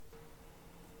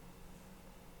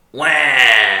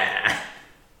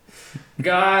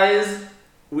Guys,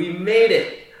 we made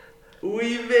it.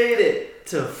 We made it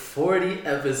to 40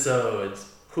 episodes.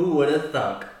 Who would have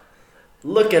thunk?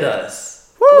 Look at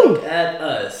us. Woo! Look at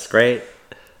us. Great.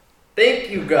 Thank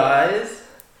you, guys.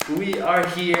 We are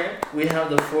here. We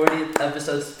have the 40th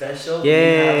episode special.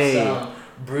 Yay. We have some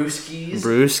brewskis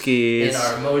Brewskis. in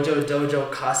our Mojo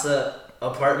Dojo Casa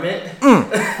apartment.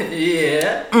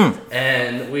 Yeah.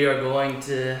 And we are going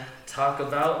to talk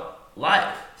about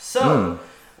life. So,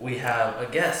 we have a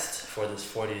guest for this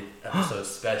 40th episode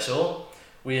special.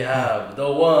 We have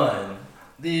the one,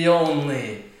 the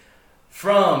only,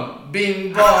 from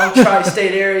Bing Bong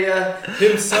tri-state area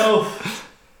himself,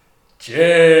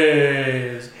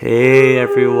 James. Hey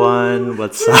everyone,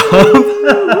 what's up?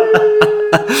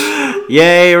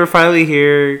 Yay, we're finally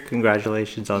here.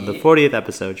 Congratulations on the 40th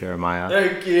episode, Jeremiah.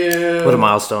 Thank you. What a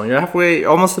milestone. You're halfway,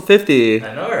 almost to 50.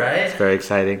 I know, right? It's very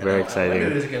exciting, very I exciting.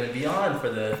 wonder who's going to be on for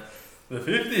the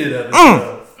 50th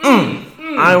episode.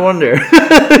 I wonder.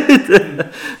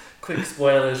 Quick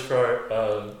spoilers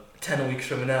for 10 weeks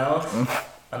from now.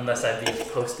 Unless I be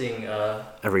posting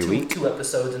Every week? 2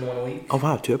 episodes in 1 week. Oh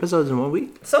wow, 2 episodes in 1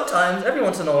 week? Sometimes, every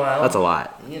once in a while. That's a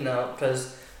lot. You know,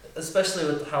 because especially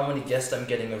with how many guests I'm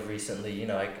getting of recently, you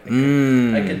know, I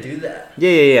could do that.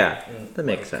 Yeah. And That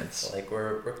makes sense. Like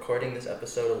we're recording this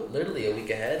episode literally a week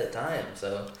ahead of time,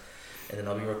 so, and then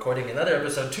I'll be recording another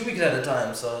episode 2 weeks at a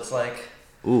time. So it's like,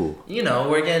 Ooh. you know,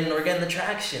 we're getting the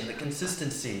traction, the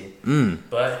consistency.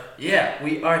 But yeah,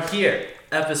 we are here.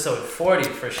 Episode 40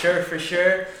 for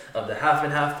sure of the Half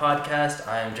and Half podcast.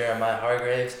 I am Jeremiah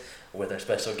Hargraves with our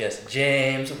special guest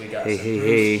James. We got some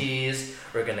brewskis.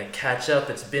 We're gonna catch up.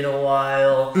 It's been a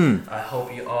while. I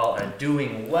hope you all are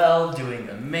doing well, doing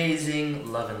amazing,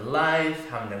 loving life,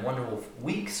 having a wonderful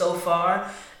week so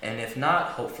far. And if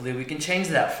not, hopefully we can change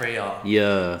that for y'all.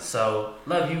 Yeah. So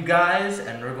love you guys,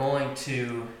 and we're going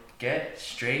to get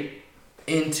straight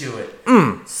into it.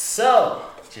 So,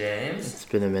 James. It's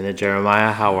been a minute,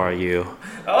 Jeremiah. How are you?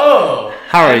 Oh!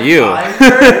 How are you? I'm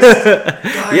first?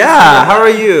 Guys, Yeah, how are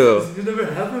you? This has never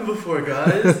happened before,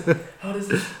 guys.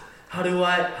 How do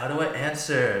I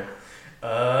answer?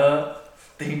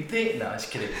 Think. No,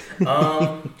 just kidding.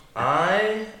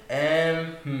 I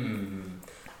am,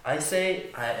 I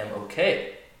say I am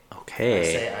okay. Okay. I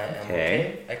say I am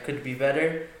okay. I could be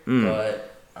better,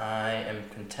 but I am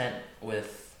content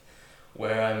with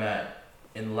where I'm at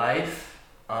in life.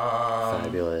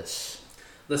 Fabulous.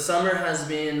 The summer has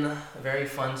been very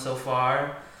fun so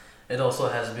far. It also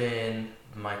has been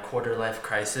my quarter life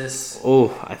crisis.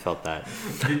 Oh, I felt that.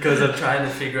 Because I'm trying to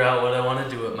figure out what I want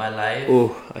to do with my life.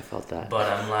 Oh, I felt that. But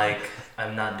I'm like,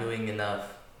 I'm not doing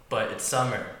enough. But it's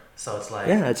summer. So it's like...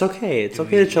 Yeah, it's okay. It's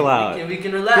okay to chill out. We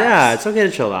can relax. Yeah, it's okay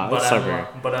to chill out. It's summer.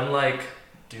 But I'm like,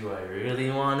 do I really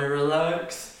want to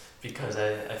relax? Because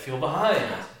I feel behind.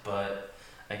 But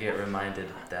I get reminded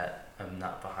that I'm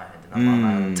not behind, and I'm on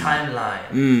my own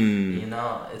timeline. You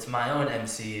know, it's my own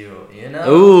MCU. You know.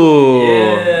 Ooh.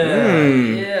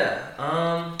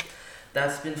 Yeah.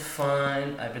 That's been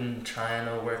fun. I've been trying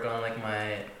to work on like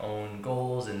my own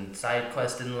goals and side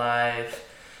quests in life.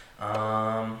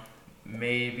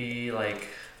 Maybe like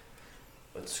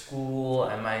with school,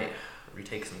 I might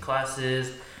retake some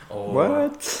classes. Or,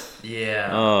 What? Yeah.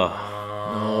 Oh.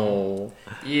 No.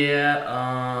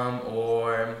 Yeah.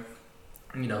 Or,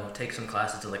 you know, take some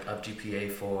classes to like up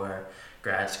GPA for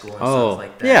grad school and stuff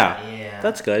like that. Yeah.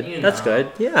 That's good. You That's know,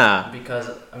 good. Yeah. Because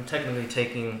I'm technically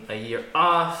taking a year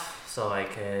off, so I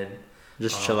could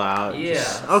Just chill out. Yeah.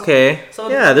 Okay. So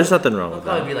yeah, there's nothing wrong it'll with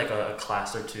probably that. be like a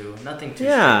class or two, nothing too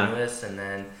Yeah. strenuous, and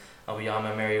then I'll be on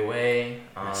my merry way.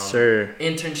 Sure.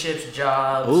 Internships,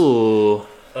 jobs. Ooh.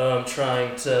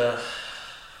 Trying to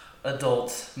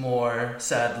adult more,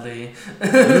 sadly.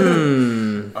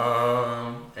 And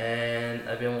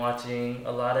I've been watching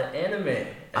a lot of anime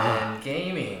and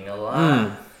gaming a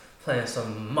lot. Playing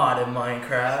some modded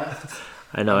Minecraft.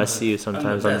 I know, I see you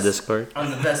sometimes on the Discord.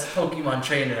 I'm the best Pokemon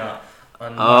trainer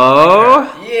on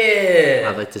Oh? Minecraft. Yeah!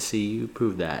 I'd like to see you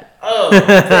prove that. Oh,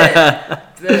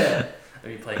 bet. I've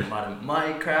been playing modern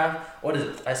Minecraft. What is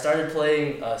it? I started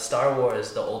playing Star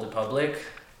Wars: The Old Republic.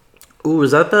 Ooh,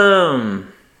 is that the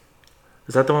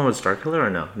one with Starkiller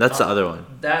or no? That's the other one.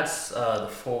 That's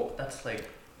that's like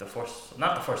the Force,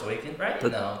 not the Force Awakens, right?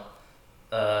 No.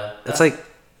 That's like.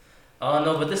 Oh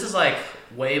no, but this is like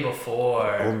way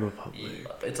before. Old Republic.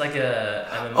 It's like a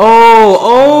MMO.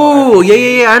 Oh,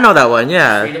 yeah, I know that one,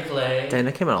 yeah. Free to play. Dang,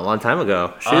 that came out a long time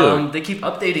ago. Shoot. They keep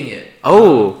updating it.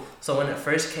 Oh. So when it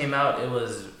first came out, it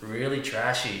was really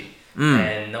trashy,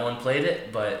 and no one played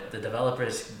it. But the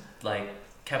developers like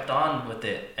kept on with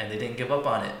it, and they didn't give up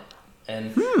on it.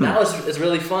 and now it's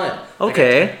really fun.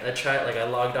 Okay. Like I tried, like I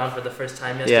logged on for the first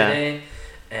time yesterday,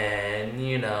 and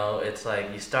it's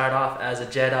like you start off as a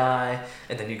Jedi,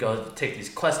 and then you go take these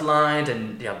quest lines,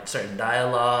 and you have certain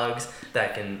dialogues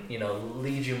that can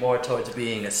lead you more towards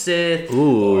being a Sith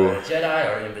or a Jedi,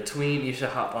 or in between. You should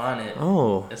hop on it.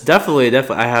 Oh, definitely.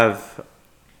 I have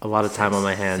a lot of time on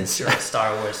my hands. Since you're a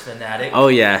Star Wars fanatic. Oh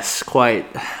yes, quite.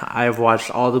 I've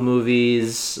watched all the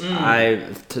movies.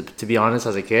 To be honest,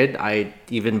 as a kid, I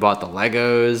even bought the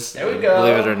Legos. There we go.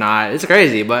 Believe it or not, it's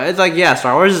crazy, but it's like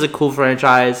Star Wars is a cool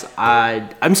franchise.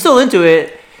 I'm still into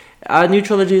it. New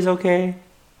trilogy is okay.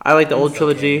 I like the old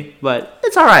trilogy, but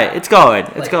it's all right. It's going.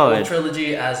 It's going. Old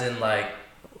trilogy, as in like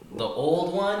the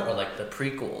old one, or like the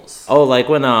prequels? Oh, like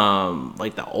when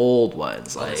like the old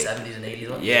ones, like the 70s and 80s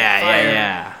ones.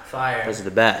 Yeah. Fire. Those are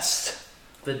the best.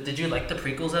 But did you like the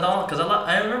prequels at all? Because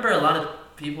I remember a lot of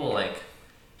people like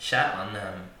shat on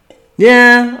them.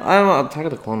 Yeah, I'm Attack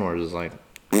of the Clone Wars is like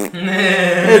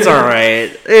it's all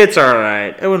right. It's all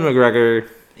right. Ewan McGregor,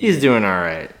 he's doing all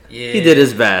right. Yeah, he did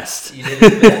his best. He did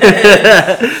his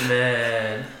best,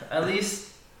 man. At least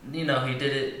he did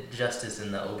it justice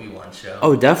in the Obi-Wan show.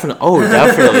 Oh, definitely.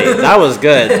 That was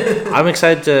good. I'm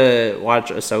excited to watch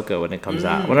Ahsoka when it comes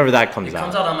out. Whenever that comes out. It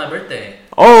comes out on my birthday.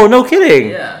 Oh, no kidding.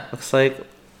 Yeah. Looks like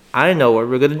I know what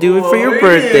we're gonna do for your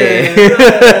birthday.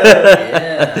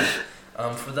 Yeah.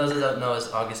 For those that don't know, it's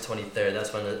August 23rd.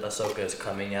 That's when Ahsoka is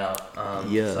coming out.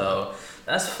 So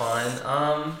that's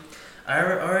fun. I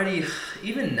already,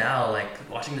 even now, like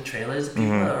watching the trailers,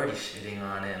 people are already shitting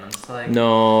on it, and I'm just like,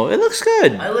 no, it looks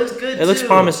good. It looks good. It looks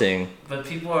promising. But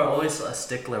people are always a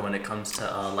stickler when it comes to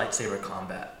lightsaber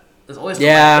combat. There's always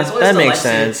that makes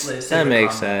sense. That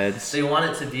makes sense. They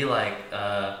want it to be like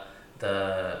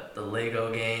the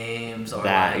Lego games, or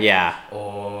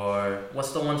or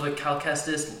what's the ones with Cal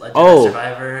Kestis? Jedi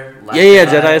Survivor.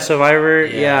 Jedi Survivor.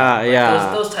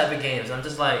 Yeah. Those type of games. I'm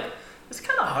just like, it's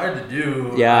kind of hard to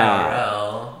do. Yeah.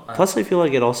 IRL. Plus, I feel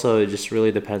like it also just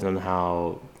really depends on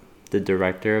how the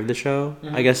director of the show,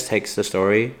 I guess, takes the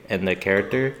story and the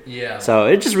character. Yeah. So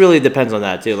it just really depends on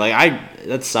that too. Like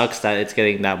that sucks that it's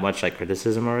getting that much like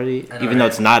criticism already, even though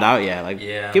it's not out yet. Like,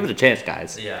 give it a chance,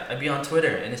 guys. Yeah, I'd be on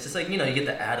Twitter, and it's just like you get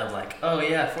the ad of like, oh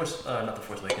yeah, not the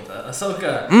Force Awakens,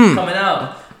 Ahsoka coming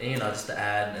out, and just the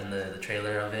ad and the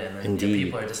trailer of it, and then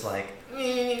people are just like, I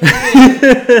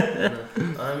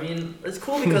mean, it's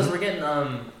cool because we're getting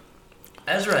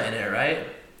Ezra in it, right?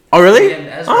 Oh, really?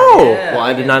 Ezra. Well,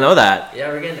 I did not know that. Yeah,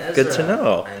 we're getting Ezra. Good to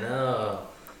know. I know.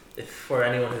 If for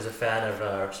anyone who's a fan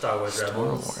of Star Wars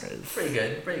Rebels, pretty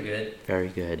good. Very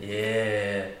good.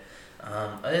 Yeah.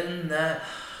 Other than that,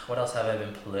 what else have I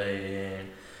been playing?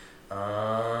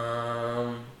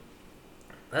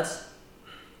 That's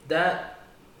that.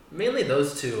 Mainly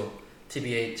those two,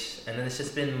 TBH, and then it's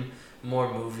just been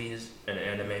more movies and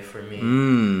anime for me.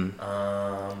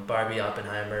 Barbie,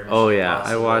 Oppenheimer.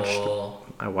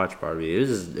 I watched Barbie. It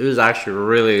was actually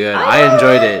really good. I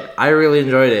enjoyed it. I really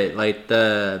enjoyed it. Like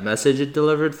the message it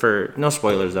delivered, for no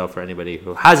spoilers though for anybody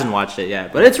who hasn't watched it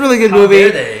yet. But it's a really good movie.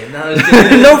 How dare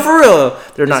they? No, for real.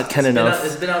 They're not Ken enough.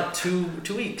 It's been out 2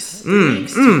 weeks. 3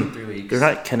 weeks. 3 weeks. They're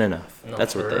not Ken enough. No,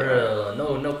 that's what they are.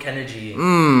 No Kenergy.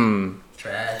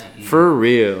 Tragedy. For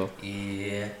real.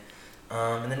 Yeah.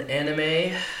 And then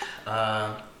anime.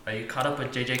 Are you caught up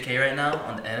with JJK right now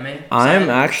on the anime?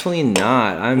 I'm actually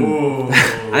not. I know.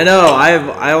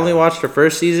 I only watched the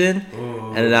first season,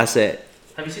 and that's it.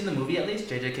 Have you seen the movie at least?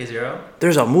 JJK 0?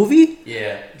 There's a movie?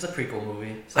 Yeah, it's a prequel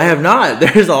movie. So, I have not.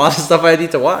 There's a lot of stuff I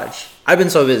need to watch. I've been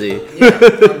so busy.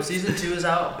 Season 2 is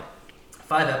out.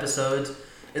 5 episodes.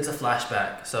 It's a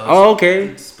flashback. So okay.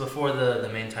 It's before the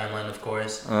main timeline, of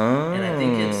course. Oh. And I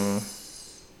think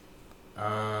it's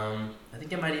I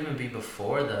think it might even be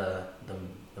before the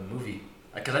movie,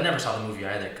 because I never saw the movie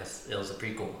either, because it was a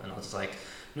prequel, and I was just like,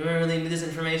 do I really need this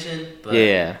information? But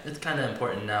it's kind of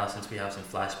important now since we have some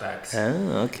flashbacks.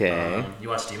 Oh, okay. You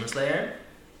watched Demon Slayer?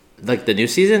 Like the new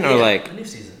season, or like the new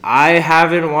season? I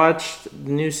haven't watched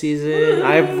the new season.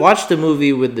 I've watched the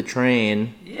movie with the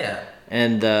train. Yeah.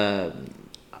 And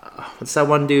what's that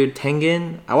one dude,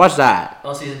 Tengen? I watched that.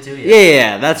 Oh, season 2.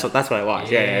 Yeah. That's what I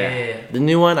watched. Yeah. The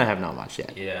new one I have not watched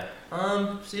yet. Yeah.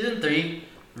 Season 3,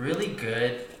 really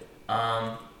good.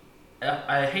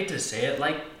 I hate to say it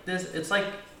like this. It's like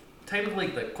technically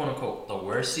the quote unquote the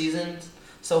worst season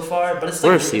so far, but it's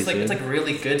like it's like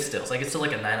really good still. It's still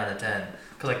like a 9 out of 10.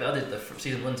 Because like the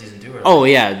season 1, season 2 are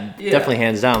definitely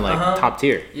hands down top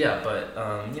tier. Yeah, but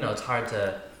it's hard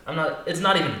to. It's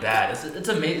not even bad. It's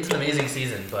an amazing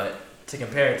season, but to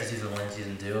compare it to season 1 and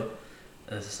season 2,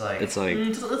 it's like it's a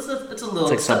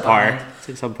little. It's like subpar.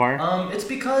 It's like subpar. It's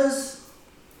because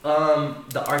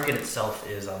The arc in itself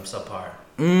is subpar.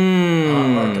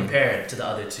 Or compared to the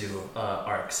other two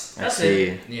arcs. That's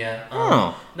it.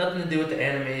 Yeah. Nothing to do with the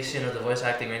animation or the voice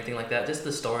acting or anything like that. Just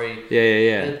the story.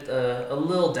 Yeah. It's a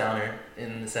little downer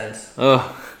in the sense.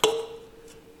 Oh.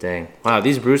 Dang. Wow,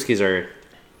 these brewskis are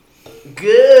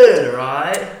good,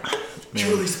 right?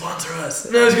 Truly sponsor us.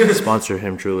 No, sponsor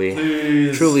him, Truly.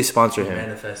 Please. Truly sponsor him.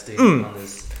 Manifesting on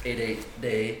this 8/8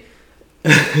 day.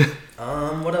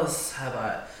 What else have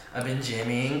I? I've been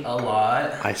gymming a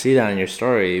lot. I see that in your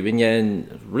story. You've been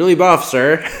getting really buff,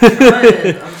 sir.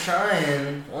 I'm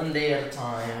trying. One day at a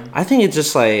time. I think it's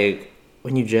just like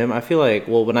when you gym, I feel like,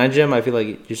 when I gym, I feel like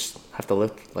you just have to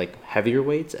lift like heavier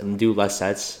weights and do less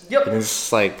sets. Yep. And it's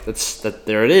just like,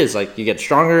 there it is. Like you get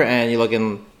stronger and you're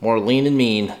looking more lean and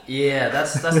mean. Yeah,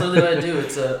 that's literally what I do.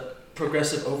 It's a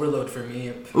progressive overload for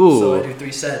me. Ooh. So I do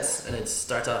 3 sets and it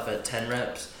starts off at 10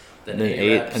 reps. Then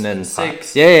 8 reps, and then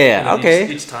 6. Yeah.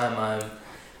 Okay. Each time I'm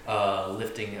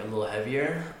lifting a little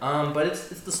heavier. But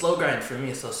it's the slow grind for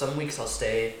me. So some weeks I'll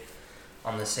stay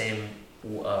on the same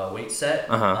weight set,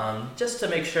 just to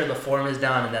make sure the form is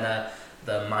down, and then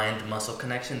the mind muscle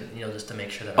connection. Just to make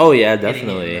sure that I'm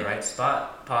definitely in the right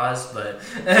spot. Pause, but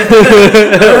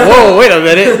whoa, wait a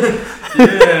minute.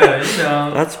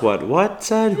 Yeah, That's what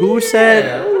said? Who said?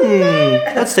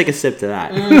 Let's take a sip to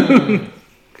that.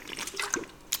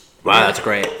 Wow, that's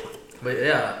great. But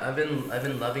yeah, I've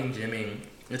been loving gymming.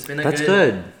 It's been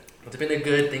good. It's been a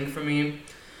good thing for me.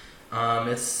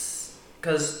 It's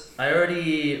because I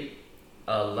already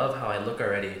love how I look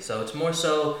already. So it's more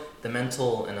so the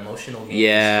mental and emotional gains.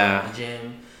 Yeah. From the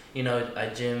gym. I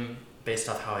gym based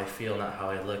off how I feel, not how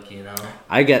I look.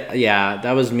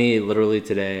 That was me literally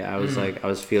today. I was I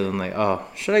was feeling like, oh,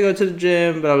 should I go to the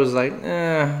gym? But I was like,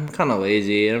 I'm kind of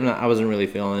lazy. And I wasn't really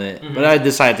feeling it. But I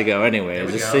decided to go anyway,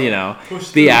 just to,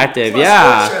 be active.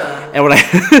 Yeah. And when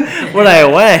I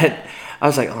went, I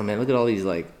was like, oh man, look at all these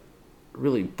like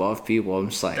really buff people. I'm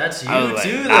just like, that's you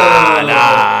too, though.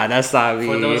 Nah, that's not me.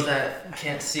 For those that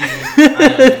can't see,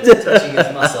 I'm touching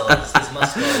his muscles.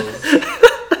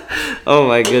 Oh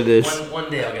my goodness. One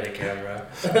day I'll get a camera.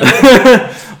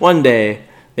 One day.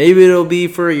 Maybe it'll be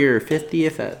for your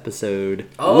 50th episode.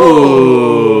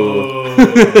 Oh.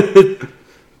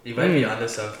 You might be onto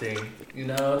something.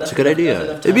 That's a good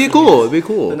idea. It'd be cool.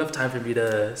 Enough time for me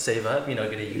to save up, get a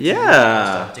YouTube.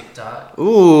 Yeah. On TikTok.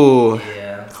 Ooh.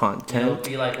 Yeah. Content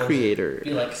be like creator.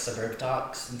 Be like Suburb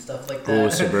Talks and stuff like that. Oh,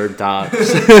 Suburb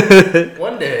Talks.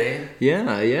 One day.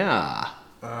 Yeah.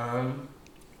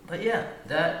 But yeah,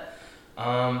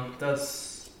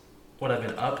 that's what I've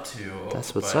been up to.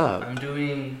 That's what's up. I'm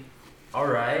doing all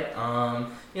right.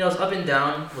 It's up and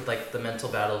down with like the mental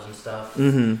battles and stuff.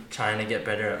 Trying to get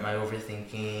better at my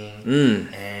overthinking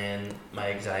and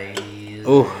my anxieties.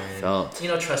 Felt.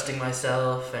 Trusting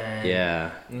myself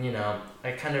and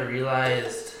I kind of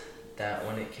realized that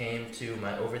when it came to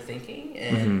my overthinking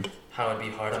and how I'd be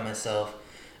hard on myself,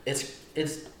 it's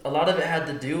a lot of it had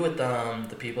to do with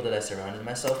the people that I surrounded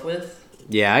myself with.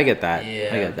 Yeah, I get that.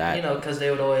 Yeah, I get that. Because they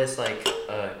would always like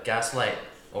gaslight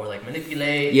or like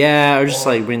manipulate. Yeah, or just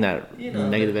like bring that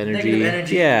negative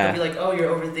energy. Yeah. They'll be like, oh,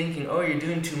 you're overthinking. Oh, you're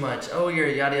doing too much. Oh, you're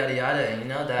yada yada yada. And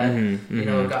that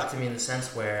it got to me in the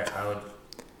sense where I would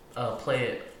play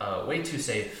it way too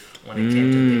safe when it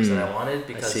came to things that I wanted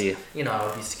because I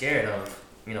would be scared of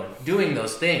doing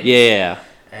those things. Yeah.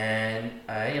 And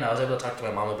I was able to talk to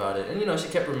my mom about it, and she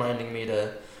kept reminding me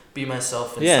to be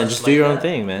myself. And and just do your own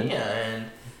thing, man. Yeah, and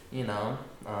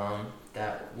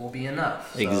that will be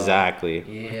enough. So, exactly.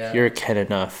 Yeah. You're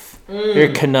enough. You're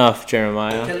enough,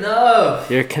 Jeremiah. You're enough.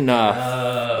 No,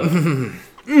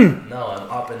 I'm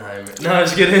Oppenheimer. No, I'm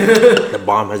just kidding. The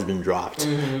bomb has been dropped.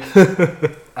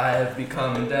 I have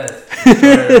become death.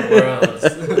 Worlds.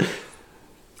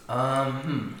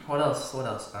 What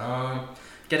else?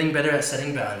 Getting better at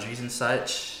setting boundaries and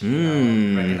such.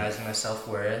 Recognizing my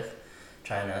self-worth.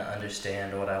 Trying to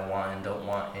understand what I want and don't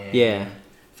want in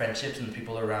friendships and the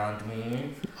people around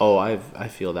me. Oh, I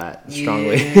feel that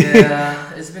strongly.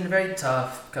 Yeah, it's been very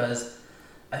tough because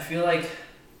I feel like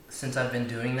since I've been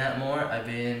doing that more, I've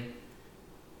been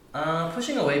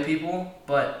pushing away people,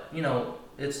 but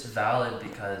it's valid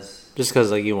because just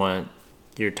because like you want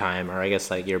your time, or I guess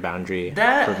like your boundary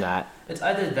from that. It's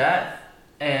either that,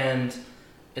 and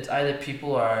it's either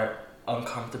people are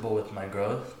uncomfortable with my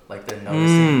growth, like they're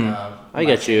noticing I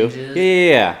get changes. You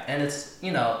yeah and it's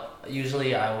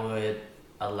usually I would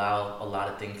allow a lot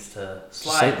of things to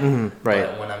slide, right,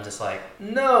 but when I'm just like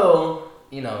no,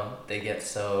 they get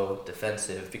so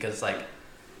defensive because like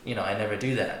I never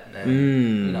do that,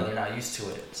 and they're not used to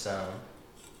it, so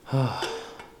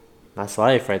that's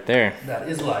life right there. That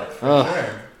is life for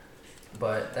sure.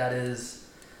 But that is,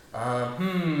 what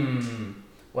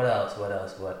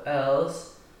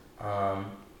else? I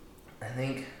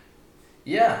think,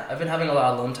 yeah, I've been having a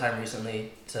lot of alone time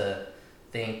recently to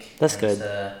think. That's good.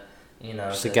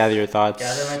 Just to gather your thoughts.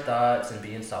 Gather my thoughts and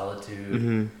be in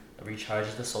solitude.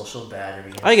 Recharge the social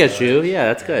battery. I get you. Yeah,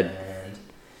 that's good. And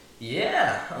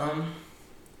yeah,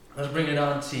 let's bring it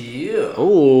on to you.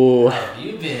 Oh. How have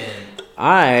you been?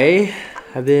 I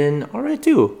have been alright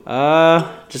too.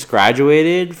 Just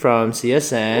graduated from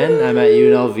CSN. I'm at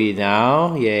UNLV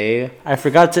now. Yay! I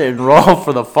forgot to enroll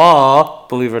for the fall.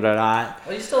 Believe it or not.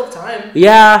 Well, you still have time.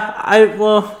 Yeah.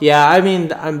 I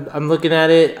mean, I'm looking at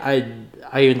it.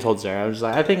 I even told Sarah, I was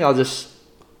like, I think I'll just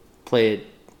play it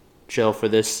chill for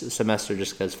this semester,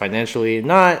 just because financially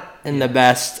not in the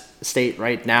best state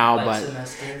right now. But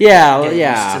semester, yeah.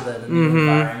 Used to the new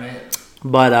environment.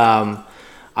 But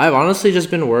I've honestly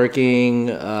just been working.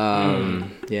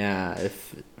 Yeah,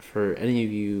 if for any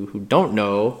of you who don't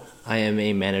know, I am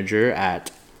a manager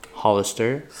at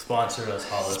Hollister. Sponsor us,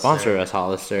 Hollister.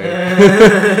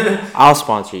 I'll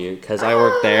sponsor you because I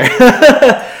work there.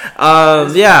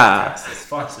 Yeah.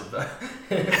 Sponsored by.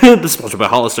 Sponsored by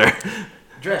Hollister.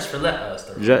 Dress for less.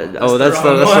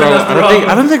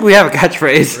 I don't think we have a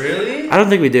catchphrase. Really? I don't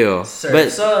think we do.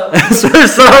 Surf's up.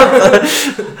 Surf's up.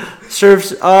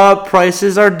 Surf's up.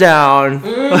 Prices are down.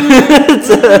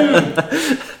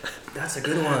 That's a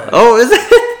good one. Oh, is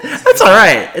it? That's all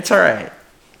right. It's all right.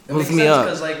 It makes sense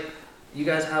because like you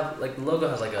guys have like the logo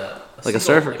has like a like seagull, a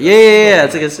surfer. Like Yeah.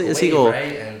 It's like a seagull.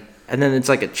 Right? And then it's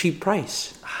like a cheap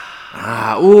price.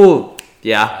 Ooh.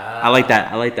 Yeah. I like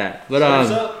that. But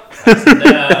Surf's up.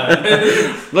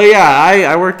 But yeah,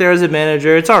 I work there as a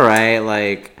manager. It's all right.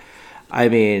 Like, I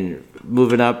mean,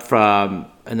 moving up from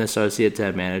an associate to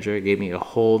a manager gave me a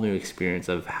whole new experience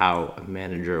of how a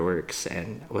manager works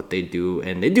and what they do,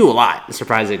 and they do a lot,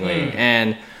 surprisingly.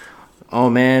 And oh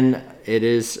man, it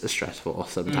is stressful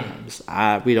sometimes.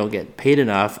 We don't get paid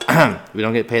enough. We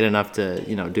don't get paid enough to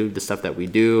do the stuff that we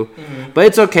do, but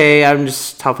it's okay. I'm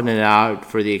just toughing it out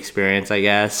for the experience, I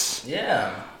guess.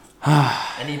 Yeah.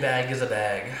 Any bag is a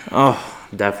bag. Oh,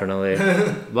 definitely.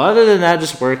 But other than that,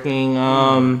 just working,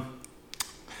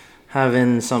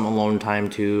 having some alone time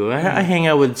too. I hang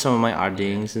out with some of my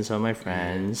oddings and some of my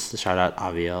friends. Shout out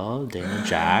Aviel, Dana,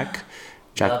 Jack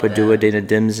Padua, Dana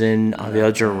Dimson,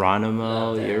 Aviel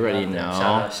Geronimo. You already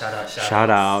know.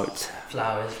 Shout out.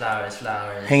 Flowers.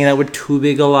 Hanging out with Too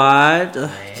Big a lot,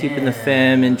 keeping the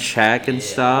fam in check and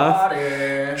stuff.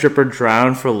 Water. Drip or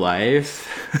drown for life.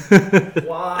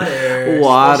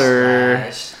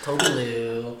 Water.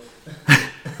 Totally.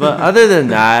 But other than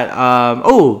that,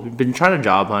 been trying to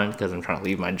job hunt because I'm trying to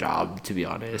leave my job, to be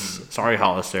honest. Sorry,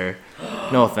 Hollister.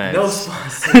 No offense. No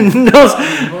sponsor.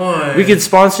 We can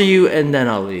sponsor you and then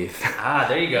I'll leave.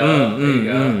 There you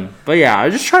go. But yeah,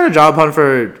 I'm just trying to job hunt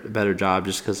for a better job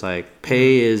just because like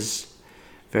pay is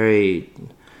very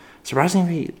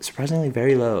surprisingly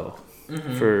very low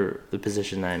for the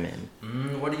position I'm in.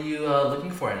 What are you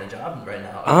looking for in a job right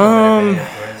now?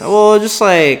 Well, just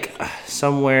like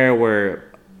somewhere where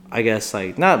I guess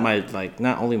like not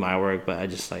only my work, but I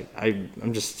just like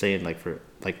I'm just saying like for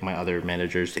like my other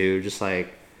managers too, just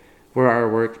like where our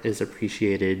work is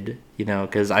appreciated,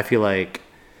 because I feel like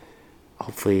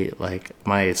hopefully like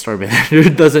my store manager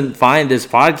doesn't find this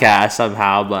podcast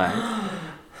somehow, but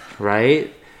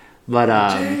right. But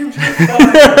James,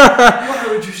 why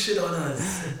would you shit on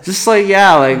us? Just like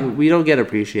like we don't get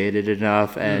appreciated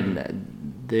enough,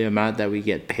 and the amount that we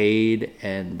get paid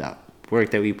and the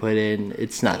work that we put in,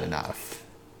 it's not enough.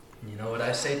 You know what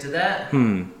I say to that?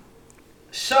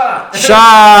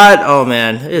 Shot. Oh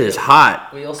man, it is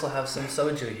hot. We also have some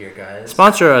soju here, guys.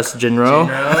 Sponsor us, Jinro.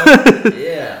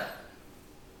 Yeah.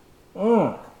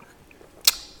 Oh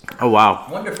wow.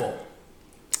 Wonderful.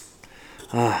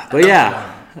 But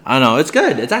yeah. I don't know. It's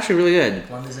good. It's actually really good.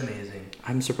 One is amazing.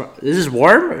 I'm surprised. Is this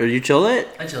warm? Or you chilled it?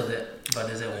 I chilled it. But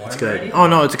is it warm? It's good. Already? Oh,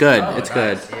 no. It's good. Oh, it's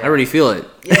nice. good. Yeah. I already feel it.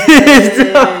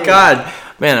 Oh, God.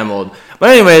 Man, I'm old.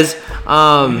 But anyways,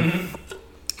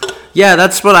 yeah,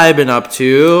 that's what I've been up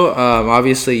to.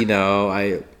 Obviously,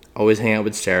 I always hang out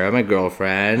with Sarah, my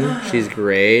girlfriend. She's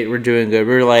great. We're doing good.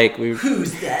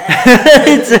 Who's that?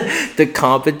 It's the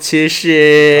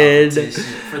competition.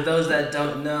 For those that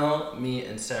don't know, me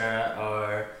and Sarah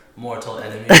are mortal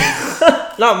enemies.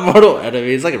 Not mortal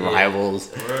enemies, like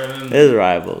rivals. It's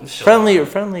rivals. Sure.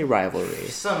 Friendly rivalry.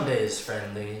 Some days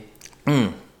friendly.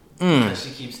 Because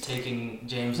she keeps taking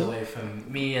James away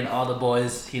from me and all the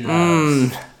boys he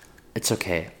loves. It's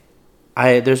okay.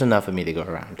 There's enough of me to go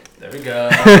around. There we go.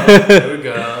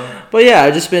 But yeah,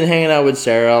 I've just been hanging out with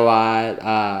Sarah a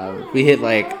lot. We hit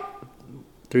like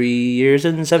 3 years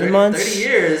and 7 months. 30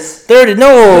 years. 30?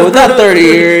 No, not 30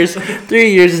 years.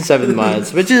 3 years and 7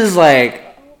 months, which is like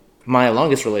my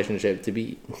longest relationship, to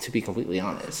be completely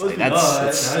honest. Like,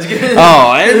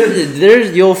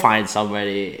 there's you'll find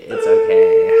somebody. It's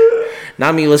okay.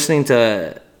 Not me listening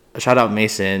to shout out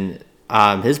Mason,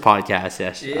 his podcast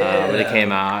when it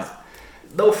came out.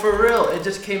 No, for real, it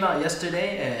just came out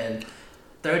yesterday and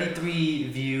 33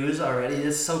 views already.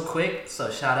 It's so quick. So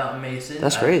shout out Mason.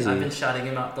 That's crazy. I've been shouting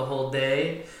him out the whole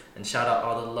day. And shout out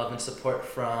all the love and support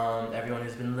from everyone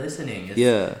who's been listening.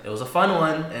 It was a fun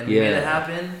one, and we made it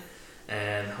happen.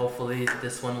 And hopefully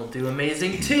this one will do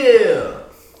amazing too.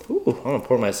 Ooh, I'm gonna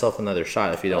pour myself another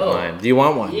shot if you don't mind. Do you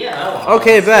want one? Yeah, I want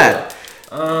okay, bet.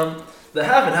 The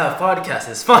Half and Half podcast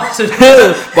is sponsored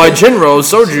by Jinro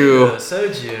Soju.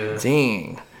 Soju.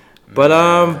 Dang.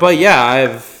 But yeah,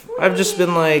 I've just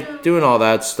been like doing all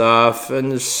that stuff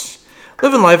and just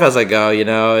living life as I go. You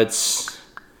know, it's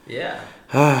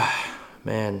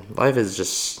man, life is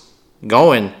just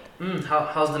going.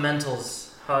 How's the mentals?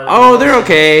 They're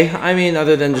okay. I mean,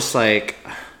 other than just like,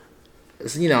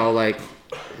 you know, like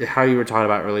how you were talking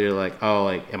about earlier, like,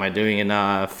 am I doing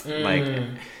enough? Like,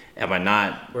 am I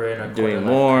not doing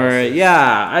more? Crisis.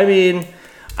 Yeah, I mean,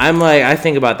 I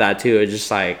think about that too. It's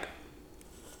just like,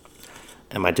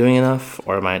 am I doing enough,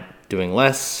 or am I doing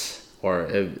less, or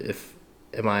if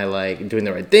am I like doing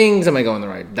the right things? Am I going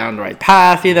down the right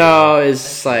path? You know, it's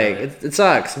just like it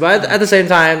sucks, but at the same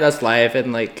time, that's life,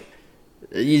 and like.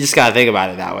 You just gotta think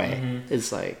about it that way. Mm-hmm.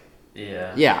 It's like,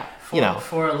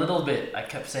 For a little bit, I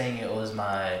kept saying it was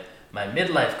my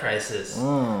midlife crisis,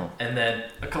 and then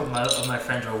a couple of my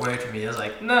friends were worried for me. I was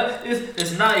like, no,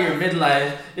 it's not your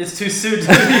midlife. It's too soon to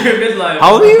be your midlife.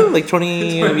 How old are you? Like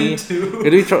 20? 22.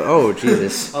 Oh,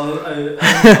 Jesus.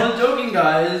 I'm joking,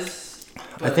 guys.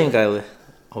 I think I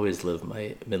always live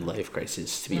my midlife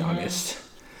crisis, to be honest.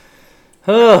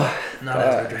 Oh, now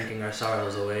that we're drinking our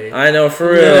sorrows away. I know,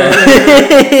 for real.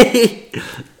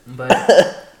 But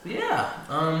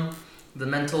the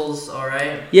mentals all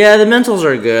right. Yeah, the mentals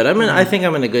are good. I mean, I think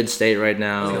I'm in a good state right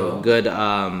now. Good,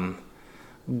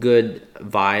 good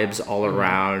vibes all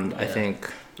around. Yeah. I think.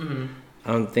 I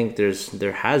don't think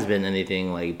there has been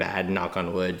anything like bad. Knock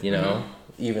on wood. You know,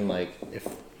 even like if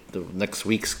the next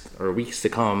weeks to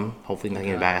come, hopefully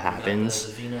nothing bad happens.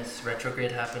 The Venus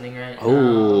retrograde happening right now.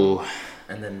 Oh.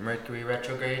 And then Mercury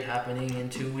retrograde happening in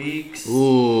 2 weeks.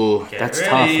 Ooh, that's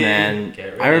tough, man.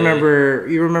 I remember.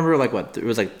 You remember like what? It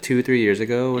was like 2-3 years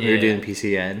ago when we were doing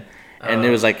PCN, and it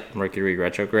was like Mercury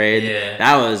retrograde. Yeah.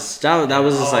 That was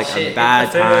just like a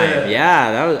bad time.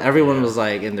 Yeah, that was. Everyone was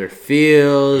like in their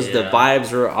feels. Yeah. The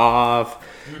vibes were off.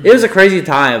 Mm-hmm. It was a crazy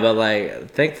time, but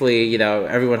like thankfully, you know,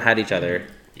 everyone had each other.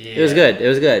 Yeah. It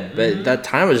was good. But that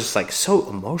time was just like so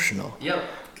emotional. Yep.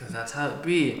 Because that's how it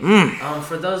be.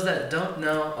 For those that don't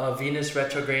know, Venus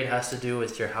retrograde has to do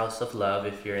with your house of love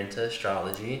if you're into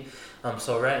astrology.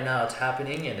 So right now it's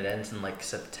happening and it ends in like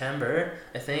September,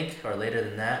 I think, or later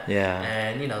than that. Yeah.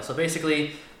 And, you know, so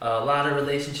basically a lot of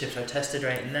relationships are tested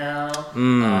right now.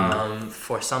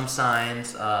 For some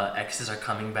signs, exes are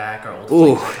coming back or old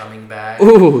flings are coming back.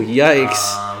 Ooh,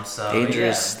 yikes. So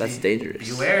dangerous. That's dangerous.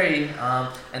 Be wary.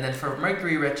 And then for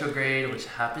Mercury retrograde, which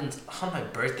happens on my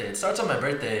birthday. It starts on my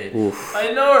birthday. Oof.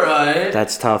 I know, right?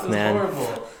 That's tough, man.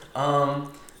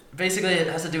 Horrible. Basically, it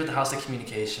has to do with the house of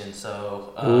communication.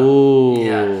 So,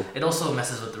 it also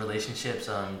messes with relationships,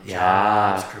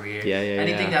 jobs, career.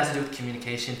 Anything that has to do with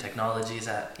communication, technologies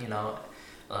that, you know,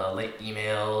 late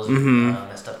emails,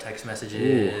 messed up text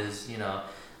messages, you know,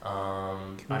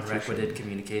 unrequited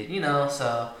communicate, you know,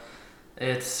 so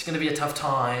it's going to be a tough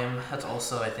time. That's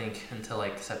also, I think, until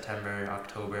like September,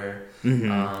 October.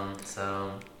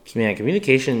 So man,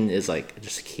 communication is like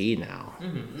just key now.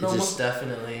 No, most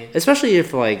definitely. Especially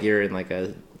if like you're in like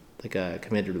a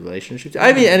committed relationship.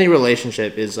 I mean, any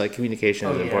relationship is like communication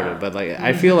is important, but like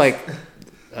I feel like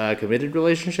a committed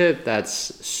relationship, that's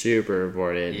super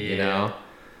important. You know.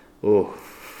 Ooh.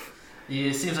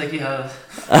 It seems like you have.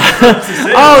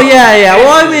 Yeah.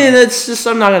 Well, I mean, it's just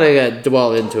I'm not gonna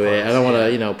dwell into it. I don't want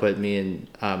to, put me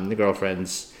and the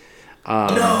girlfriend's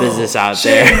business out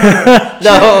there.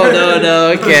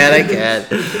 No, I can't.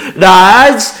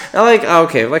 I like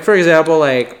okay. Like for example,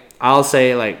 like I'll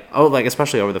say like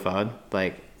especially over the phone,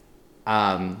 like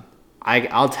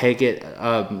I'll take it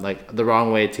like the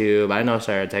wrong way too. But I know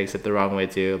Sarah takes it the wrong way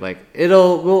too. Like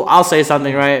I'll say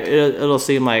something right. It'll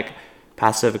seem like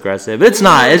passive aggressive, but it's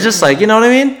not. It's just like, you know what I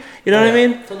mean? You know what I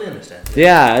mean? Totally understand.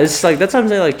 Yeah, it's like that's what I'm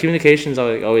saying. Like communication is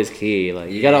always key. Like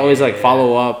you gotta always like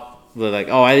follow up like,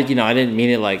 oh, I didn't mean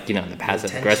it like, in the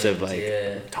passive aggressive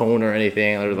tone or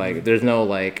anything, or like there's no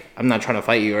like I'm not trying to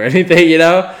fight you or anything,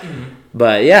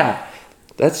 But yeah,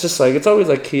 that's just like it's always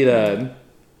like key to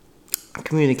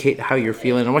communicate how you're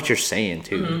feeling and what you're saying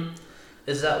too.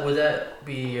 Would that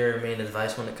be your main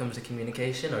advice when it comes to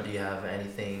communication, or do you have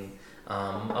anything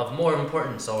of more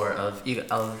importance or of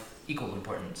equal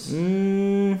importance?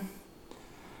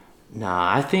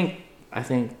 Nah, I think.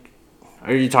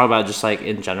 Are you talking about just like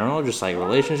in general, just like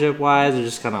relationship wise, or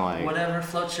just kind of like whatever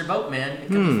floats your boat, man? It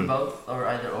could be for both or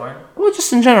either or. Well,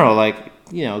 just in general, like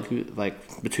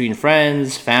like between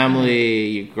friends,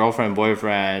 family, girlfriend,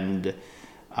 boyfriend.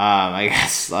 I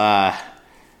guess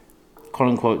quote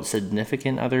unquote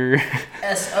significant other.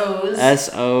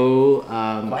 SO.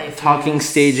 Talking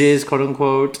stages, quote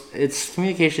unquote. It's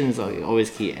communication is always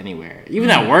key anywhere, even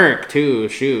at work too.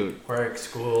 Shoot. Work,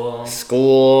 school.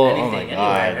 Anything, oh my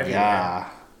god, anywhere,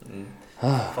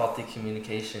 yeah. Faulty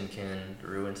communication can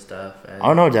ruin stuff. And,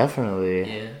 oh no, definitely.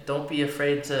 Yeah, don't be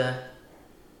afraid to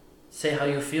say how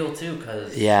you feel too,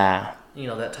 because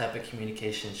that type of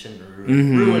communication shouldn't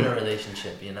ruin a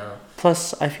relationship.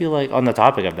 Plus, I feel like on the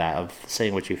topic of that, of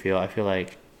saying what you feel, I feel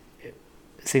like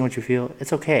saying what you feel,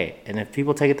 it's okay. And if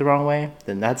people take it the wrong way,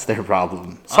 then that's their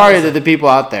problem. Sorry to the people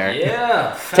out there.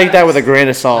 Yeah, take that with a grain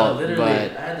of salt. No, literally,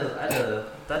 but I had to,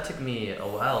 that took me a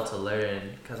while to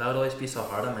learn, because I would always be so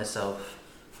hard on myself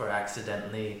for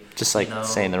accidentally just like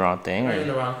saying the wrong thing, or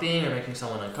making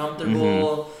someone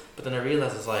uncomfortable. But then I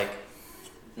realized it's like,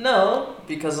 no,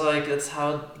 because like it's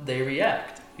how they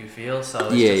react. You feel so.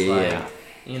 It's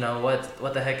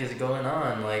what the heck is going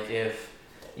on? Like if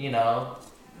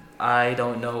I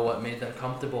don't know what made them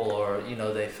comfortable, or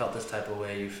they felt this type of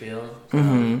way. You feel. Oh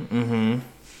man.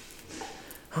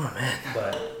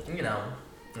 But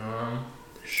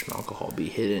some alcohol be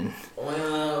hidden.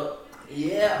 Well,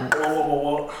 yeah.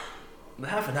 Whoa. The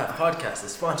Half and Half podcast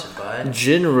is sponsored by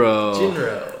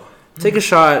Jinro. Take a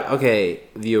shot, okay,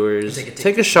 viewers.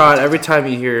 Take a shot every time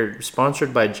you hear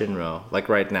 "sponsored by Jinro," like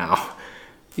right now.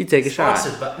 You take a shot.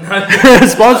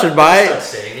 Sponsored by.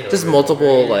 Just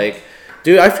multiple like.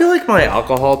 Dude, I feel like my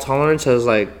alcohol tolerance has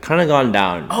like kind of gone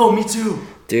down. Oh, me too.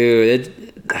 Dude,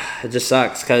 it just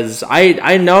sucks because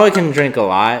I know I can drink a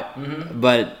lot,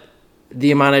 but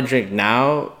the amount I drink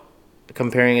now,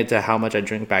 comparing it to how much I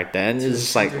drink back then, is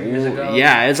just like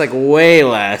it's like way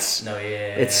less. No, yeah.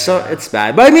 It's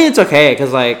bad, but I mean it's okay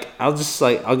because like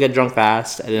I'll get drunk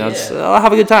fast and then I'll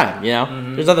have a good time.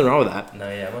 There's nothing wrong with that. No,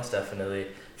 yeah, most definitely.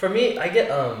 For me, I get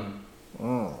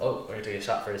Oh, we're gonna take a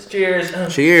shot first. Cheers.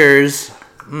 Cheers.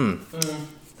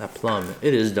 That plum,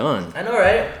 it is done. I know,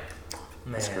 right?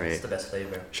 Man, that's great. It's the best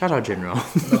flavor. Shout out Jinro.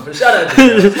 No, shout out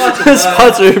Jinro.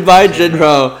 Sponsored by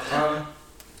Jinro.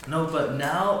 No, but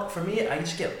now for me, I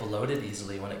just get bloated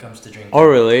easily when it comes to drinking. Oh,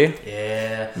 really?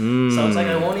 Yeah. So it's like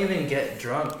I won't even get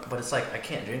drunk, but it's like I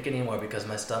can't drink anymore because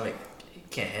my stomach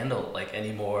can't handle like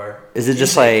anymore. Is it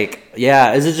just like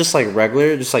Is it just like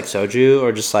regular, just like soju,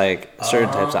 or just like certain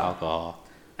types of alcohol?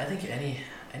 I think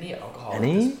any alcohol at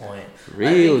this point.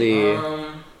 Really?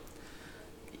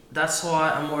 That's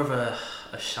why I'm more of a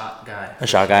shot guy. A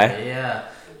shot guy? Yeah,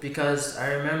 because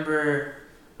I remember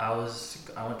I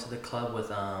went to the club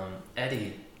with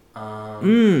Eddie.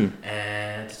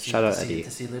 And shout out Eddie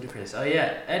to see Ludacris. Oh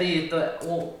yeah, Eddie. There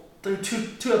were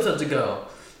two episodes ago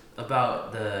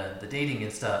about the dating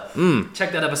and stuff.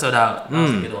 Check that episode out. That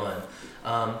was a good one.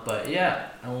 But yeah,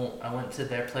 I went to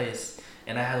their place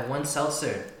and I had one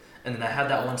seltzer, and then I had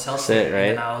that one seltzer, and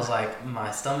then I was like,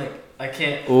 my stomach, I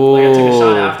can't. Like I took a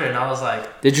shot after, and I was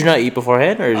like, did you not eat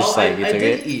beforehand, or just I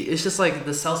did eat. It's just like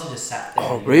the seltzer just sat there.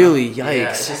 Oh really? Yikes! Yeah, it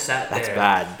just sat there. That's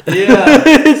bad.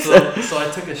 Yeah. So I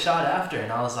took a shot after,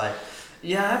 and I was like,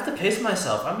 yeah, I have to pace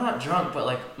myself. I'm not drunk, but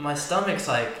like my stomach's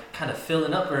like kind of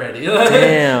filling up already.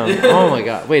 Damn. Oh my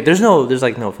god. Wait, there's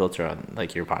like no filter on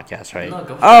like your podcast, right? No,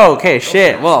 go for it. Okay,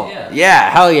 shit. Well,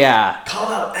 yeah, hell yeah. Call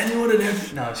out anyone and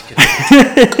everything. No, I'm just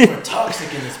kidding. We're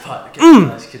toxic in this podcast.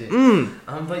 No, I'm just kidding.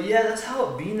 But yeah, that's how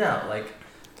it be now. Like,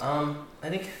 I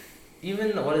think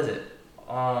even what is it?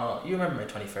 You remember my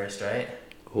 21st, right?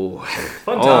 Ooh.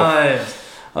 Fun times.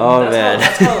 Man.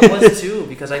 That's how it was too,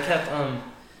 because I kept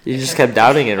You just kept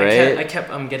doubting it, right? I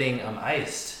kept getting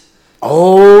iced.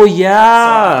 Oh yeah. So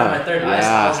after my third ice,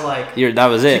 I was like, that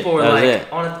was it. People were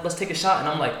that like, let's take a shot, and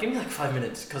I'm like, give me like 5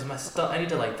 minutes, because my I need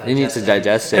to like digest. You need to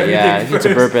digest it, yeah. You need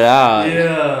to burp it out.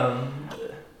 Yeah.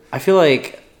 I feel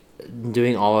like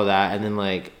doing all of that, and then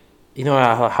like, you know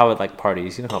how it like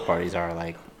parties. You know how parties are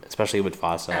like, especially with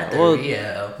FASA.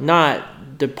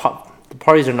 The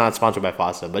parties are not sponsored by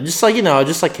FASA, but just like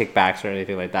just like kickbacks or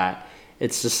anything like that.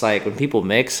 it's just like when people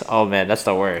mix. Oh man, that's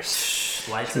the worst.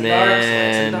 Lights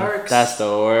and darks. That's the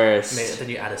worst. Then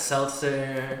you add a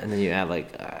seltzer. And then you add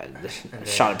like a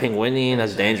shot of pink Winnie.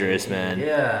 That's dangerous, man.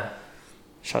 Yeah.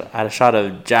 Add a shot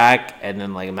of Jack, and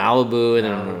then like Malibu, and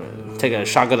then take a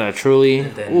shotgun of Truly.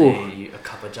 And then a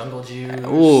cup of jungle juice.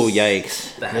 Ooh,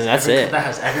 yikes. That's it. That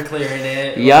has Everclear in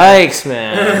it. Yikes,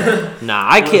 man. Nah,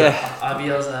 I can't.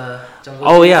 Abiel's jungle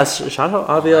juice. Oh yeah, shout out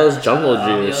Abiel's jungle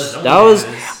juice. That was.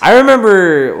 I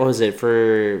remember. What was it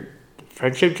for?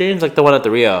 Friendship James, like the one at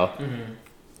the Rio. Mm-hmm.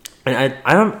 And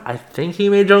I think he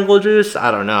made jungle juice.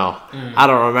 I don't know. I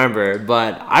don't remember,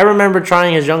 but I remember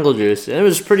trying his jungle juice, and it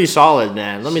was pretty solid,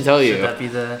 man. Let me tell you. Should that be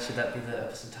the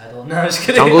episode title? No, I'm just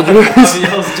kidding. Jungle juice.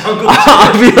 Abiel's jungle juice.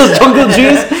 Abiel's jungle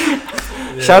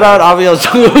juice. Shout out Abiel's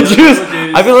jungle juice.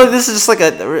 I feel like this is just like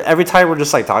every time we're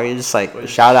just like talking, just like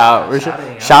shout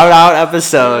out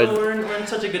episode. We're in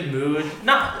such a good mood.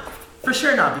 For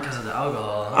sure not because of the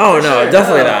alcohol. Oh no, sure,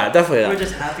 definitely not. We're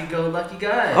just happy-go-lucky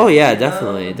guys. Oh yeah,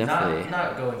 definitely.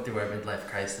 Not going through our midlife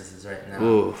crises right now.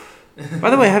 Ooh. By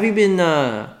the way, have you been?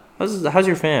 How's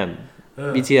your fam?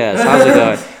 BTS. How's it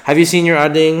going? Have you seen your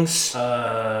outings?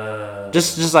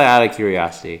 Just like out of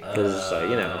curiosity, because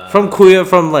from Kuya,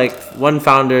 from like one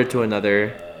founder to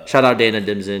another. Shout out Dana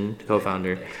Dimson,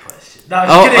 co-founder. No,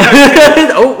 I'm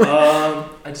kidding.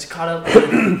 I just caught up.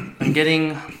 I'm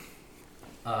getting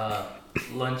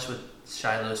lunch with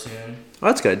Shiloh soon. Oh,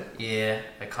 that's good. Yeah,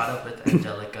 I caught up with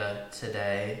Angelica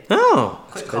today. Oh,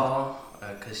 quick call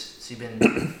because she be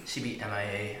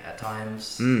MIA at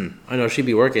times. I know she'd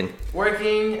be working,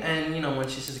 and when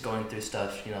she's just going through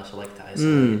stuff, she'll like to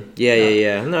isolate.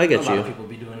 Yeah. No, I get you. A lot of people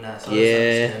be doing that, so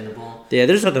it's understandable. Yeah,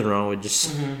 there's nothing wrong with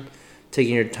just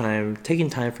taking time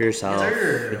for yourself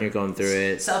when you're going through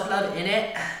it. Self-love in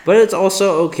it. But it's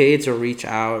also okay to reach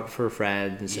out for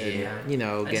friends and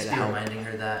get help. Reminding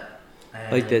her that.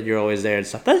 Like that you're always there and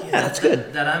stuff. That's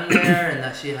good. That I'm there and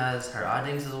that she has her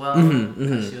outings as well.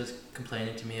 Because she was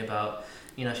complaining to me about,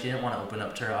 she didn't want to open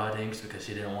up to her outings because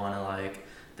she didn't want to like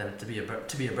them to be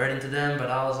a burden to them. But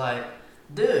I was like,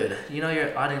 dude,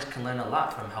 your audience can learn a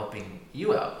lot from helping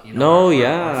you out. Or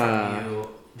from you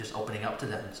just opening up to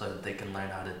them so that they can learn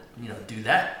how to, do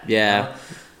that. Yeah.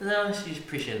 So she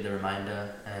appreciated the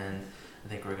reminder, and I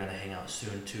think we're gonna hang out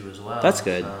soon too as well. That's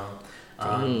good.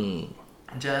 So,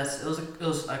 Jess, it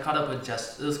was. I caught up with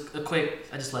Jess. It was a quick.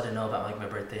 I just let her know about like my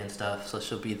birthday and stuff, so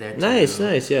she'll be there too. Nice.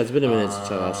 Yeah, it's been a minute since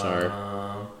I last saw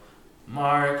her.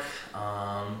 Mark,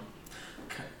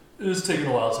 it was taking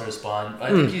a while to respond.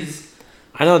 I think he's.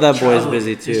 I know that boy's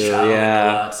busy too. Yeah.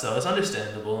 A lot, so it's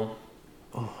understandable.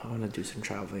 Oh, I want to do some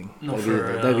traveling. No,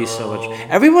 that'd be so much.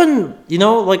 Everyone,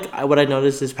 like what I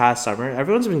noticed this past summer,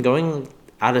 everyone's been going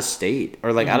out of state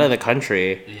or like out of the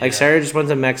country. Yeah. Like Sarah just went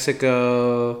to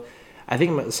Mexico. I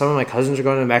think some of my cousins are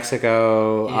going to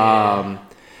Mexico. Yeah.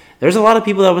 There's a lot of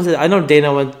people that went to. I know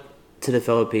Dana went to the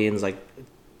Philippines like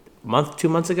 2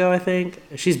 months ago. I think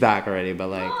she's back already, but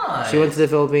like she went to the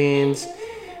Philippines.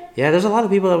 Yeah, there's a lot of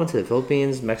people that went to the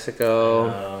Philippines,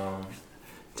 Mexico.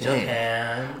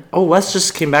 Japan. Oh, Wes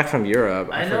just came back from Europe.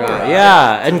 I forgot. Right?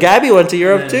 Yeah, and Gabby went to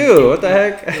Europe too. What the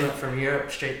heck? He went from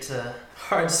Europe straight to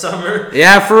hard summer.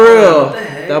 Yeah, for real. What the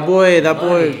heck? That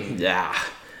boy. Yeah.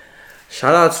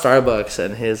 Shout out Starbucks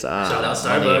and his. Shout out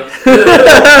Starbucks.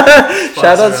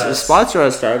 Sponsor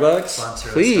us Starbucks.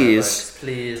 Please.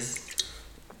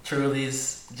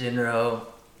 Truly's, Jinro,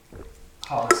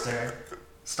 Hollister,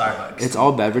 Starbucks. It's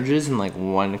all beverages and like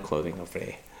one clothing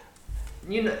company.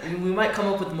 We might come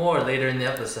up with more later in the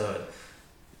episode.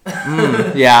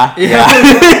 Yeah.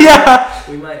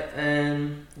 We might,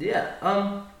 and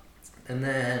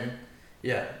then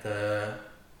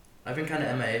I've been kind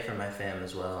of MIA from my fam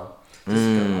as well. Just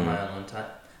on my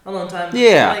alone time.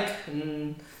 Yeah. Like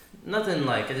nothing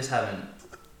like I just haven't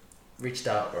reached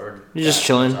out or. You're just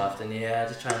chilling. Often, yeah.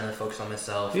 Just trying to focus on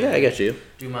myself. Yeah, I get you.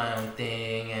 Do my own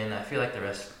thing, and I feel like the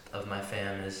rest of my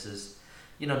fam is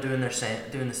doing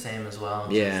the same as well.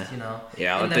 Yeah. Just,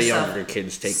 Yeah, let the younger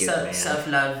kids take it, man.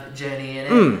 Self-love journey in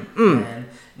it. And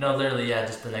literally,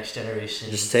 just the next generation.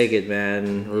 Just take it,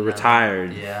 man. We're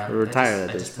retired. Yeah. We're retired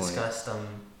at this point. I just discussed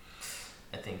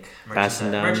I think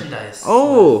merchandise.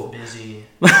 Oh, busy.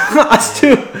 Us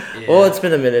too. Yeah. Well, it's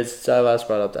been a minute since I last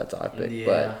brought up that topic.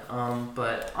 Yeah.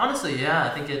 But honestly, I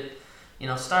think it,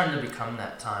 starting to become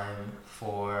that time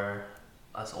for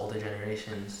us older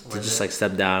generations to just like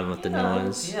step down with the new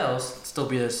ones. Yeah, we'll still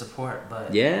be a support,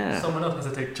 but someone else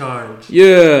has to take charge.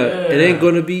 Yeah. It ain't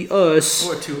gonna be us.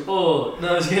 We're too old. No,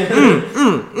 I was kidding.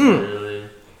 Really.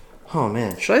 Oh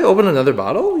man, should I open another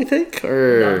bottle? You think?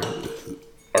 Or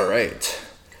all right.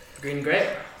 Green grape.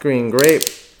 Green grape.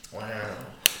 Wow.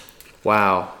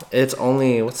 Wow. It's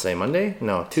only, what's today, Monday?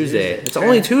 No, Tuesday. It's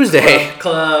only Tuesday.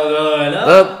 Club going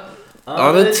up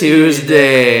on a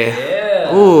Tuesday.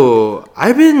 Yeah. Ooh,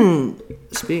 I've been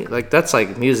that's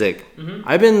like music. Mm-hmm.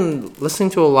 I've been listening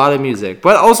to a lot of music,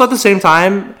 but also at the same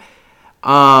time,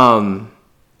 a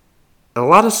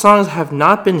lot of songs have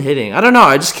not been hitting. I don't know.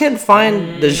 I just can't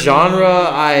find the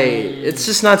genre. It's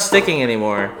just not sticking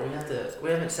anymore. We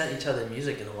haven't sent each other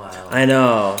music in a while. I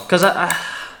know. Cause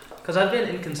I've been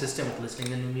inconsistent with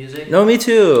listening to new music. No, me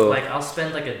too. Like I'll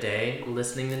spend like a day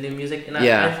listening to new music, and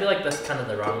I feel like that's kind of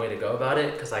the wrong way to go about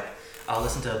it. Cause like I'll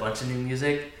listen to a bunch of new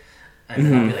music, and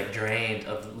then I'll be like drained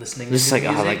of listening to new music.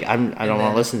 I don't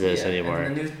want to listen to this anymore.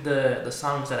 And the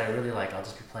songs that I really like, I'll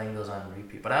just be playing those on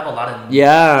repeat. But I have a lot of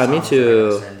me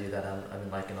too. that I've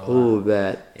been liking a lot. Ooh,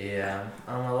 bet. Yeah,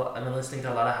 I've been listening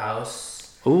to a lot of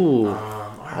house. Ooh,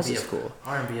 house is cool.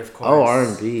 R&B, of course. Oh,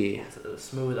 R&B.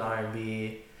 Smooth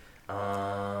R&B,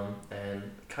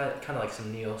 and kind of like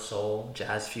some neo soul,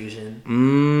 jazz fusion.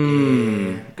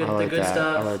 Yeah, the good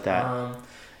stuff. I like that.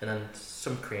 And then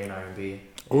some Korean R&B.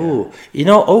 Ooh,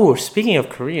 speaking of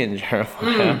Korean,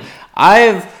 Jeremiah,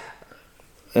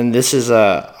 and this is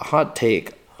a hot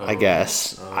take, I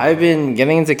guess. I've been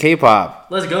getting into K-pop.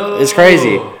 Let's go. It's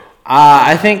crazy.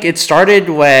 I think it started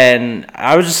when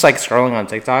I was just like scrolling on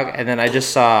TikTok, and then I just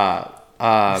saw.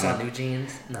 You saw New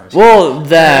Jeans? No.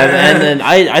 Them, and then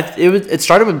it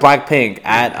started with Blackpink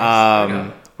at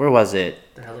where was it?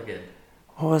 They're hella good.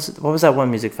 What was that one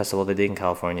music festival they did in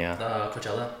California?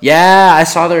 Coachella. Yeah, I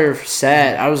saw their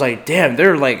set. I was like, damn,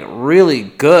 they're like really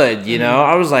good. You know,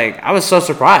 I was so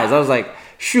surprised. I was like,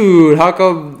 shoot, how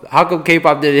come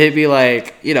K-pop didn't hit me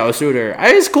like, sooner?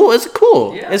 It's cool. It's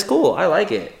cool. Yeah. It's cool. I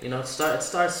like it. It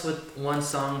starts with one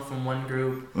song from one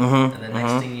group, and then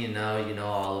next thing you know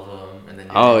all of them, and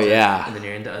then and then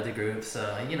you're into other groups.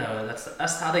 So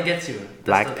that's how they get you.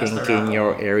 Blackpink in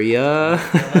your area.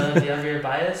 Do you have your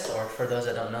bias, or for those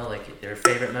that don't know, like your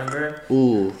favorite member?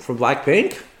 Ooh, for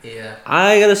Blackpink? Yeah.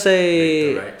 I gotta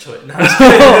say. The right choice.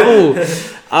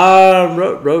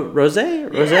 Rose?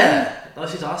 Yeah. Oh,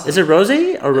 she's awesome. Is it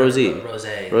Rosie or Rosie? Rose.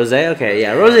 Okay,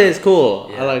 yeah. Rose is cool.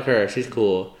 Yeah. I like her. She's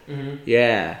cool. Mm-hmm.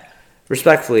 Yeah.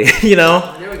 Respectfully,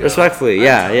 Respectfully,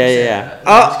 yeah.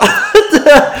 Oh.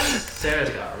 Sarah's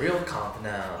got real comp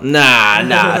now.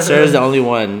 Nah. Sarah's the only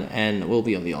one, and we'll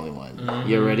be the only one. Mm-hmm.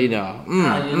 You already know.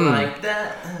 How you like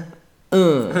that?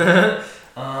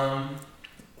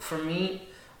 For me,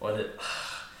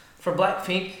 for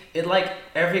Blackpink, it like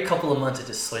every couple of months it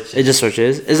just switches. It just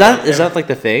switches. Is that like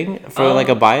the thing for like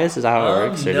a bias? Is that how it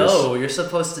works? No, you're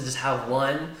supposed to just have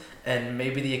one, and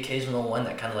maybe the occasional one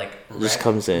that kind of like just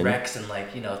comes in, wrecks and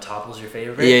like topples your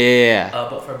favorite. Yeah.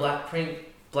 But for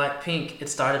Blackpink, it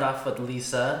started off with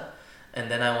Lisa, and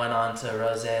then I went on to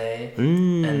Rose,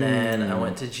 and then I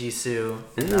went to Jisoo,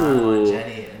 and now I'm on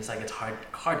Jennie, and it's like it's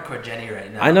hardcore Jennie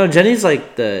right now. I know Jennie's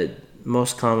like the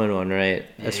most common one, right?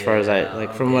 As far as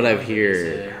from what I've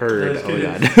heard. Oh my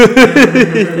god.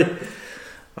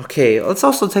 Okay, let's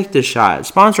also take this shot.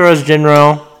 Sponsor us,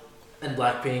 Jinro. And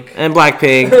Blackpink.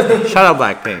 Shout out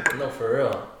Blackpink. No, for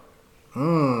real.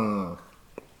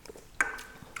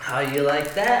 How you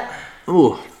like that?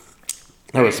 Ooh,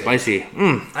 that was spicy.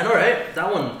 I know, right?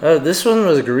 That one. This one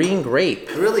was green grape.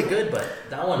 Really good, but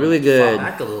that one really good. Fought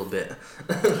back a little bit.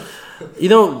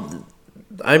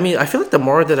 I mean, I feel like the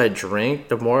more that I drink,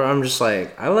 the more I'm just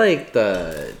like, I like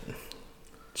the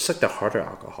harder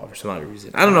alcohol for some odd reason.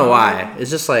 I don't know why.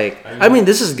 It's just like, I mean,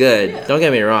 this is good. Yeah. Don't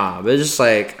get me wrong, but it's just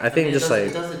like, I think it does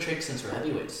the trick since we're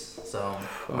heavyweights. So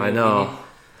I know.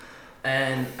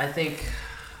 And I think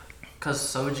because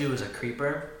soju is a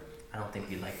creeper, I don't think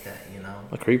we like that.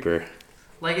 A creeper.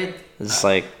 Like it. It's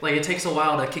like it takes a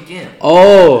while to kick in.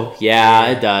 Oh yeah,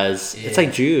 it does. Yeah. It's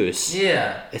like juice.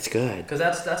 Yeah. It's good. Because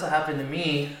that's what happened to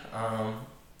me. I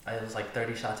was like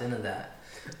 30 shots into that.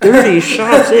 30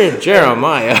 shots in,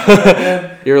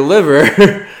 Jeremiah. Your liver,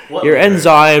 your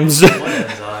enzymes. What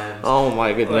enzymes? Oh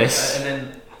my goodness.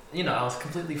 And then I was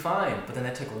completely fine, but then I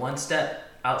took one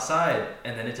step outside,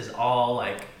 and then it just all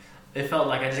like. It felt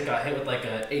like I just got hit with like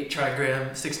a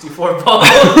 8-trigram 64 ball.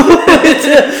 Not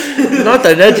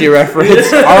the Neji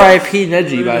reference. R.I.P.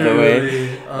 Neji, by the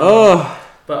way.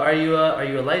 But are you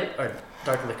a light or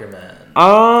dark liquor man?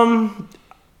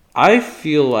 I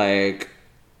feel like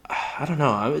I don't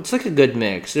know. It's like a good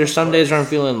mix. There's some days where I'm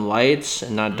feeling lights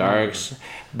and not darks,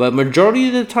 but majority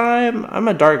of the time I'm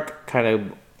a dark kind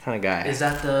of guy. Is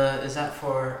that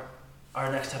for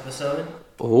our next episode?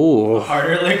 Oh,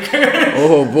 harder liquor.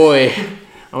 Oh boy, I'm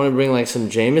gonna bring like some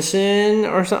Jameson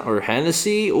or something or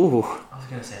Hennessy. Ooh. I was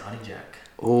gonna say Honey Jack.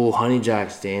 Oh, Honey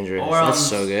Jack's dangerous. That's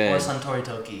so good. Or Suntory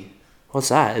Toki. What's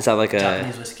that? Is that like a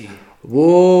Japanese whiskey?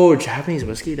 Whoa, Japanese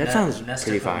whiskey? That sounds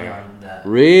Nestor pretty fire.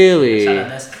 Really?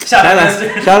 Shout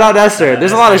out Nestor.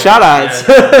 There's a lot of shout outs.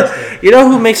 You know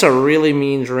who makes a really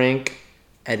mean drink?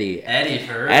 Eddie.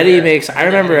 For real. Eddie makes. I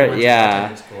remember it.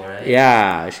 Yeah. School, right?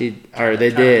 Yeah. They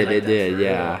did.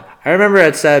 Yeah. I remember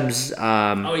at Seb's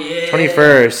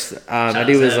 21st.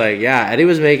 Eddie was Eddie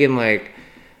was making like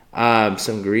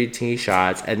some green tea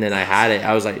shots, and then I had it.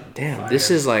 I was like, damn,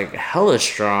 this is like hella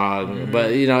strong. Mm-hmm.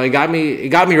 But you know, it got me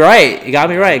right. It got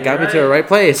me to the right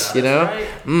place. You know. Right.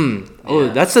 Oh,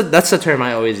 that's the term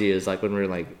I always use. Like when we're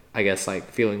like, I guess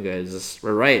like feeling good. Is just,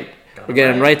 we're right. We're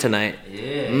getting right tonight.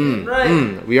 Yeah.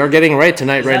 Right. We are getting right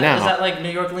tonight now. Is that like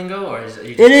New York lingo or is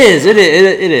it? It is. It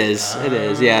is.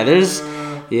 Yeah. There's.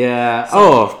 Yeah.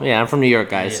 So, I'm from New York,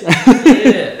 guys.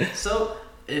 Yeah. So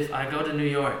if I go to New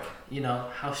York, you know,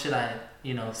 how should I,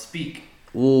 speak?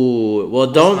 Ooh. Well,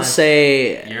 don't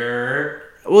say. You're.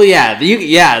 Well, yeah.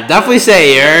 Definitely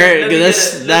say you're.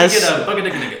 That's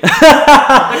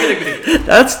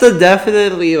the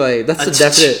definitely like. That's the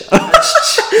definite.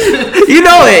 You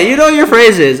know it. You know your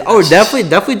phrases. Oh,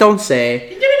 definitely don't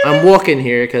say I'm walking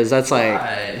here because that's like.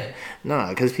 Nah,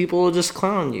 because people will just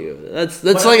clown you. That's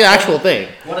like an actual thing.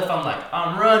 What if I'm like,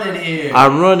 I'm running here?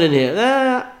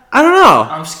 I don't know.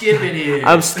 I'm skipping here.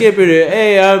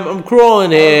 Hey, I'm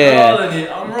crawling here.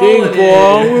 I'm rolling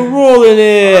here. We're rolling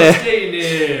here. I'm skating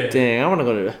here. Dang, I want to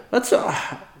go to. Let's.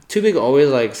 Too Big always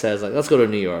like says like, let's go to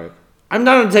New York. I'm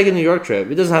down to take a New York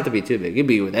trip. It doesn't have to be too big. It could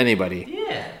be with anybody.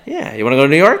 Yeah. Yeah. You want to go to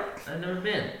New York? I've never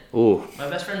been. Ooh. My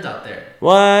best friend's out there.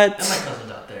 What? And my cousin's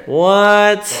out there.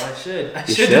 What? So I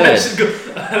should go.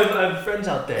 I have friends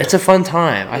out there. It's a fun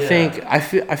time. I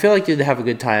feel like you'd have a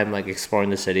good time like exploring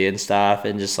the city and stuff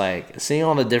and just like seeing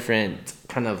all the different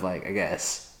kind of like I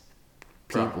guess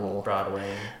people.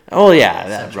 Broadway. Oh yeah,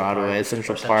 that Broadway,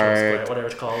 Central Park, Square, whatever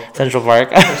it's called. Central Park.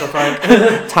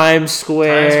 Times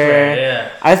Square.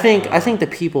 Yeah. I think the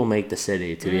people make the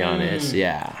city. To be honest,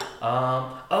 yeah.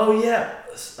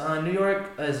 New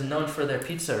York is known for their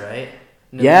pizza, right?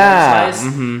 New York slice.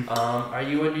 Mm-hmm. Are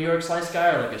you a New York slice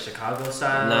guy or like a Chicago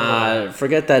style? Nah,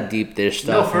 forget that deep dish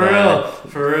stuff. No,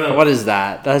 for real. What is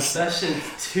that? That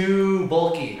shit's too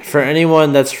bulky. For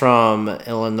anyone that's from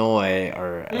Illinois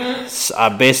or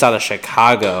based out of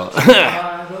Chicago,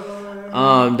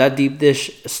 that deep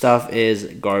dish stuff is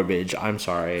garbage. I'm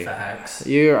sorry. Facts.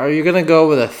 Are you gonna go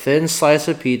with a thin slice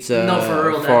of pizza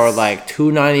for like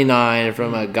 $2.99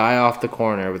 from a guy off the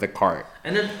corner with a cart?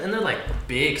 And they're like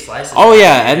big slices. Oh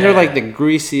yeah, and they're like the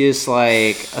greasiest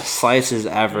like slices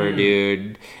ever,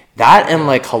 dude. That and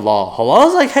like halal. Halal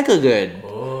is like hecka good.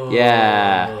 Oh.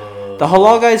 Yeah. The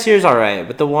halal guys here is alright,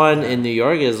 but the one in New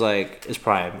York is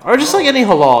prime. Or just like any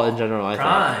halal in general, I think.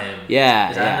 Prime.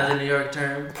 Yeah. Is that another New York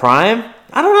term? Prime?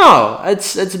 I don't know.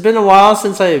 It's been a while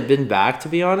since I've been back, to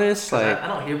be honest. Like I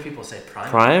don't hear people say prime.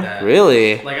 Prime? Like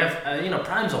really? Like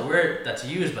prime's a word that's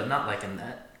used, but not like in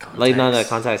that context. Like not in that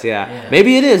context, yeah.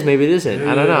 Maybe it is, maybe it isn't.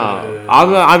 I don't know.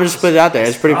 I'm just put it out there.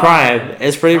 It's pretty prime.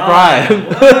 It's pretty prime.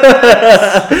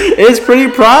 It's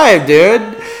pretty prime, dude.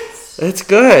 It's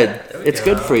good. It's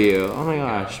good for you. Oh my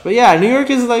gosh. But yeah, New York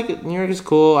is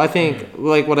cool. I think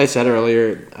like what I said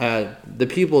earlier, the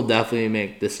people definitely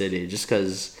make the city just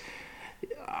because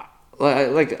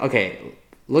okay,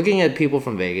 looking at people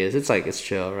from Vegas, it's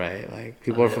chill, right? Like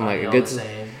people are from like a good.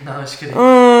 No, I'm just kidding.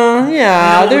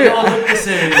 Yeah, they all look the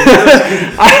same.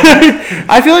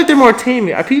 I feel like they're more tame.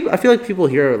 I feel like people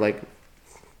here are like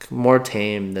more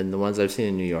tame than the ones I've seen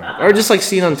in New York, or just like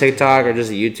seen on TikTok or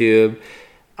just YouTube.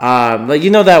 Like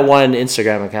that one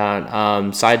Instagram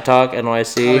account, Side Talk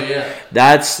NYC. Oh yeah.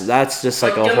 That's just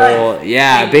like a whole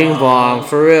Bing Bong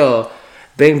for real,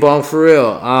 Bing Bong for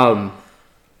real.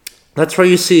 That's where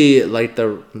you see like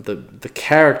the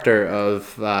character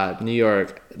of New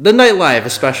York, the nightlife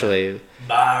especially.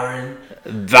 Byron.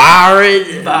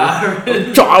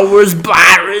 Towers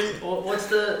Byron. What's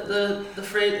the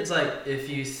phrase? It's like if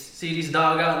you see these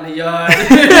dog out in the yard, you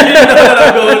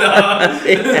know what I'm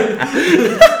going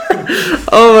on.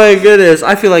 Oh my goodness!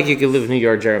 I feel like you could live in New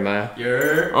York, Jeremiah.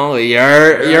 You're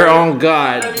on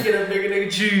God. Let me get a bigger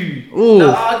nigga G. Ooh.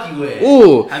 The hockey way.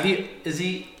 Ooh. Is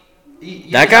he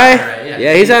that guy? Right?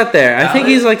 Yeah, he's out there. I think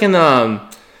he's like in the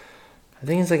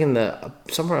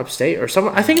somewhere upstate or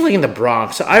somewhere. I think like in the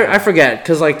Bronx. I forget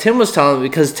because like Tim was telling me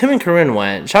because Tim and Corinne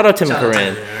went. Shout out Tim and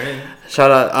Corinne.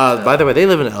 Shout out. By the way, they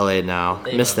live in LA now.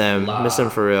 Miss them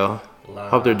for real.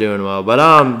 Hope they're doing well. But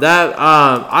that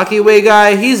Akiway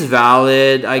guy, he's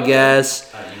valid, I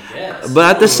guess.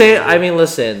 But at the same,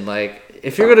 listen, like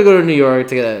if you're gonna go to New York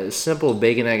to get a simple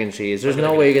bacon, egg, and cheese, there's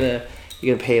no way you're gonna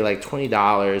you're gonna pay like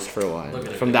 $20 for one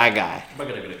from that guy.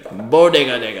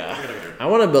 Bodega. I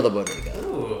want to build a bodega.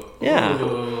 Ooh. Yeah.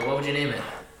 Ooh. What would you name it?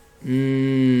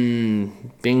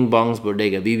 Bing Bong's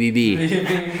Bodega. BBB.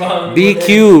 Bing Bong. B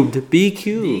cubed. B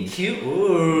cubed. B cubed.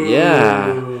 Ooh.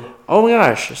 Yeah. Oh my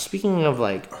gosh. Speaking of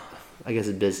like, I guess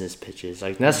business pitches.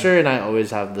 Like Nestor and I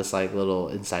always have this like little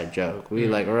inside joke.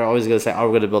 We're always gonna say, oh,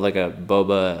 we're gonna build like a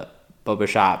boba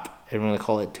shop, and we're gonna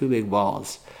call it Two Big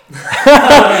Balls.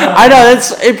 I know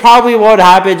it probably won't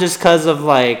happen just because of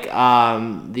like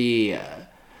the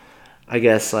I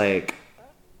guess like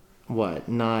what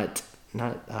not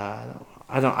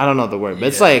I don't know the word, but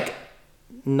it's like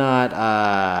not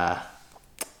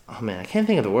oh man, I can't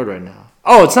think of the word right now.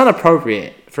 Oh, it's not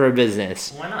appropriate for a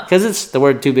business. Why not? Because it's the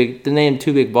name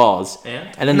Two Big Balls.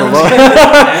 And then the logo.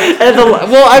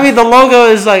 The logo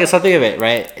is like, so think of it,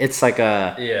 right? It's like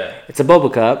it's a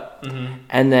boba cup,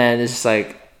 and then it's just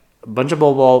like a bunch of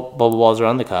boba balls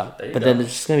around the cup, but then there's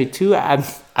just gonna be two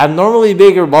abnormally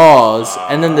bigger balls,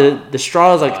 and then the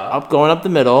straw is like going up the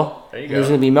middle. There you and there's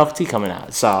gonna be milk tea coming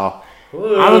out. So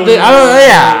Ooh. I don't.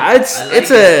 Yeah,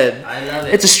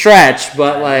 it's a stretch,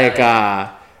 but like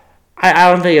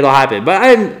I don't think it'll happen.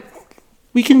 But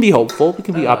we can be hopeful. We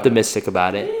can be optimistic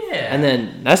about it. Yeah. And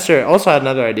then Nestor also had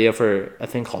another idea for a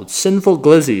thing called Sinful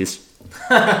Glizzies.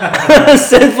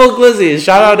 Sinful Glizzies.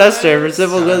 Shout out Nestor for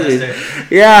Sinful Glizzies.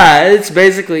 Yeah, it's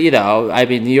basically, I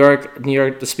mean, New York,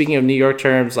 speaking of New York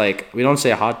terms, like, we don't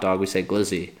say hot dog, we say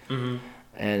glizzy. Mm-hmm.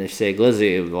 And if you say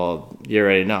glizzy, well, you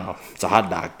already know. It's a hot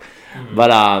dog. Mm-hmm.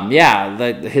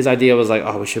 But, his idea was like,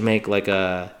 oh, we should make like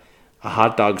a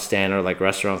hot dog stand or like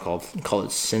restaurant call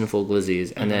it Sinful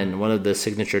Glizzies. And then one of the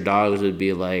signature dogs would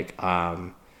be like,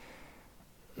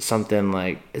 something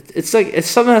like it's something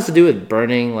that has to do with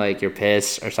burning like your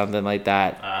piss or something like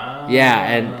that. Yeah,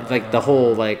 and like the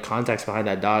whole like context behind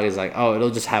that dog is like, oh,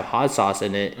 it'll just have hot sauce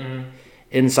in it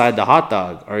inside the hot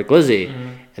dog or glizzy,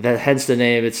 and then hence the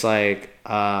name. It's like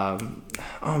oh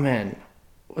man,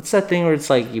 what's that thing where it's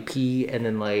like you pee and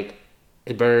then like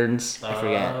it burns? I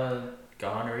forget.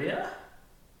 Gonorrhea.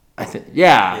 I think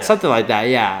something like that.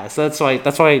 Yeah, so that's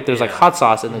why there's like hot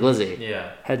sauce in the glizzy.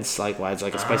 Yeah, hence like why it's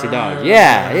like a spicy dog.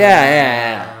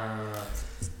 Yeah.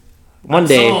 One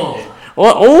day.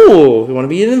 Oh, you want to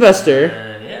be an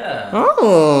investor? Yeah.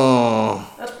 Oh,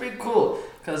 that's pretty cool.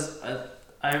 Cause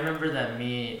I remember that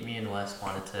me and Wes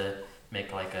wanted to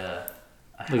make like a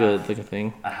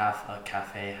thing, a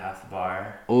cafe, half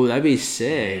bar. Oh, that'd be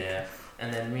sick. Yeah,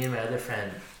 and then me and my other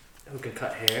friend, who can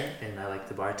cut hair and I like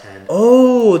to bartend.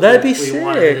 Oh, that'd be sick. We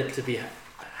wanted it to be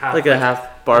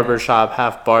half barber shop,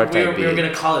 half bar type. We were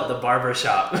gonna call it the barber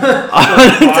shop.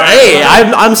 Hey,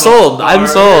 I'm sold. I'm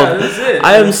sold. Yeah, that's it.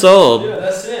 I am sold. Yeah,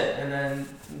 that's it. And then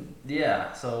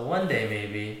so one day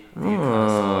maybe.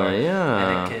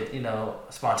 Yeah. And it could,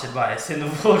 sponsored by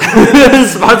Sinful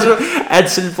At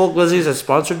Sinful Glizzies is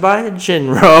sponsored by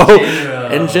Jinro.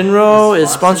 And Jinro is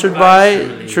sponsored by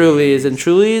Trulies. And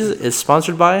Trulies is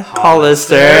sponsored by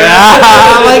Hollister.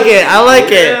 I like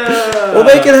it. We'll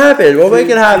make it happen.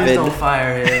 Please don't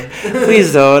fire him.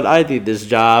 Please don't. I need this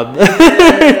job.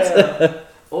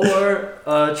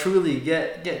 Or truly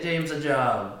get James a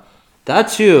job. That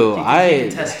too. He can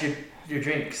test your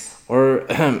drinks. Or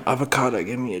avocado,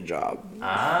 give me a job.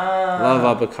 Love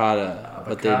avocado.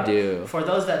 What they do. For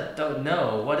those that don't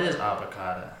know, what is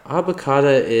avocado? Avocado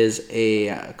is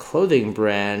a clothing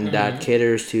brand that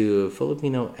caters to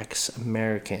Filipino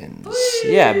ex-Americans.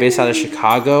 Yeah, based out of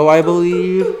Chicago, I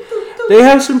believe. They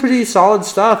have some pretty solid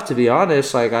stuff, to be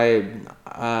honest. Like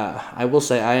I will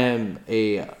say I am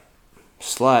a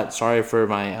slut. Sorry for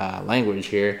my language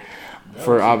here.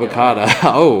 For avocado.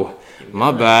 Oh.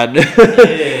 My bad.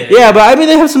 Yeah, but I mean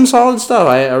they have some solid stuff.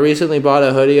 I recently bought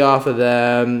a hoodie off of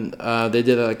them. They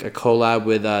did like a collab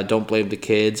with Don't Blame the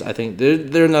Kids. I think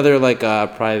they're another like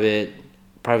privately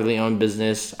owned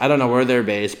business. I don't know where they're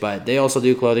based, but they also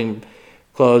do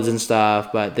clothes and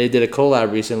stuff. But they did a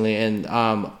collab recently, and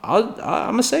I'm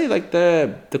gonna say like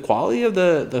the quality of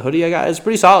the hoodie I got is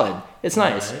pretty solid. It's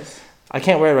nice. I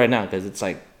can't wear it right now because it's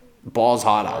like balls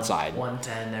hot outside.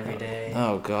 110 every day.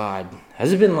 Oh God,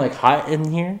 has it been like hot in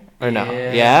here or no?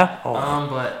 Yeah. Oh.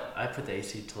 But I put the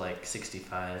AC to like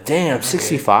 65. Damn,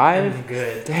 65. I'm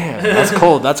good. Damn, that's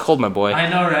cold. That's cold, my boy. I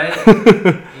know, right?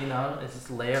 It's just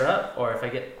layer up, or if I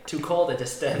get too cold, I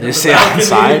just stand. You stay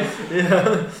outside.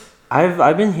 Yeah.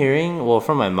 I've been hearing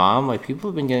from my mom, like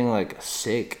people have been getting like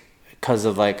sick because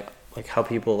of like how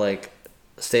people like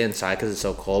stay inside because it's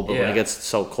so cold, but when it gets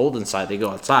so cold inside they go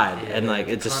outside, and like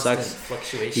it just sucks.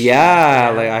 Fluctuation.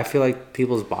 Like I feel like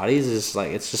people's bodies is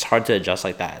like it's just hard to adjust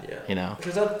like that.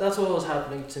 Because that's what was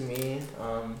happening to me.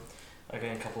 like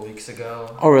a couple weeks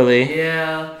ago. Oh, really?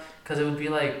 Yeah, because it would be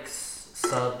like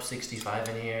sub 65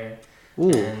 in here. Ooh.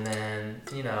 And then,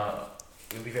 it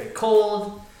would be very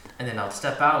cold. And then I'll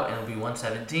step out and it'll be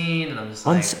 117. And I'm just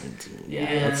like... 117?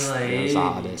 Yeah, that's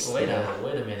oddest. Wait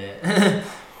a minute.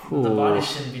 The body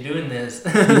shouldn't be doing this.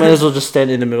 You might as well just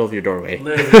stand in the middle of your doorway.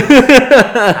 Literally.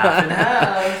 Half and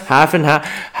half. Half and half.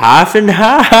 Half and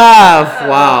half.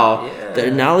 Wow. Yeah. The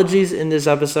analogies in this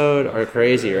episode are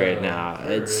crazy right now.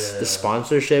 It's the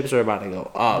sponsorships are about to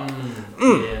go up.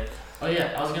 Yeah. Oh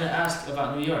yeah, I was gonna ask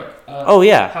about New York. Go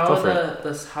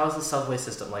how's the subway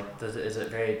system? Like, is it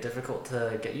very difficult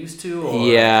to get used to? Or,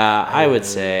 yeah, I would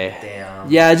say. Damn.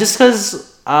 Yeah, just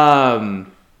because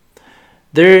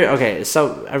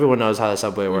so everyone knows how the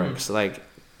subway works. Like,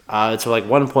 it's like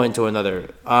one point to another.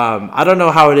 I don't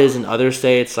know how it is in other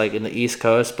states, like in the East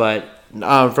Coast, but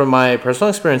from my personal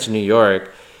experience in New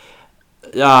York,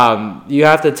 you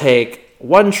have to take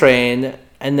one train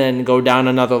and then go down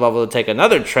another level to take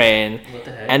another train,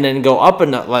 and then go up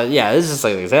another. Yeah, this is just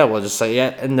like an example. Just like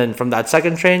and then from that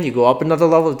second train, you go up another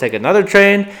level to take another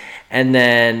train, and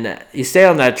then you stay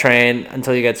on that train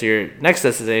until you get to your next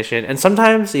destination. And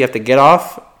sometimes you have to get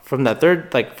off from the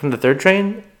third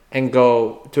train and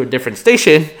go to a different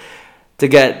station to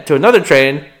get to another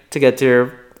train to get to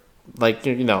your,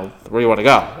 where you want to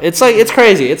go. It's like, it's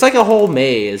crazy. It's like a whole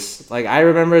maze. Like, I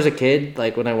remember as a kid,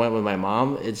 like when I went with my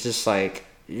mom, it's just like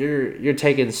you're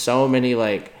taking so many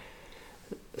like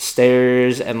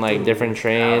stairs and like different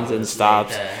trains and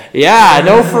stops. Yeah,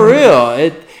 no, for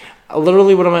real.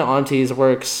 Literally, one of my aunties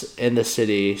works in the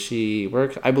city. She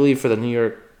works, I believe, for the New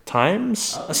York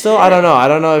Times. Still, I don't know. I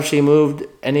don't know if she moved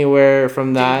anywhere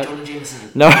from that.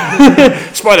 No,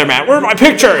 Spider-Man. Where are my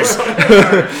pictures?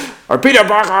 Or Peter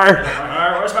Parker.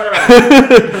 Where's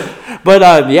Spider-Man?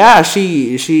 But yeah,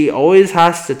 she always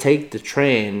has to take the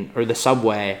train or the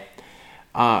subway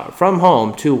from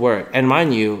home to work. And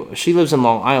mind you, she lives in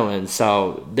Long Island,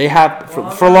 so they have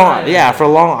for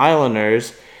Long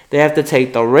Islanders. They have to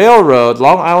take the railroad,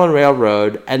 Long Island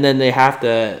Railroad, and then they have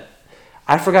to,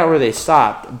 I forgot where they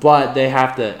stopped, but they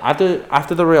have to,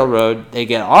 after the railroad, they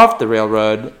get off the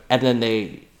railroad, and then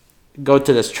they go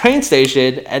to this train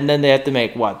station, and then they have to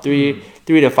make, three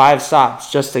to five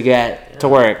stops just to get to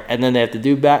work, and then they have to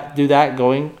do that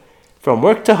going from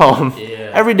work to home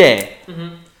every day.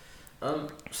 Mm-hmm.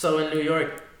 So in New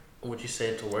York, would you say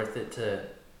it's worth it to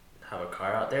have a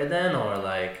car out there then, or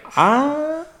like...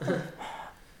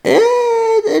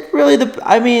 It really.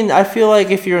 I mean, I feel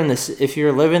like if you're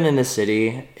living in the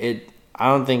city, I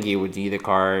don't think you would need a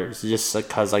car. It's just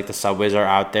because like the subways are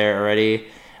out there already.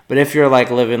 But if you're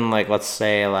like living like, let's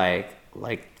say like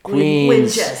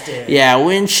Queens,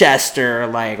 Winchester,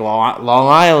 like Long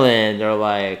Island, or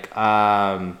like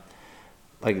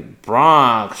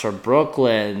Bronx or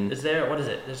Brooklyn. Is there, what is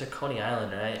it? There's a Coney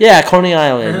Island, right? Yeah, Coney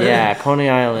Island. Yeah, Coney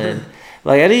Island.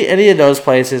 Like any of those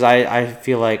places, I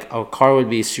feel like a car would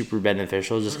be super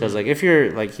beneficial. Just because like if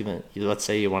you're like let's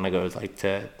say you want to go like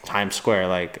to Times Square,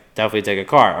 like definitely take a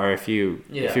car. Or if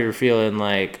you're feeling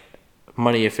like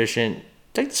money efficient,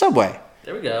 take the subway.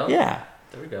 There we go. Yeah.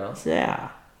 There we go. Yeah.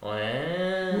 Wow.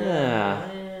 Yeah.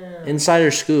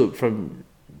 Insider scoop from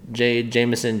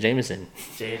Jameson. Jameson.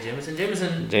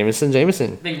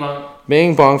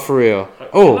 Bing bong for real.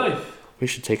 Oh, we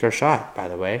should take our shot. By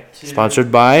the way,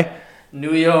 sponsored by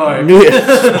New York.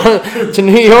 To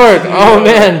New York. Oh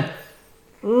man.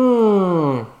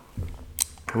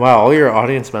 Wow, all your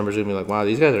audience members are gonna be like, "Wow,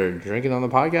 these guys are drinking on the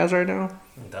podcast right now."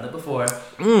 I've done it before.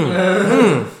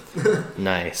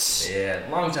 Nice. Yeah,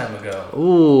 long time ago.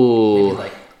 Ooh. Maybe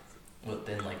like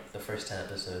within like the first 10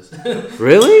 episodes.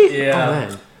 Really? Yeah. Oh,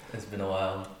 man. It's been a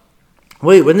while.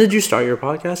 Wait, when did you start your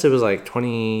podcast? It was like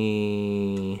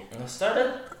 20... I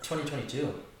started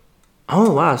 2022.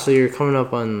 Oh, wow. So you're coming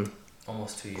up on...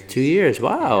 Almost 2 years. 2 years.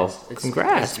 Wow.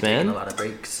 Congrats, man. A lot of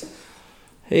breaks.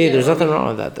 Hey, there's nothing wrong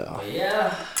with that, though. But yeah.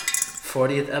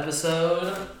 40th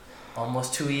episode.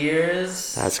 Almost 2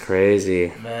 years. That's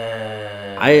crazy.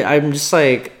 Man. I'm just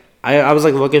like... I was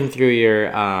like looking through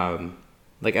your...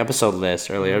 like episode list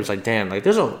earlier. I was like, damn, like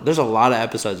there's a lot of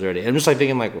episodes already. I'm just like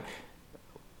thinking like,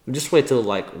 just wait till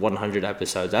like 100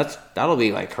 episodes. That'll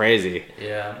be like crazy.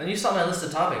 Yeah, and you saw my list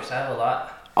of topics. I have a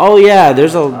lot. Oh yeah,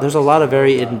 there's a lot of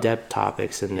very in-depth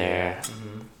topics in there.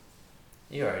 Mm-hmm.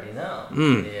 You already know.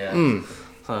 Yeah.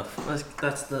 So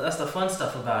that's the fun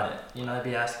stuff about it. You know, I'd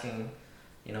be asking,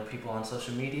 people on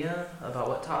social media about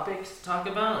what topics to talk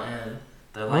about, and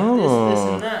they're like this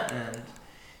and that, and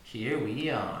here we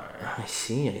are. I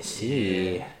see.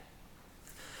 Yeah.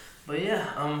 But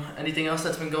yeah, anything else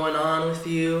that's been going on with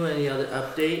you? Any other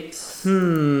updates?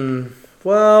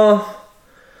 Well,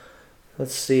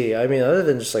 Let's see. I mean, other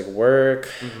than just like work,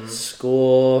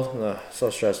 school, so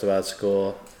stressed about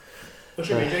school. What's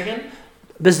your major again?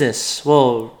 Business.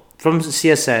 Well, from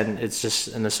CSN, it's just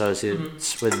an associate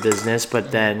with business,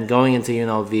 but then going into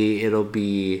UNLV, it'll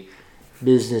be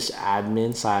business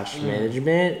admin /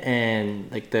 management,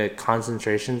 and like the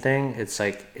concentration thing, it's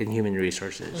like in human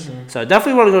resources. So I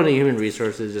definitely want to go into human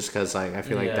resources just because like I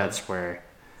feel like that's where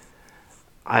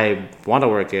I want to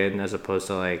work in, as opposed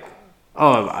to like,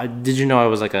 did you know I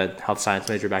was like a health science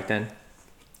major back then?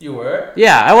 You were?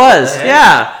 Yeah, I was.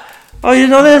 Yeah. Oh, you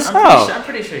know this? I'm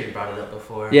pretty sure you brought it up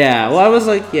before. Yeah, well, I was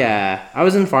like, I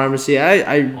was in pharmacy.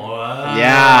 Wow.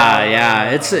 Yeah.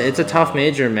 It's a tough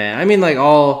major, man. I mean, like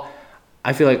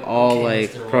I feel like all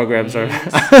like programs are.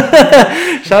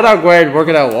 Shout out Gwen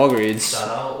working at Walgreens. Shout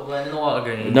out Gwen in the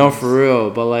Walgreens. No, for real,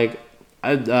 but like,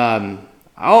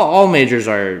 all majors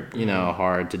are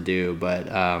hard to do, but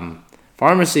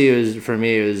pharmacy was for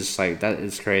me. It was like that.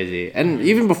 It's crazy, and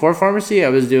even before pharmacy, I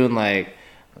was doing like.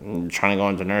 Trying to go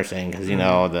into nursing because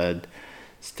the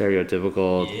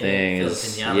stereotypical thing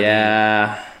is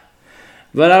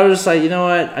but I was just like, you know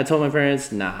what, I told my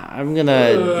parents, nah, I'm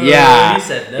gonna you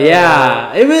said no.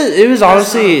 It was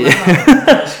honestly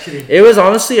it was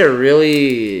honestly a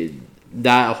really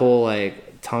that whole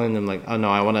like telling them like, oh no,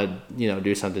 I want to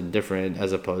do something different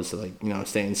as opposed to like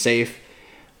staying safe.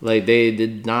 Like, they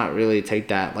did not really take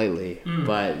that lightly.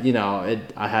 But,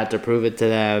 I had to prove it to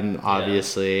them,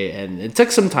 obviously. Yeah. And it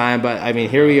took some time, but, I mean,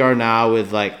 here we are now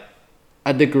with, like,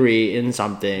 a degree in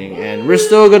something. And we're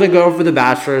still going to go for the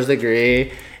bachelor's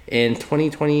degree in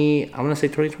 2020. I'm going to say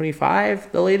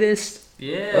 2025, the latest.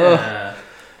 Yeah.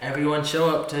 Everyone show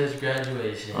up to his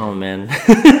graduation. Oh, man.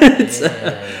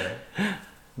 Yeah.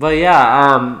 But yeah,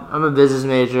 I'm a business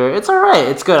major. It's all right.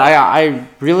 It's good. I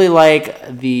really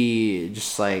like the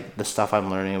stuff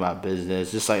I'm learning about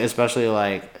business. Just like especially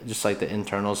like just like the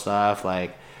internal stuff.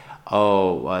 Like,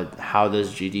 how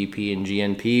does GDP and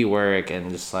GNP work?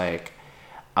 And just like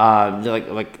how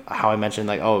I mentioned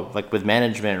like with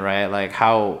management, right? Like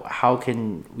how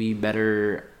can we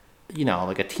better,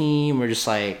 like a team, or just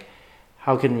like.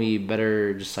 How can we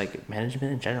better just like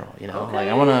management in general, Okay. Like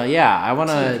I want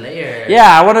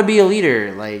to be a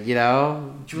leader, like,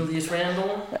 Julius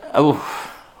Randle?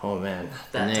 Oh man.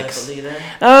 That type of leader?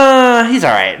 He's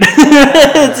all right.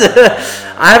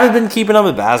 I haven't been keeping up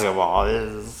with basketball.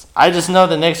 I just know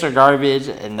the Knicks are garbage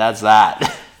and that's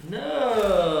that.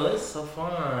 No, it's so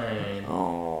fine.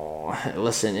 Oh,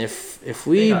 listen, if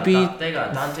we they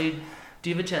got Dante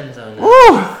DiVincenzo now.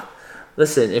 Woo!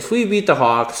 Listen, if we beat the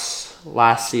Hawks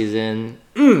last season,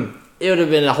 it would have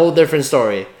been a whole different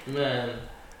story. Man.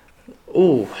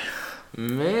 Ooh.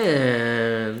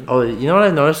 Man. Oh, you know what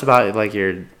I've noticed about like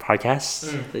your podcasts?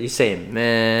 That you say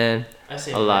man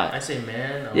a lot. I say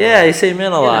man a lot. Yeah, you say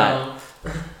man a lot.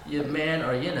 You man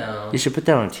or You should put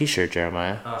that on a t-shirt,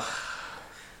 Jeremiah.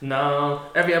 No.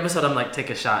 Every episode I'm like, take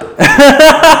a shot.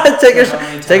 Take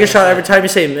a shot every time you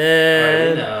say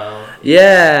man.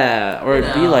 Yeah, or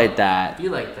be like that. Be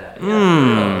like that.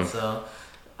 Yeah. So,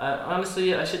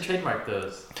 honestly, I should trademark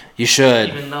those. You should.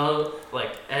 Even though,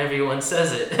 like, everyone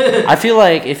says it. I feel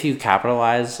like if you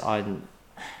capitalize on...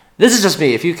 This is just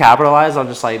me. If you capitalize on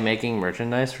just, like, making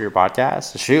merchandise for your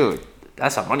podcast, shoot,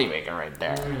 that's a moneymaker right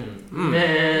there.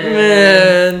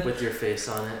 Man. With your face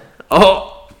on it.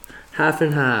 Oh, half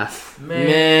and half.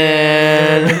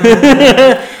 Man.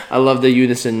 I love the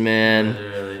unison, man.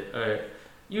 Literally. All right.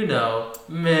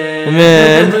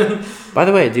 Man. By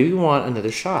the way, do you want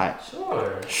another shot?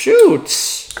 Sure. Shoot.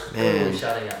 Man. Who are we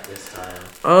shouting out this time?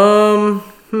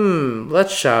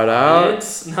 Let's shout out.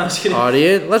 Audience? No, I'm just kidding.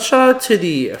 Audience. Let's shout out to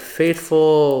the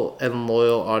faithful and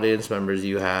loyal audience members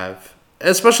you have.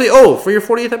 Especially, for your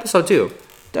 40th episode too.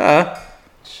 Duh.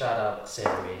 Shout out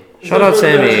Sammy. Shout out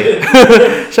Sammy.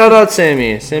 Shout out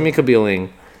Sammy. Sammy Kabiling.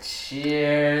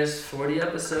 Cheers. 40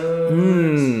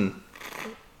 episodes.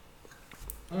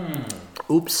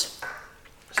 Oops.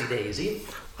 Daisy.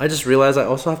 I just realized I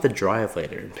also have to drive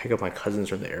later and pick up my cousins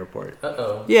from the airport.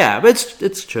 Uh-oh. Yeah, but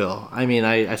it's chill. I mean,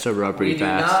 I sober up pretty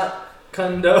fast. We do not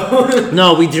condone.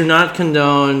 No, we do not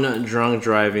condone drunk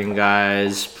driving,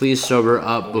 guys. Please sober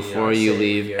up before you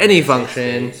leave any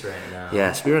function. Right now.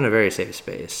 Yes, we're in a very safe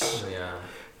space. Yeah.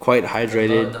 Quite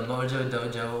hydrated. The Mojo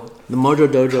Dojo. The Mojo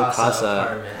Dojo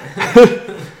Casa.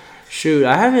 Shoot,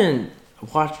 I haven't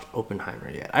watched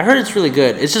Oppenheimer yet. I heard it's really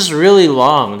good. It's just really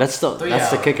long. That's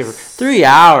the kicker. 3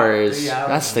 hours.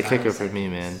 That's the kicker for me,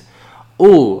 man.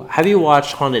 Ooh, have you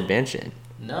watched Haunted Mansion?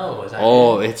 No.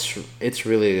 It's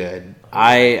really good.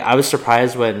 I was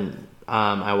surprised when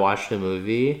I watched the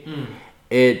movie.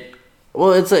 It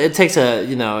takes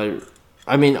a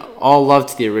I mean, all love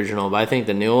to the original, but I think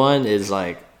the new one is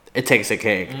like it takes a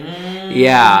cake.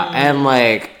 Yeah, and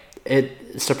like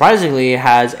it surprisingly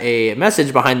has a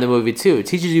message behind the movie too. It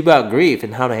teaches you about grief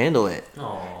and how to handle it.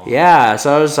 Aww. Yeah,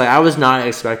 so I was not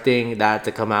expecting that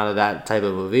to come out of that type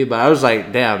of movie, but I was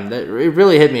like, damn, it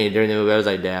really hit me during the movie. I was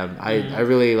like, damn, I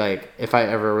really like if I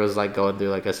ever was like going through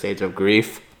like a stage of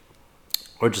grief,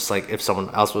 or just like if someone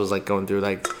else was like going through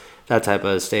like that type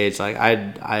of stage, like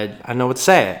I know what to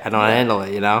say. I know how to handle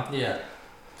it, you know? Yeah.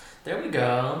 There we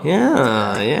go.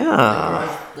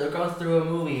 Yeah. They're going through a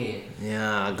movie.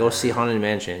 Yeah, go see Haunted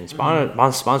Mansion.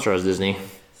 Sponsor us, Disney.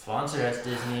 Sponsor us,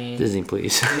 Disney. Disney,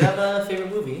 please. Do you have a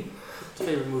favorite movie? What's your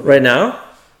favorite movie? Right now?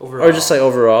 Overall. Or just like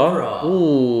overall? Overall.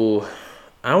 Ooh.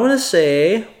 I want to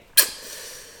say...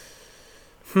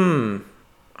 I'm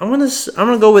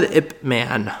gonna go with Ip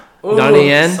Man. Ooh, Donnie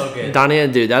Yen. So good. Donnie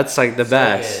Yen, dude, that's like the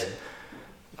best.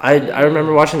 Good. I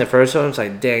remember watching the first one. I was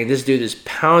like, dang, this dude is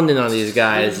pounding on these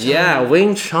guys. Yeah,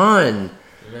 Wing Chun.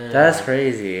 Man. That's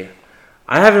crazy.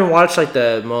 I haven't watched like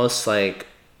the most like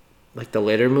the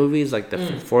later movies, like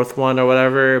the fourth one or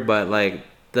whatever. But like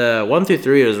the 1 through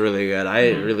 3 was really good.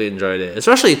 I really enjoyed it,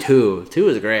 especially 2. 2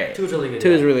 was great. 2 was really good.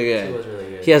 2 was really good. 2 was really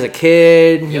good. He has a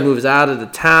kid. He moves out of the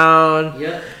town.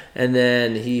 Yep. And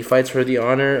then he fights for the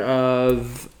honor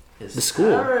of the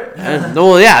school. And,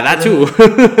 well, yeah, that too. oh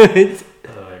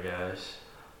my gosh.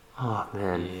 Oh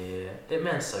man. Yeah. Ip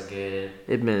Man's so good.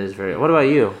 Ip Man is very. What about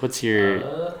you? What's your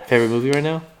favorite movie right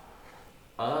now?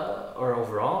 Or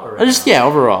overall, or just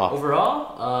overall.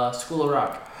 Overall, School of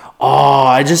Rock.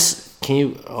 Oh, can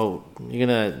you? Oh, you're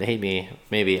gonna hate me.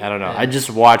 Maybe I don't know. Yeah. I just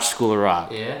watched School of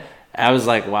Rock. Yeah. I was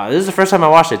like, wow, this is the first time I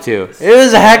watched it too. It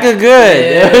was hecka good.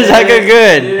 Yeah. It was hecka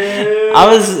good. Yeah.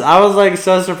 I was like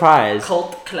so surprised.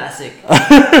 Cult classic.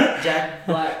 Jack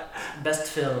Black, best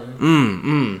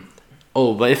film.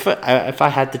 Oh, but if I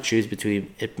had to choose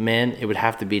between Ip Man, it would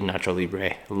have to be Nacho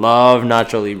Libre. Love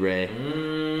Nacho Libre.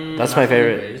 That's my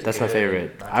favorite. That's my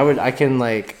favorite. I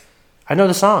know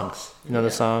the songs. You know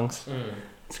the songs.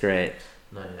 It's great.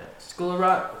 No, yeah. School of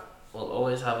Rock will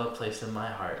always have a place in my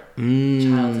heart.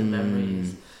 Childhood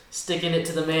memories. Sticking it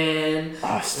to the man.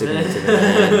 Oh, sticking it to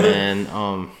the man.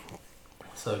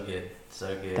 So good.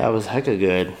 So good. That was hecka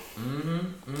good.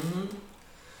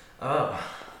 Oh.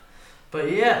 But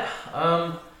yeah,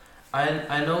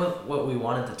 I know what we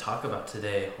wanted to talk about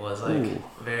today was like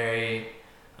very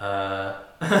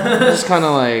just kind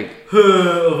of like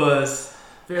of us.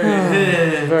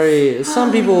 Very.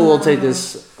 Some people will take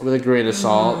this with a grain of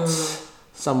salt.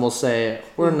 Some will say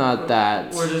we're not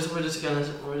that. We're just gonna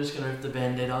rip the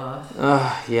Band-Aid off.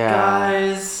 Yeah.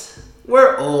 Guys,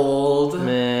 we're old.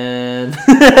 Man.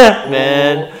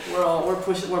 Man.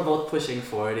 We're both pushing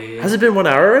 40. Has it been 1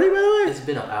 hour already, by the way? It's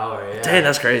been an hour, yeah. Dang,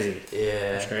 that's crazy.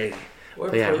 Yeah. That's crazy. We're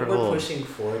pushing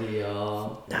 40,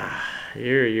 y'all. Nah,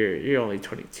 you're only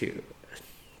 22.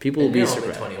 People will be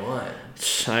surprised. 21.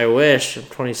 I wish. I'm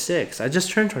 26. I just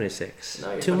turned 26.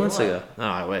 No, 2 months ago. Oh,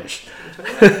 I wish.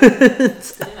 Yeah.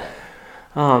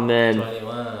 Oh, man.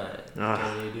 21.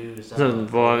 Can you do something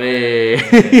for me?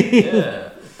 Yeah.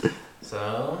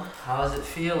 So, how does it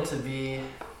feel to be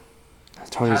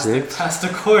 26? past a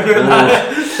quarter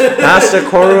life? Past a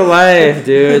quarter life,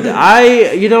 dude.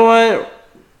 You know what?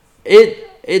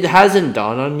 It hasn't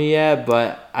dawned on me yet,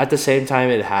 but at the same time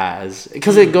it has.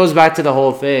 Because it goes back to the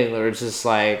whole thing where it's just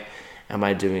like, am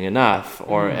I doing enough?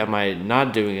 Or am I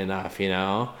not doing enough, you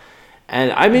know?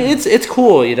 And I mean, it's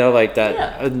cool, you know, like that.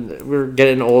 Yeah. We're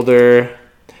getting older.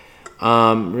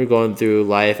 We're going through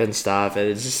life and stuff. And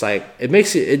it's just like, it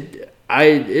makes it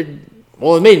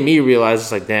made me realize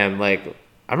it's like, damn, like,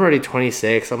 I'm already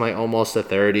 26. I'm like almost to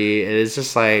 30. And it's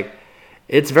just like,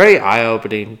 it's very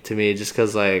eye-opening to me just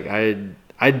because, like,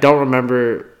 I don't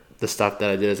remember the stuff that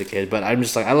I did as a kid, but I'm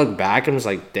just like, I look back and I'm just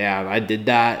like, damn, I did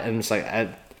that. And it's like,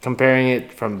 comparing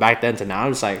it from back then to now,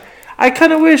 I'm just like, I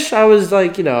kind of wish I was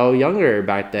like, you know, younger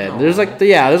back then. There's like,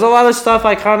 there's a lot of stuff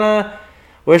I kind of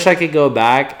wish I could go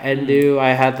back and do. I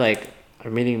had like a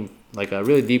meeting, like a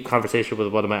really deep conversation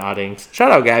with one of my audience.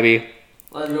 Shout out Gabby.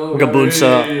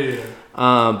 Gabunsa.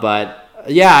 But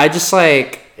yeah, it just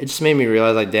made me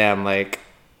realize like, damn, like,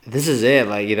 this is it,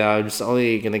 like, you know, I'm just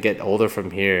only gonna get older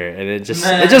from here, and it just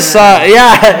sucks.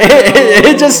 Yeah,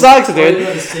 it just sucks, dude. Why do you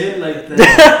gotta say it like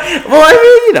that? Well, I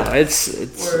mean, you know, it's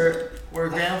we're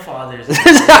grandfathers.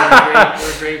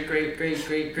 We're great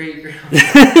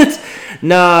grandfathers.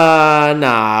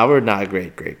 Nah, we're not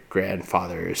great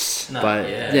grandfathers. Not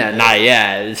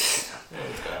yet.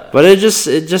 But it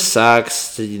just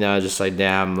sucks to, you know, just like,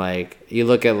 damn, like, I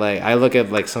look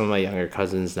at like some of my younger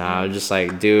cousins now, just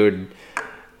like, dude,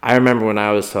 I remember when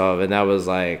I was 12, and that was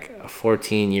like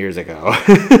 14 years ago.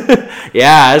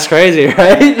 Yeah, that's crazy,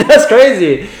 right? That's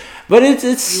crazy. But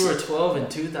it's. You were 12 in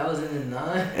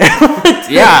 2009.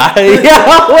 Yeah. Wait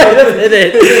a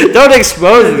minute. Don't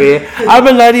expose me. I'm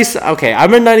a 90. Okay,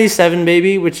 I'm a 97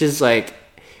 baby, which is like,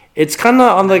 it's kind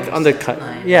of on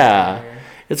the yeah.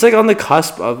 It's like on the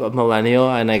cusp of a millennial,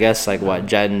 and I guess like what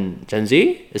Gen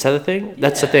Z, is that a thing?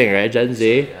 That's the thing, right? Gen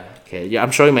Z. Yeah. Okay, yeah,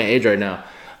 I'm showing my age right now.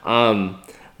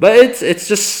 But it's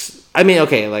just, I mean,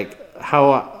 okay, like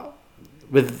how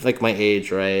with like my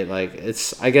age, right? Like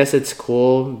I guess it's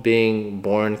cool being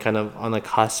born kind of on the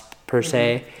cusp per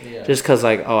se, just because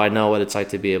like, oh, I know what it's like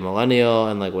to be a millennial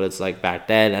and like what it's like back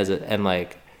then and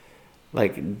like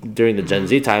during the Gen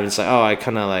Z time, it's like, oh, I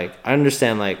kind of like I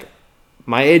understand like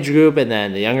my age group and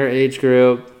then the younger age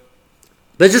group.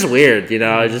 But it's just weird, you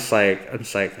know. I'm just like,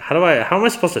 how am I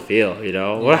supposed to feel, you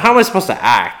know? Yeah. How am I supposed to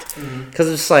act? Because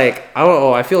it's like,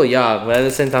 I feel young, but at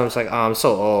the same time, it's like, oh, I'm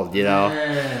so old, you know.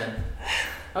 Yeah.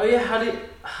 Oh yeah, how do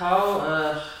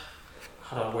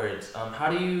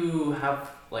you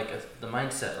have like the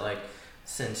mindset, like,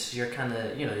 since you're kind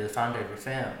of, you know, you're the founder of your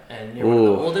fam and you're one of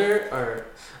the older, or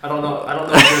I don't know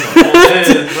if you're the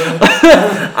oldest, but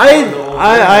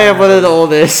I am one of the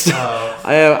oldest.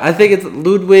 I think it's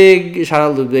Ludwig. Shout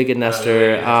out Ludwig and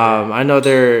Nestor. I know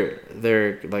they're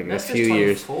like Nestor's a few 24,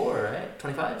 years. 24, right?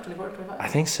 25. I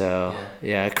think so.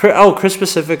 Yeah. Chris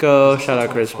Pacifico. Shout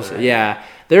out Chris Pacifico. Right? Yeah,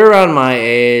 they're around my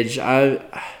age.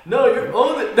 No, you're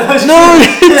older. No.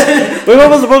 Wait, what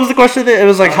was the question? It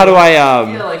was like, how do I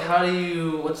Yeah, like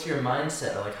what's your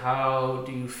mindset? Like, how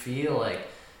do you feel? Like,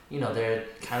 you know, they're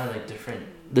kind of like different.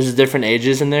 There's different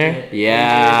ages in there.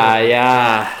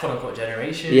 Yeah. Quote unquote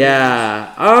generation.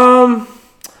 Yeah.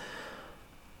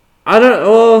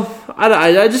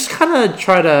 I just kind of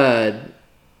try to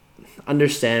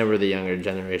understand where the younger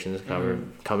generation is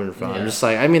coming from. Yeah. I'm just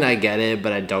like, I mean, I get it,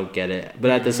 but I don't get it.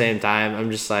 But at the same time,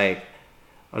 I'm just like,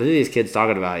 what are these kids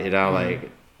talking about? You know, like,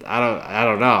 I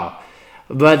don't know.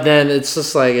 But then it's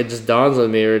just like, it just dawns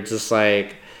on me, or it's just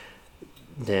like,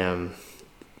 damn,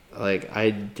 like, I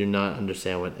do not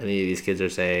understand what any of these kids are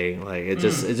saying. Like, it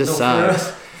just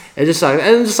sucks. It just sucks.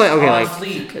 And it's just like,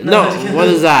 okay, no, what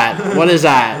is that? What is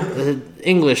that?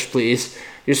 English, please.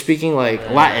 You're speaking like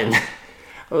Latin.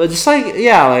 Just like,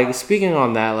 yeah, like speaking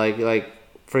on that, like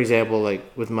for example, like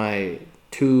with my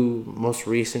two most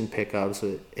recent pickups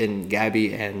in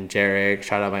Gabby and Jarek,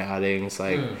 shout out my outings,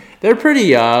 like they're pretty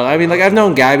young. I mean, like I've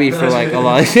known Gabby for like a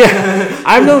long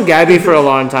I've known Gabby for a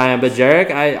long time, but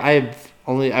Jarek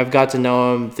I've got to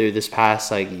know him through this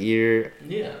past like year,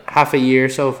 half a year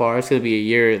so far. It's gonna be a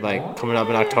year like coming up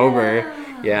in October.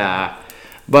 Yeah.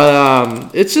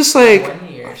 But it's just like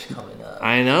 1 year's coming up.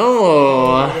 I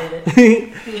know.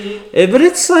 But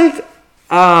it's like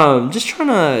just trying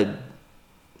to,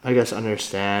 I guess,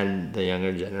 understand the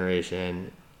younger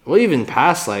generation. Well, even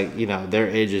past like, you know, their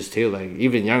ages too, like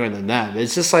even younger than them.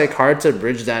 It's just like hard to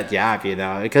bridge that gap, you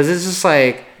know, because it's just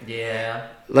like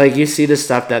like you see the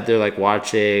stuff that they're like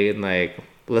watching and like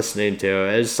listening to.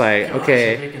 It's like,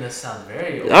 okay. You're making this sound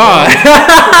very old. Oh,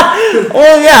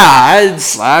 well, yeah.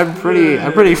 I'm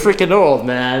pretty freaking old,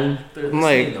 man. I'm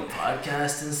like no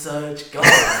podcast and such. Gosh.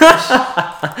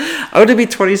 I'm gonna be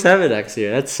 27 next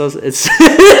year. That's so. It's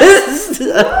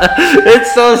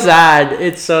it's so sad.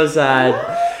 It's so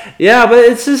sad. Yeah, but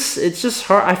it's just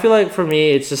hard. I feel like for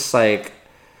me, it's just like,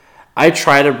 I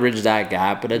try to bridge that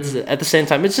gap, but it's at the same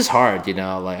time, it's just hard, you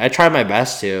know. Like I try my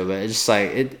best to, but it's just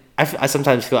like I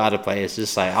sometimes feel out of place.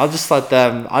 Just like I'll just let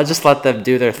them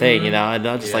do their thing, you know, and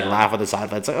I'll just like laugh on the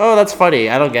side. It's like, oh, that's funny.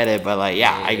 I don't get it, but like,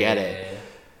 I get it.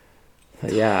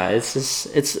 But yeah, it's just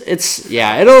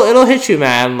it'll hit you,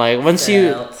 man. Like once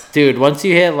you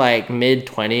hit like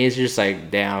mid-20s, you're just like,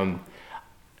 damn.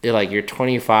 You're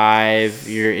 25.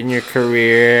 You're in your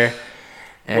career.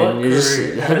 And you're just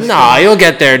you'll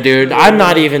get there, dude. I'm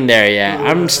not even there yet.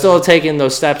 I'm still taking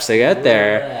those steps to get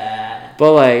there.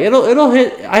 But like it'll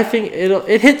hit. I think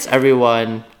it hits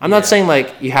everyone. I'm not saying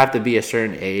like you have to be a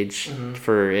certain age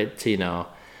for it to, you know,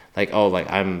 like, oh,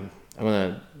 like I'm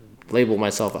gonna label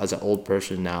myself as an old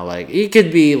person now. Like you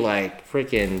could be like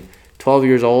freaking 12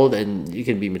 years old and you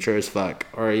can be mature as fuck,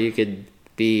 or you could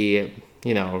be,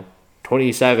 you know,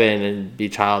 27 and be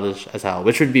childish as hell,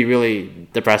 which would be really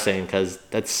depressing because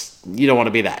you don't want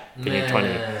to be that when you're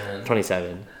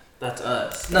 27. That's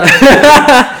us. Nah.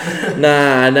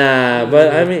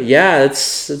 But I mean, yeah,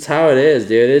 it's how it is,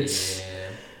 dude.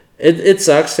 It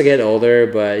sucks to get older,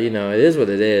 but you know, it is what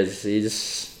it is. You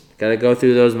just gotta go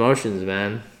through those motions,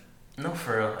 man. No,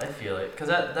 for real, I feel it, cause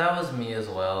that was me as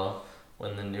well.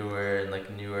 when the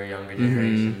newer younger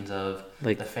generations of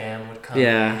like the fam would come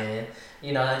in.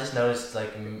 You know, I just noticed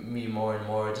like me more and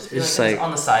more just on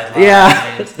the sideline.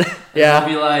 Yeah. Yeah. They'll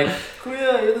be like,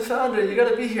 Kuya, you're the founder, you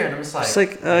gotta be here, and I'm just like, it's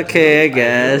like, okay, I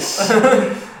guess.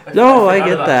 No, I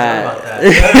get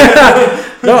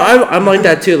that. No, I'm like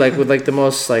that too. Like with like the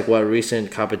most like what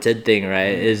recent competent thing,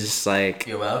 right? Is just like,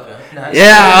 you're welcome. Nice.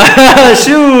 Yeah,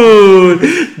 shoot,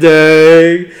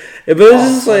 dang. But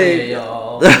it's just like,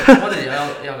 y'all. What are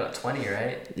y'all got 20,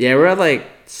 right? Yeah, we're at like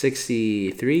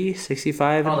 63,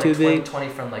 65 and like too big. 20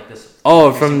 from like this.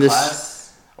 From this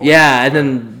class? Yeah, and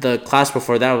then the class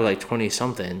before that was like 20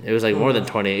 something. It was like more than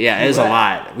 20. Yeah, it was a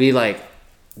lot. We like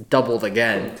doubled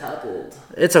again. Doubled.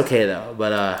 It's okay though,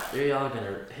 but you're all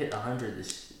gonna hit 100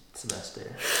 this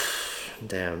semester.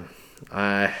 Damn,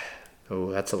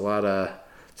 that's a lot of.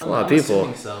 It's a lot of people.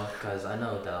 I'm assuming so, because I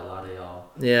know that a lot of y'all.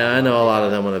 Yeah, I know a lot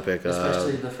of them want to pick up.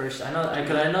 Especially the first. I know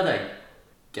that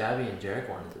Gabby and Jarek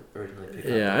wanted to originally pick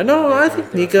up. Yeah, I know. I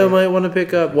think Nika might want to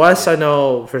pick up. Wes, I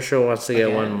know for sure wants to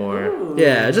get one more. Ooh.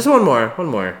 Yeah, just one more.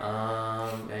 Yeah,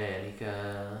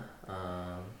 Nika.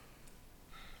 I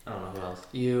don't know who else.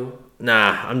 You.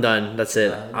 Nah, I'm done. That's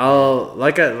it.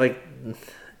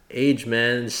 Age,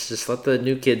 man. Just let the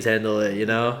new kids handle it. You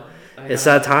know. It's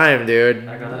that time, dude.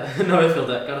 I feel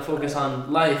that. Gotta focus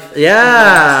on life.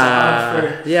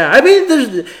 Yeah. Yeah. I mean,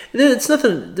 it's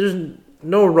nothing. There's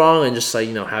no wrong in just like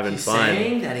having He's fun.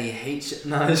 Saying that he hates.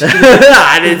 No,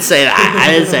 I didn't say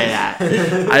that.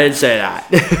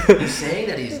 He's saying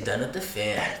that he's done at the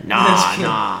fan.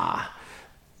 Nah.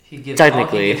 He gives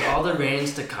Technically, all the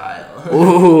reins to Kyle.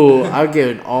 Ooh, I'm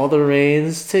giving all the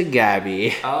reins to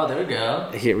Gabby. Oh, there we go.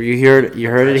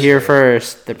 You heard it here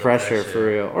first. The pressure for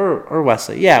real, or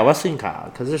Wesley. Yeah, Wesley and Kyle,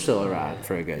 because they're still around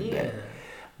for a good bit.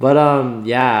 But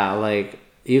yeah, like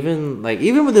even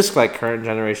with this like current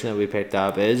generation that we picked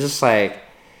up, it's just like,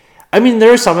 I mean,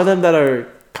 there are some of them that are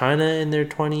kind of in their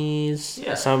 20s.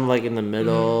 Yeah. Some like in the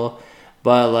middle. Mm-hmm.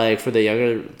 But like for the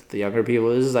younger people,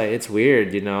 it's like it's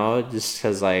weird, just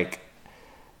because like,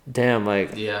 damn,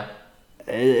 like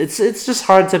it's just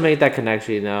hard to make that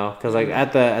connection, because like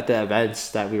at the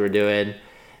events that we were doing,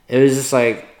 it was just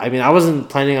like, I mean, I wasn't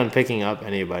planning on picking up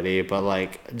anybody, but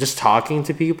like just talking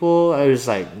to people, I was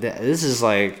like, this is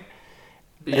like,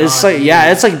 beyond, it's like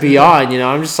it's like beyond,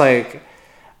 I'm just like,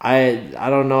 I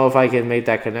don't know if I can make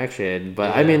that connection,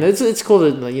 but I mean it's cool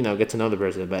to get to know the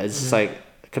person, but it's just like.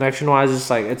 Connection wise, it's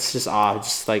like it's just off.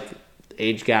 Just like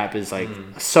age gap is like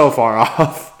so far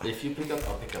off. If you pick up,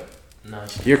 I'll pick up. No,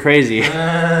 you're crazy.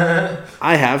 I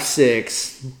have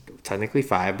 6, technically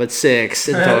 5, but 6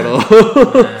 in total.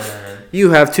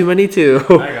 You have too many too.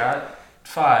 I got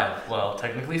 5. Well,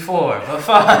 technically 4, but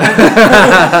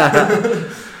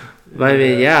 5. But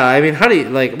I mean, how do you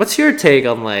what's your take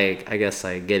on I guess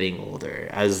getting older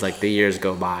as the years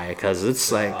go by? Because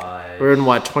it's we're in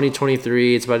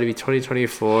 2023, it's about to be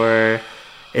 2024.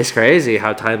 It's crazy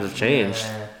how times have changed.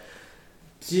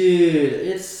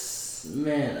 Dude, I'd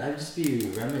just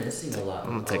be reminiscing a lot.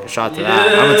 I'm gonna take a shot to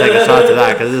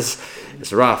that. Because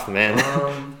it's rough, man.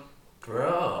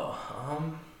 Bro,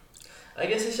 I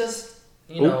guess it's just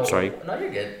sorry. No, you're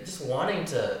good. Just wanting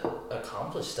to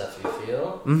accomplish stuff, you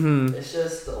feel? Mm-hmm. It's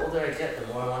just the older I get, the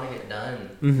more I want to get done.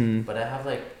 Mm-hmm. But I have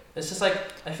it's just I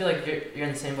feel like you're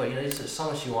in the same boat. There's so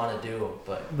much you want to do,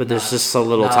 but there's just so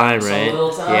little time, right? So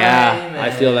little time. Yeah, I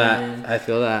feel that.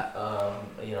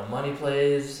 Money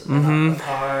plays mm-hmm. a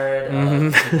part.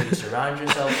 Mm-hmm. People you surround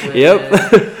yourself with. Yep.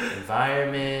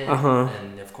 Environment.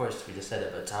 And of course, we just said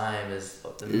it, but time is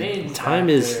the main. Time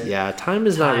factor. Time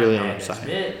is not really on our side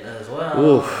as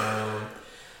well.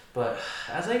 But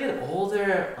as I get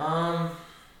older,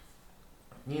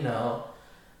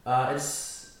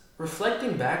 it's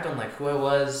reflecting back on who I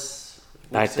was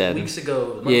back then, weeks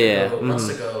ago, months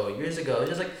ago, years ago.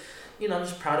 It's just I'm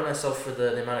just proud of myself for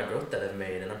the amount of growth that I've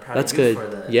made, and I'm proud of you for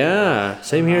that. Yeah,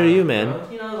 same here to you, man.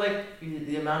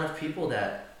 The amount of people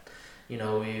that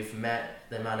we've met,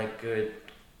 the amount of good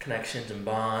connections and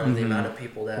bonds, the amount of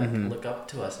people that look up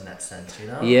to us in that sense,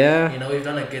 Yeah. We've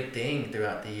done a good thing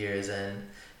throughout the years, and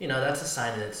that's a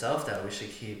sign in itself that we should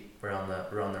keep we're on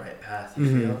the right path.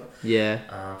 You feel?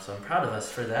 Yeah. So I'm proud of us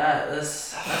for that.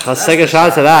 Let's take a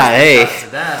shot to that. Hey.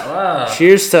 Wow.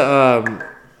 Cheers to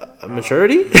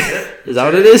maturity. Is that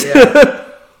what it is? Yeah.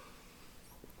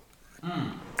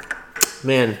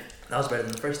 Man. That was better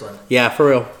than the first one. Yeah, for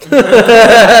real.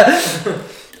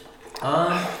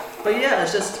 But yeah,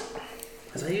 it's just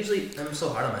because I'm so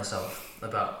hard on myself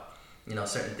about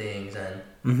certain things, and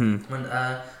when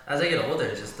as I get older,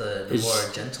 it's just the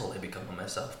more gentle I become on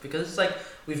myself, because it's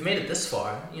we've made it this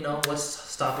far. What's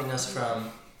stopping us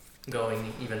from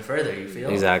going even further. You feel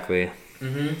exactly.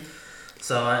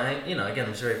 So again,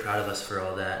 I'm just very proud of us for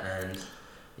all that, and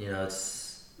it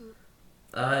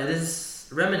is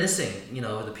reminiscing.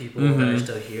 The people that are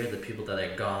still here, the people that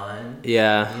are gone.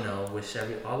 Yeah. Wish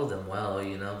all of them well.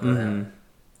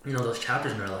 But those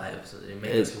chapters in our lives, it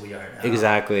make us who we are now.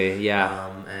 Exactly. Yeah.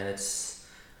 And it's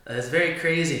very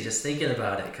crazy just thinking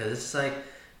about it, because it's like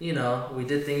we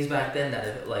did things back then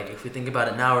that if we think about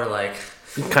it now, we're like.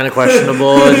 Kind of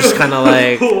questionable, just kind of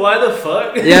like why the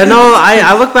fuck? Yeah, no,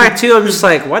 I look back too, I'm just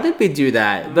like, why did we do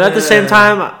that? But at the same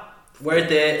time,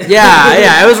 worth it.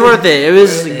 Yeah, it was worth it. It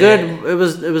was good.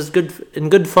 It was good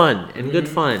and good fun good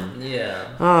fun.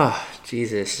 Yeah. Oh,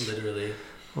 Jesus. Literally.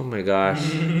 Oh my gosh.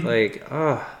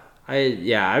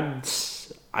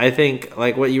 I think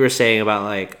like what you were saying about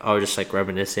like just like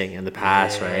reminiscing in the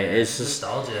past, right? It's just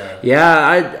nostalgia.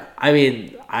 Yeah, I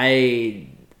mean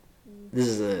this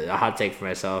is a hot take for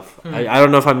myself. I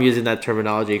don't know if I'm using that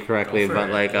terminology correctly, but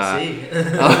like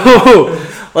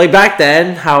like back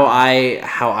then how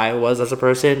I was as a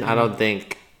person, I don't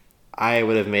think I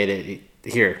would have made it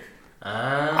here.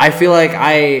 I feel like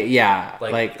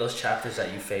like those chapters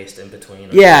that you faced in between.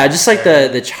 Yeah, just like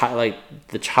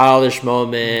the childish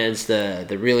moments,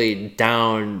 the really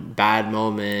down bad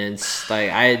moments.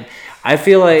 Like I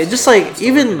feel like just like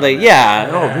even like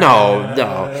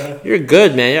no, you're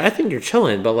good, man. I think you're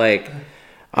chilling, but like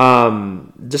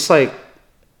just like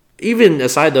even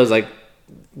aside those like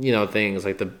things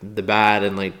like the bad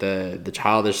and like the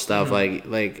childish stuff, like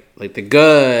the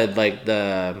good, like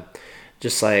the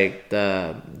just like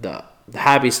the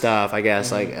happy stuff, I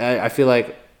guess. Like I feel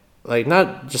like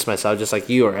not just myself, just like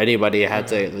you or anybody had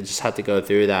to go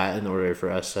through that in order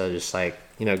for us to just like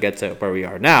get to where we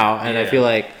are now. And I feel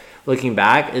like looking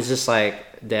back, it's just like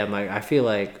damn, like I feel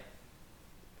like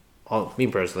me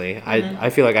personally, I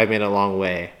feel like I made a long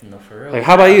way. No, for real. Like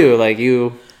how about you? Like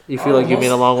you feel like you made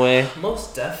a long way?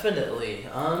 Most definitely.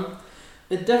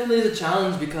 It definitely is a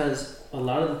challenge, because a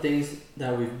lot of the things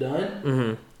that we've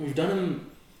done, we've done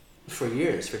them for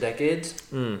years, for decades.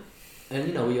 And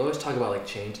we always talk about like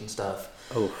change and stuff.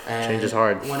 And change is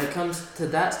hard. When it comes to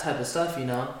that type of stuff,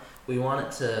 we want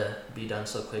it to be done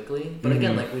so quickly. But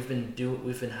again, like we've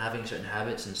been having certain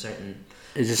habits and certain.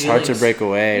 It's just feelings. Hard to break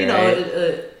away.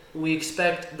 Right? We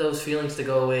expect those feelings to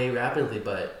go away rapidly,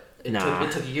 but it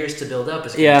took years to build up.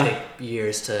 It's gonna take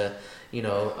years to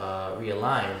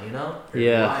realign.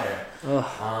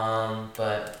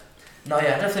 But no, I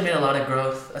definitely made a lot of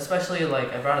growth, especially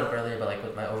like I brought it up earlier, but like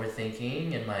with my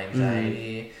overthinking and my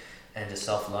anxiety and just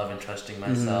self-love and trusting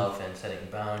myself and setting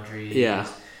boundaries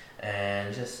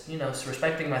and just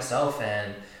respecting myself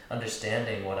and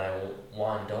understanding what I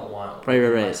want and don't want for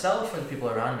myself and the people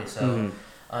around me. So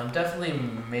definitely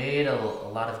made a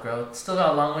lot of growth. Still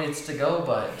got a long ways to go,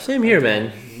 but same here,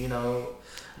 man.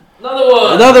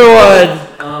 Another one.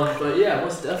 But yeah,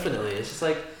 most definitely. It's just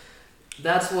like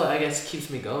that's what I guess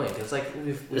keeps me going. It's like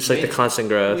it's like the constant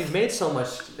growth. We've made so much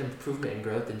improvement and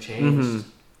growth and change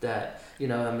that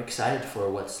I'm excited for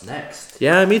what's next.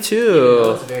 Yeah, me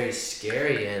too. It's very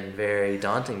scary and very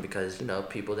daunting, because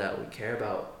people that we care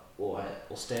about will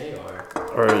stay or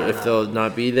if they'll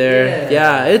not be there.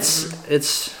 Yeah, it's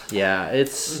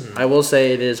I will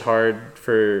say it is hard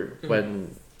for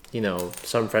when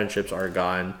some friendships are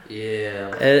gone.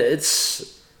 Yeah.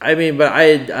 And but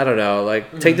I don't know,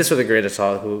 like take this with a grain of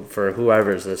salt for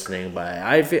whoever's listening, but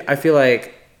I feel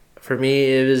like for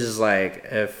me it was just like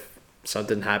if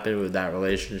something happened with that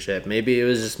relationship, maybe it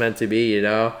was just meant to be,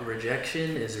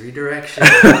 Rejection is redirection.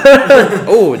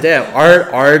 Oh damn,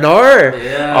 R&R.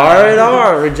 Yeah.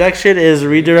 R&R. Rejection is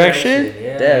redirection.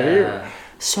 Yeah. Damn,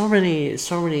 so many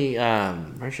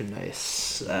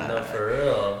merchandise. No, for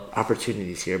real.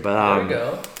 Opportunities here, but there we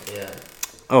go. Yeah.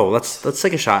 Oh, let's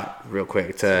take a shot real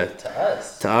quick to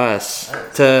us. Nice.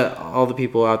 To all the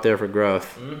people out there for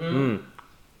growth.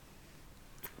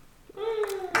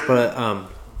 But I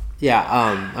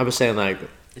was saying like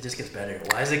it just gets better.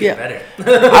 Why does it get better?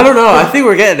 I don't know. I think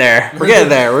we're getting there. We're getting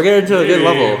to a good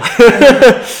level.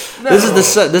 This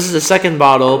is the second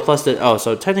bottle plus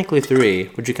so technically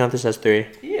 3. Would you count this as 3?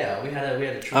 Yeah, we had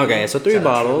a truly. Okay, so 3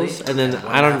 bottles and then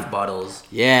I don't bottles.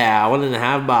 Yeah,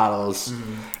 1.5 bottles.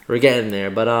 We're getting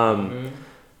there, but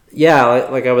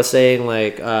like I was saying,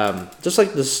 like just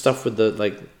like the stuff with the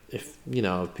like if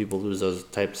people lose those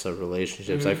types of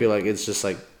relationships, I feel like it's just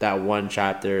like that one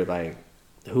chapter, like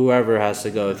whoever has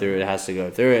to go through it has to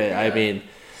go through it. I mean,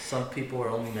 some people are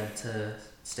only meant to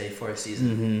stay for a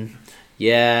season.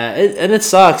 Yeah, it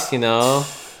sucks,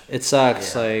 it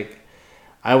sucks. Like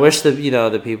I wish that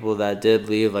the people that did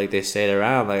leave, like they stayed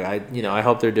around. Like I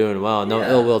hope they're doing well. No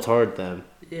ill will toward them.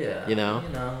 Yeah.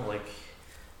 Like,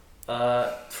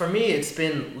 for me, it's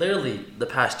been literally the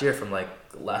past year from like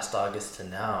last August to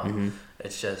now. Mm-hmm.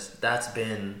 It's just that's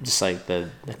been just like the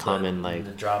common like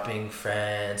the dropping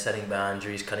friends, setting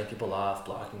boundaries, cutting people off,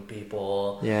 blocking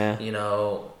people. Yeah.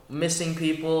 Missing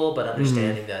people, but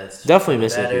understanding that it's definitely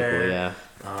missing better. People. Yeah.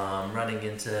 Running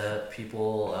into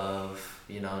people of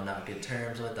not good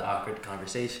terms with, the awkward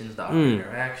conversations, the awkward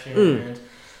interactions.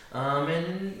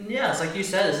 And yeah, it's like you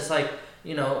said, it's just like,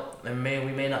 we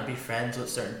may not be friends with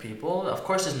certain people. Of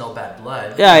course, there's no bad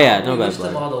blood. No bad blood. We wish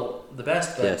them all the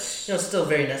best, but yes. It's still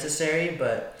very necessary.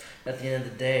 But at the end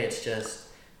of the day, it's just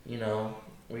we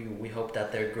hope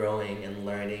that they're growing and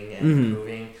learning and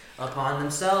improving upon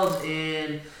themselves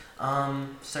in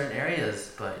certain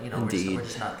areas. But we're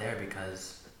just not there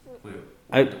because we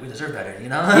deserve better,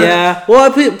 Yeah.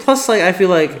 Well, plus, like, I feel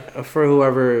like for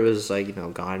whoever was like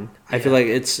gone, I feel like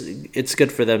it's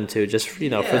good for them too, just for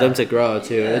them to grow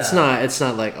too. Yeah. It's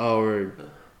not like we're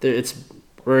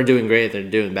doing great, they're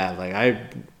doing bad. Like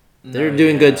they're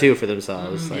doing good too for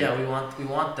themselves. Like, we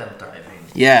want them thriving.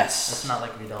 Yes. It's not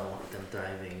like we don't want them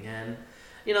thriving, and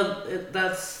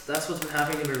that's what's been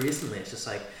happening to me recently. It's just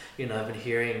like I've been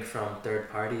hearing from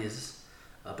third parties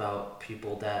about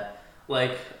people that.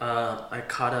 Like, I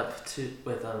caught up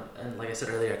with and like I said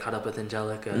earlier, I caught up with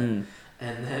Angelica, and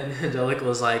then Angelica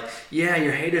was like, "Yeah,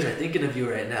 your haters are thinking of you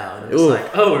right now," and I'm just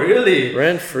like, "Oh, really?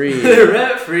 Rent free,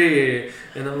 rent free,"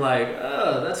 and I'm like,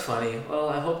 "Oh, that's funny. Well,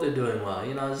 I hope they're doing well."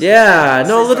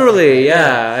 Literally,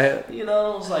 yeah.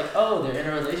 It's like, "Oh, they're in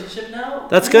a relationship now.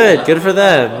 That's good. Good for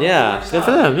them. Yeah, good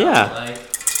for them. Yeah, like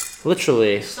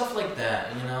literally stuff like that.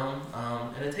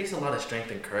 And it takes a lot of strength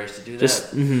and courage to do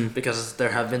that. Because there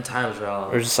have been times where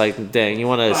I'll... Or just like, dang, you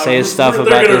want to say stuff about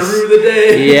this. They're going to rue the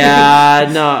day. Yeah,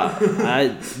 no.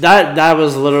 That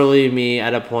was literally me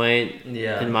at a point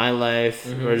in my life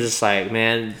where just like,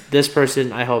 man, this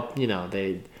person, I hope,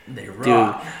 they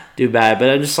do bad.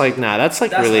 But I'm just like, nah, that's like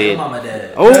that's really... That's like mama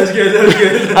did. Oh. That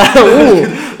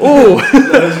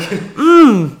was good.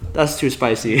 Ooh. That's too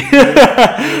spicy.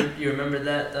 You remember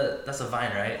that? That's a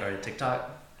Vine, right? Or a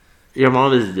TikTok? Your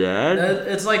mom is dead?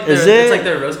 It's like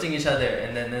they're roasting each other,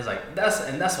 and then there's like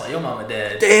that's why your mama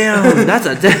dead. Damn, that's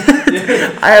a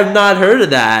dead. I have not heard of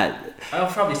that. I'll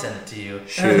probably send it to you.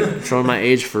 Shoot, showing my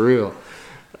age for real.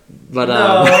 But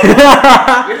no,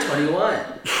 you're 21.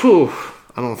 Whew,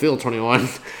 I don't feel 21.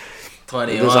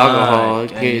 21. This alcohol,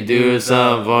 can you do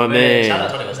something for me? Shout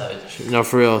out 21 Savage. No,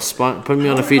 for real. Put me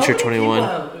on a feature,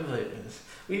 21.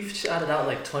 We've shouted out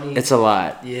like 20. It's a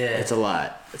lot. Yeah. It's a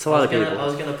lot. It's a lot of people. I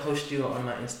was gonna post you on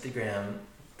my Instagram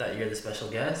that you're the special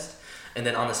guest, and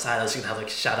then on the side I was gonna have like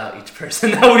shout out each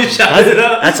person that we shouted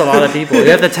out. That's a lot of people. You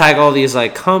have to tag all these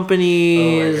like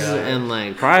companies and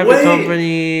like private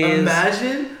companies.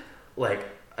 Imagine like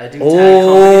I do tag companies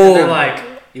and they're like,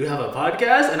 you have a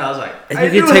podcast, and I was like,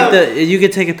 and you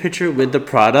could take a picture with the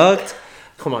product.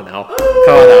 Come on now.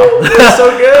 That's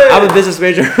so good. I'm a business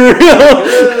major for real.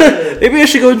 Maybe I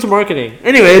should go into marketing.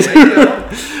 Anyways.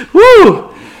 Woo!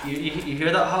 You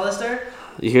hear that, Hollister?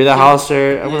 You hear that,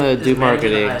 Hollister? I'm gonna do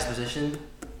marketing. The highest position?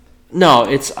 No,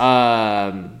 it's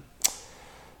oh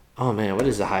man, what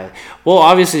is the highest? Well,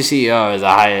 obviously CEO is the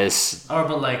highest. Or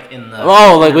but like in the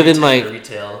within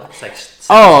retail section.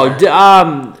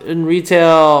 In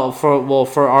retail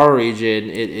for our region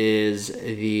it is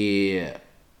the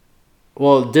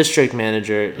district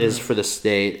manager is for the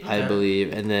state, I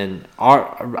believe, and then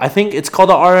I think it's called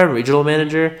the RM, regional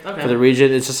manager for the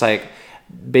region. It's just like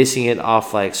basing it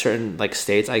off like certain like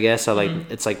states, I guess. So like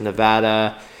it's like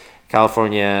Nevada,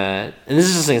 California, and this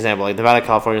is just an example. Like Nevada,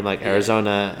 California, like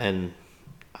Arizona, and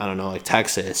I don't know, like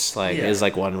Texas, like is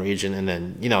like one region, and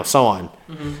then so on.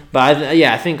 But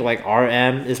I think like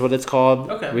RM is what it's called.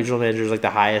 Regional manager is like the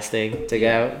highest thing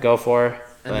to go for.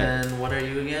 And then what are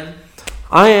you again?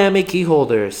 I am a key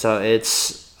holder, so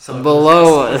it's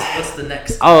below. What's the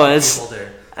next? It's key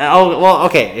holder?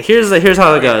 Okay. Here's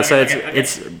how it goes.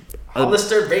 It's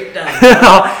Hollister breakdown.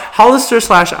 Hollister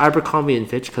 / Abercrombie and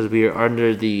Fitch, because we are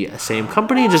under the same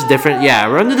company, just different. Yeah,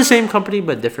 we're under the same company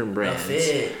but different brands.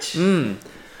 Fitch.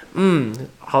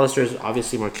 Hollister is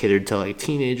obviously more catered to like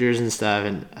teenagers and stuff,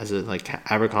 and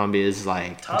Abercrombie is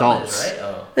like toddlers, adults. Right?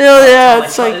 Oh. Yeah,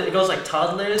 it's like it goes like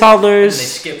toddlers. And they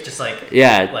skip just like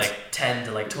 10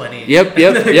 to like 20. Yep.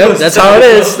 That's how it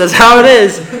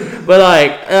is. But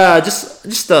like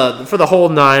just for the whole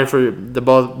 9 for the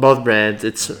both brands,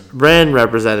 it's brand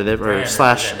representative or /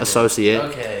 associate.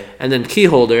 Okay. And then key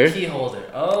holder.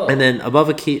 Oh, Oh. And then above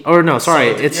a key, or no,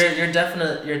 sorry, so it's your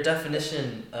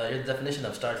definition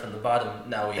of start from the bottom.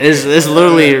 Now is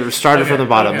literally started from the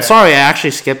bottom. Okay. Sorry, I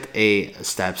actually skipped a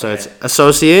step. So it's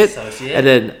associate, and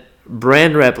then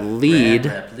brand rep lead,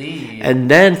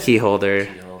 and then key holder,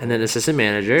 and then assistant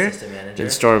manager, then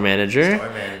store manager,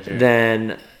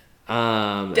 then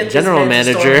general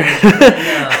manager.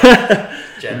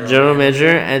 General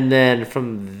manager, and then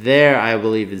from there, I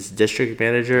believe it's district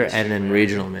manager and then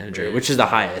regional manager, which is the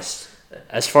highest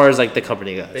as far as like the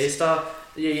company goes. Based off,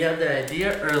 you had the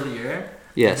idea earlier.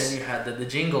 Yes. And then you had the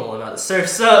jingle about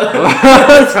surfs up,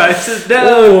 prices down.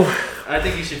 Ooh. I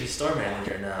think you should be store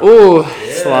manager now. Ooh,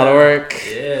 it's a lot of work.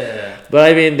 Yeah. But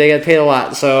I mean, they get paid a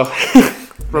lot, so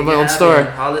from my own store.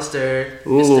 Hollister,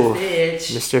 ooh, Mr. Fitch.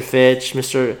 Mr. Fitch,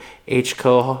 Mr.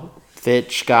 H.Co.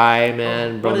 Fitch guy,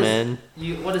 man, bro, man.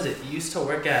 What is it? You used to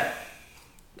work at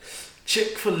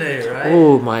Chick-fil-A, right?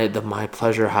 Oh, my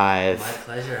Pleasure Hive. My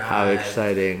Pleasure Hive. How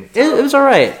exciting! It was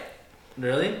alright.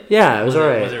 Really? Yeah, it was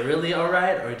alright. Was it really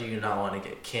alright, or do you not want to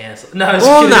get canceled? No,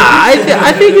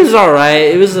 I think it was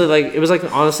alright. It was like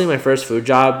honestly my first food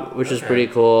job, which was pretty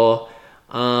cool.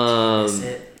 Do you miss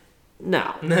it?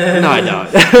 No, I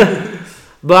don't.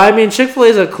 But I mean, Chick-fil-A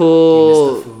is a cool.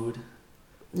 You miss the food?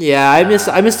 Yeah,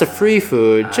 I miss the free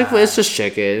food. Chick-fil-A, it's just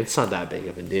chicken. It's not that big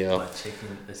of a deal. But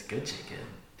chicken is good chicken.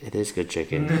 It is good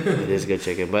chicken. It is good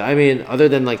chicken. But I mean, other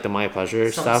than like the My Pleasure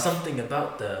stuff. Something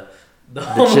about the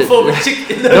homophobic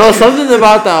chicken. No, something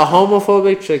about the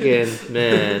homophobic chicken.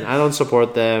 Man, I don't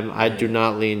support them. I do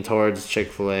not lean towards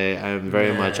Chick-fil-A. I'm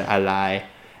very much ally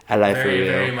for real.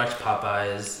 Very much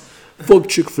Popeyes. Fuck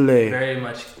Chick-fil-A. Very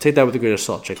much. Take that with a grain of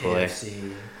salt, Chick-fil-A.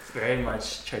 KFC. Very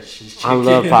much church's chicken. I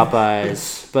love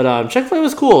Popeyes. But Chick-fil-A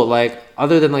was cool. Like,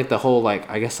 other than like the whole like,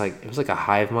 I guess like it was like a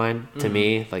hive mind to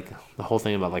me. Like the whole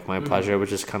thing about like My Pleasure,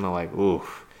 which is kind of like, ooh,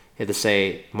 you have to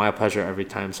say My Pleasure every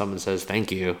time someone says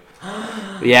thank you.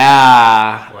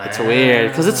 Yeah, wow. It's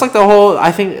weird because it's like the whole.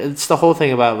 I think it's the whole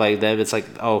thing about like them. It's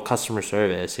like customer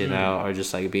service, you know, or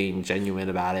just like being genuine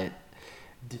about it.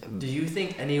 Do you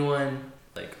think anyone?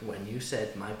 Like, when you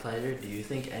said My Pleasure, do you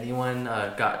think anyone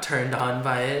got turned on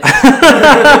by it?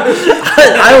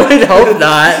 I would hope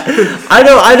not.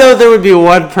 I know there would be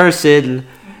one person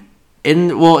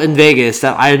in Vegas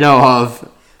that I know of.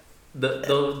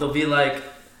 They'll be like,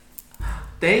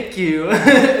 thank you.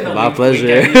 My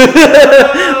pleasure.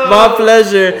 My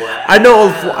pleasure. Wow.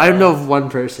 I know of one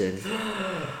person.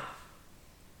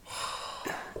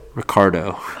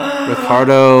 Ricardo.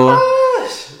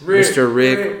 Mr.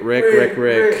 Rick.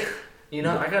 You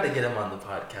know, I gotta get him on the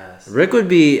podcast. Rick would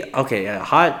be okay.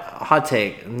 Hot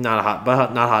take, not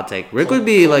hot take. Rick would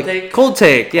be like cold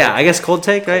take. Yeah, I guess cold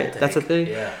take, right? That's a thing.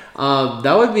 Yeah.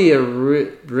 That would be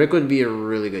Rick would be a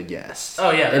really good guest. Oh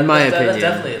yeah, in my opinion,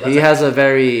 definitely. He has a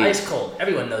very ice cold.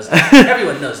 Everyone knows that.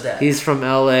 Everyone knows that. He's from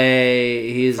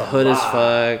LA. He's hood as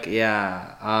fuck.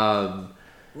 Yeah.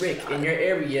 Rick, in your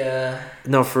area.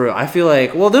 No, for real. I feel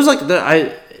like there's like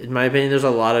in my opinion, there's a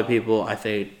lot of people I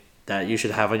think that you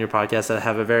should have on your podcast that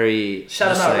have a very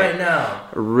shout them out right now.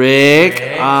 Rick.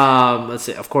 Let's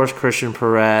see. Of course, Christian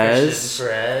Perez.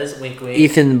 Wink wink.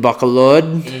 Ethan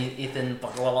Bacalod. Ethan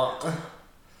Bacalod.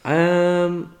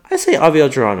 I say Avio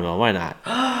Geronimo. Why not?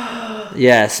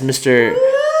 Yes, Mr.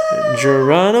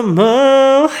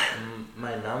 Geronimo.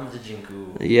 My name's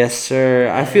Jinku. Yes, sir.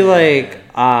 I feel like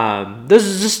this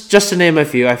is just to name a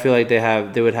few. I feel like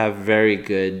they would have very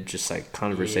good just like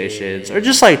conversations or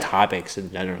just like topics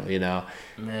in general. You know.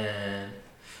 Man,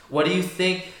 what do you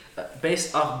think?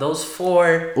 Based off those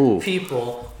four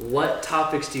people, what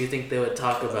topics do you think they would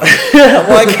talk about?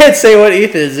 Well, I can't say what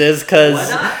Ethan's is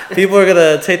because people are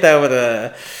gonna take that with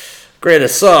a grain of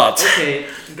salt. Okay,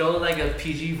 go like a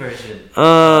PG version.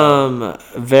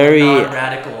 Very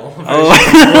non-radical. Oh,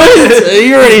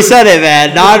 you already said it,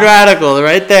 man. Non-radical,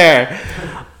 right there.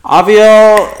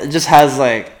 Avio just has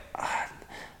like.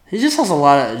 He just has a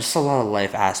lot of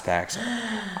life aspects.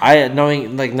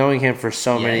 Knowing him for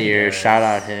so many years. Does. Shout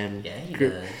out him. Yeah, he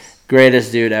does.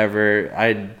 Greatest dude ever.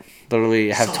 I literally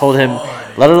have told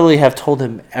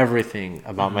him everything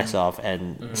about myself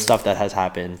and stuff that has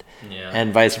happened,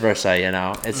 and vice versa. You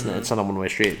know, it's not a one-way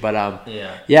street. But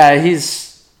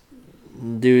he's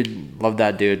dude. Love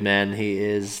that dude, man. He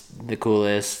is the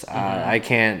coolest.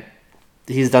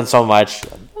 He's done so much.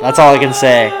 That's all I can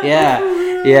say.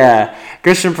 Yeah.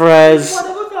 Christian Perez.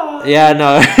 Yeah,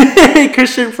 no.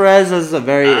 Christian Perez has a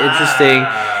very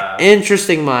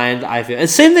interesting mind, I feel. And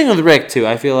same thing with Rick, too.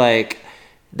 I feel like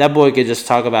that boy could just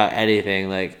talk about anything.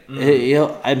 Like,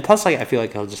 and plus, like, I feel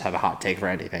like he'll just have a hot take for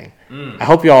anything. I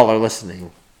hope y'all are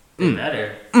listening. They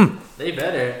better. They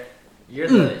better. You're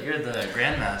the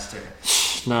grandmaster.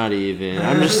 Not even.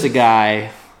 I'm just a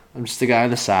guy. I'm just a guy on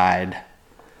the side.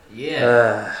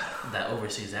 Yeah. That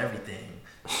oversees everything.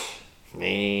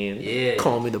 Man. Yeah.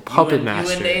 Call me the puppet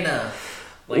master. You and Dana.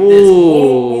 Like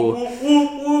ooh.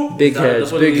 This. Big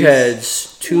heads. Big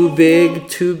heads. Too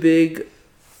big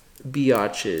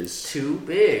biatches. Too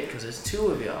big, because there's two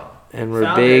of y'all. And we're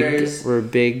Founders. We're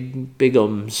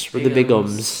bigums. We're the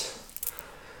bigums.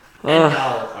 And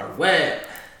y'all are wet.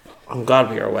 I'm glad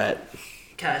we are wet.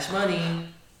 Cash money.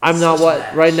 I'm not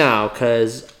wet right now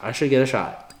because I should get a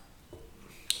shot.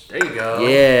 There you go.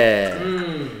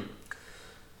 Yeah.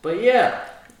 But yeah,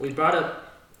 we brought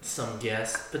up some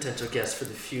potential guests for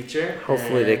the future.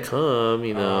 Hopefully they come,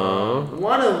 you know.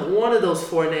 One of those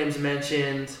four names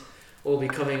mentioned will be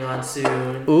coming on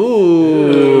soon.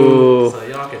 Ooh. So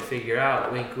y'all can figure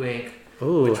out, wink, wink.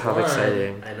 Ooh, how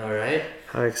exciting. I know, right?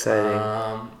 How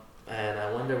exciting. And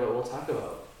I wonder what we'll talk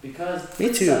about. Because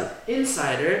me too.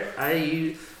 Insider,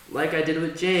 like I did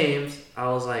with James, I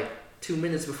was like 2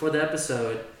 minutes before the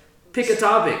episode, pick a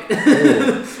topic.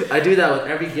 I do that with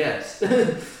every guest.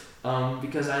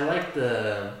 Because I like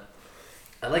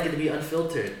it to be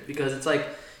unfiltered. Because it's like,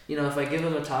 you know, if I give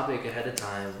them a topic ahead of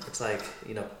time, it's like,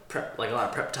 you know, a lot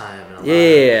of prep time and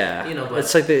a lot, but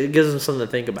it's like it gives them something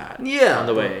to think about. On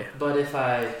the way. But if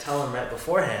I tell them right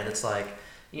beforehand, it's like,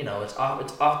 you know, it's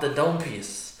off the dome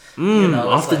piece.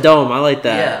 Off the dome. I like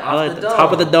that. Yeah, I like the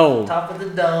top of the dome. Top of the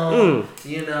dome.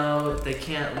 You know, they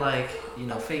can't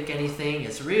fake anything.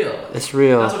 It's real. It's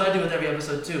real. That's what I do with every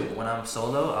episode too. When I'm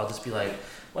solo, I'll just be like,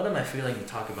 what am I feeling to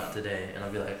talk about today? And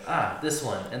I'll be like, this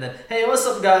one. And then, hey, what's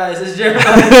up, guys? It's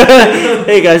Jeremiah.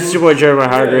 Hey, guys, it's your boy Jeremiah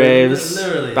Hargraves.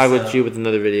 Literally. Back with you with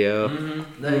another video.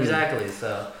 Exactly.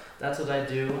 So that's what I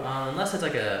do. Unless it's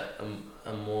like a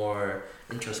more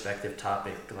introspective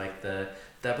topic, like the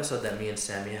episode that me and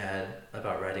Sammy had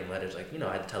about writing letters. Like, you know,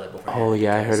 I had to tell it beforehand. Oh,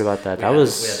 yeah, I heard about that. We had to write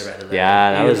a letter.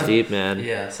 Yeah, that was deep, man.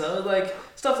 Yeah, so like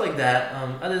stuff like that.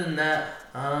 Other than that,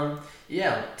 to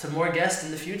more guests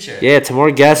in the future. Yeah, to more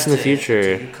guests in the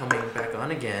future. To you coming back on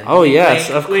again. Oh,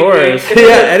 yes, of course.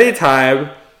 Yeah,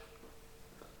 anytime.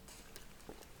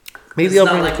 Maybe I'll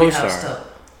bring a co-star.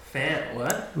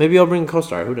 What? Maybe I'll bring a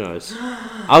co-star. Who knows?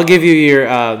 I'll give you your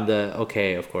the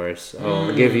okay, of course.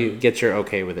 I'll get your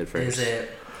okay with it first.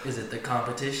 Is it the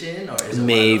competition, or is it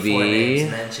maybe one of the 4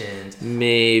 names mentioned?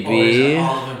 Maybe. Or is it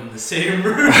all of them in the same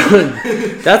room?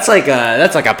 That's like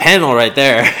a panel right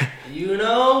there. You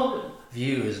know,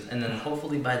 views, and then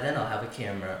hopefully by then I'll have a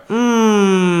camera.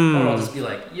 Or I'll just be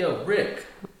like, "Yo, Rick."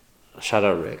 Shout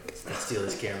out Rick. Let's steal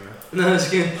his camera. No,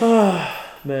 just kidding.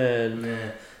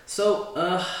 Man. So,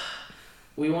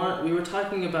 we were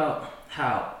talking about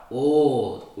how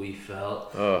old we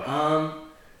felt.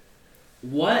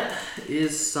 What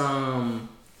is some,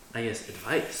 I guess,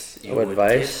 advice you would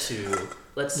give to,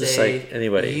 let's just say, like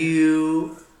anybody.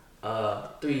 You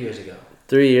 3 years ago.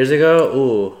 3 years ago?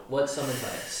 Ooh. What's some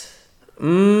advice?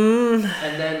 And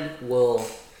then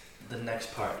the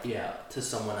next part, to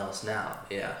someone else now.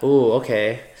 Yeah. Ooh,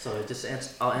 okay. So just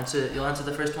you'll answer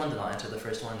the first one, then I'll answer the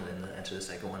first one, and then you'll answer the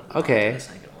second one. Okay. The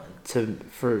second one.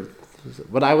 For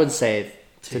what I would say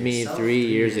to me 3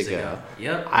 years ago.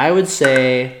 Yep. I would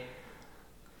say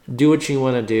do what you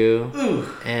want to do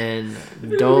and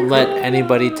don't let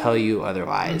anybody tell you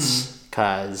otherwise,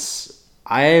 because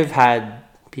I've had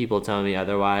people tell me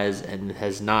otherwise and it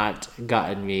has not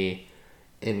gotten me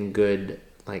in good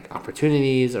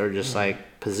opportunities or just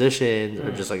positions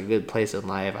or just a good place in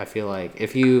life. I feel like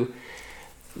if you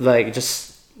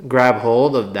just grab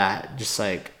hold of that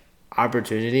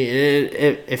opportunity,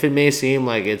 if it may seem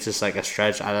like it's just a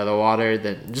stretch out of the water,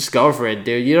 then just go for it,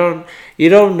 dude. You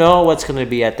don't know what's gonna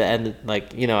be at the end,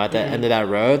 at the end of that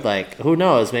road. Who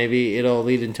knows? Maybe it'll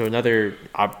lead into another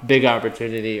big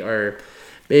opportunity, or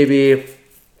maybe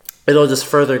it'll just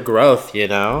further growth.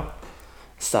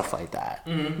 Stuff like that.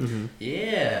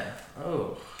 Yeah.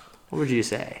 Oh. What would you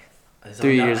say?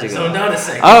 3 years ago. I zoned out a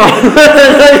second. Oh,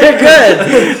 you're good.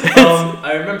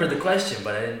 I remember the question,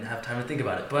 but I didn't have time to think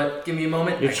about it. But give me a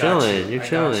moment. You're chilling. You're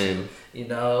chilling.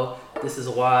 This is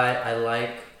why I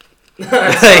like.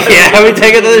 Yeah, we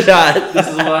take another shot. This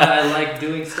is why I like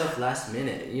doing stuff last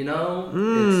minute. It's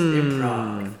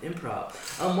improv.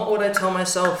 What would I tell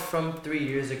myself from 3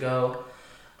 years ago?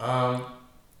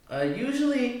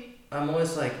 Usually. I'm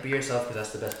always be yourself, because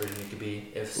that's the best version you could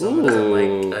be. If someone doesn't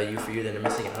like you for you, then they're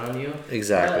missing out on you.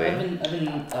 Exactly. I've been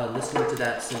listening to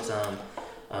that since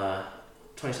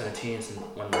 2017, since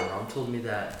when my mom told me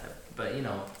that. But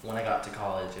when I got to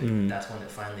college, that's when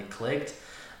it finally clicked.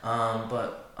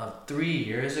 But 3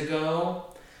 years ago,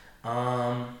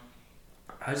 I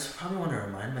just probably want to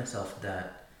remind myself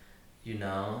that I'm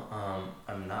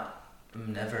not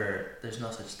there's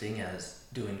no such thing as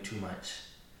doing too much.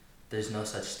 There's no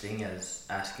such thing as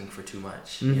asking for too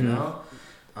much, you know?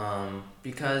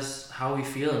 Because how we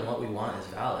feel and what we want is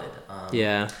valid. At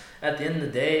the end of the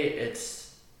day,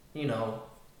 it's, you know,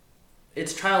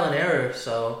 it's trial and error,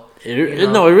 so... it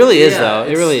really is, though.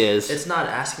 It really is. It's not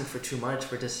asking for too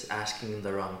much, we're just asking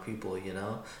the wrong people, you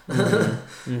know?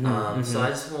 So I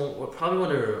just probably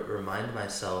want to remind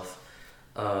myself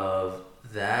of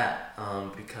that,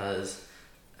 because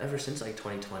ever since like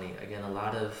 2020, again, a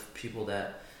lot of people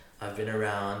that I've been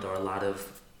around, or a lot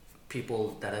of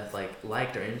people that I've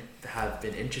liked or have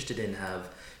been interested in, have,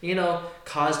 you know,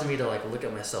 caused me to like look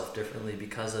at myself differently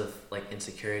because of like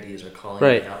insecurities or calling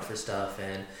me out for stuff,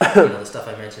 and you know, the stuff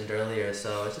I mentioned earlier.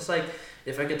 So it's just like,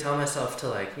 if I could tell myself to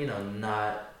like, you know,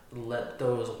 not let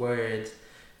those words,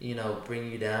 you know,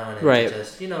 bring you down, and to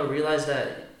just, you know, realize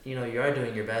that, you know, you are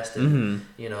doing your best, and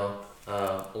you know,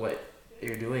 what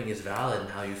you're doing is valid and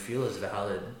how you feel is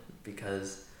valid,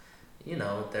 because, you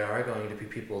know, there are going to be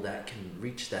people that can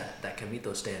reach that can meet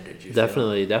those standards.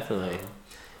 Definitely.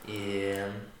 Yeah.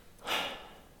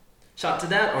 Shot to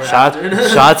that, or shot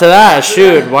to that.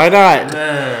 Shoot, why not?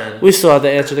 Man. We still have to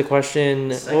answer the question.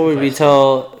 What would we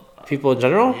tell people in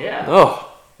general? Yeah.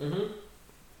 Oh.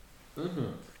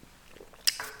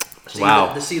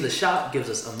 Wow. The shot gives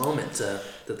us a moment to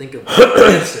think of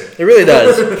the answer. It really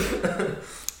does.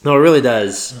 No, it really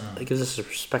does. It gives us a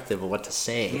perspective of what to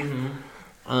say.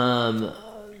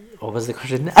 What was the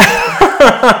question? Wait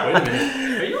a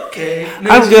minute. Are you okay?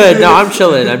 I'm good. No, I'm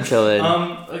chilling.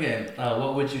 Okay.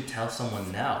 What would you tell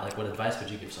someone now? Like, what advice would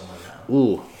you give someone now?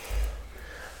 Ooh.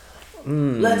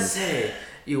 Let's say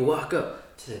you walk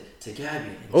up to Gabby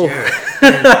and Jared,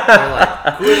 and they're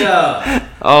like, "Kuya."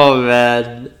 Oh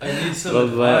man. I need some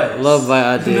advice. Love my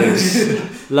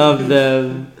addicts. Love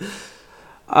them.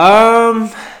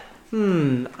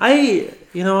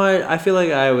 You know what? I feel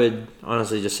like I would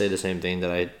honestly just say the same thing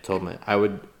that I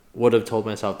would have told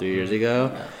myself 3 years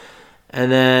ago. Yeah.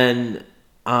 And then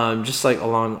just like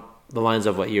along the lines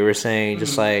of what you were saying,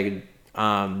 just like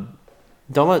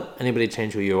don't let anybody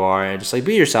change who you are, and just like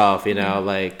be yourself, you know,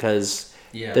 like, cuz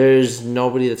there's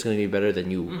nobody that's going to be better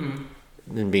than you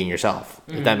than being yourself.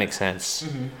 If that makes sense.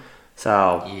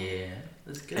 So, yeah.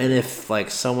 That's good. And if like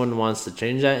someone wants to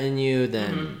change that in you,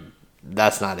 then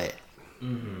that's not it.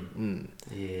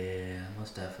 Yeah,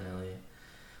 most definitely.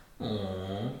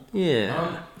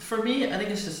 Yeah. For me, I think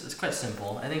it's quite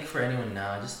simple. I think for anyone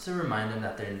now, just to remind them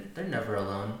that they're never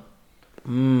alone.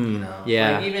 You know.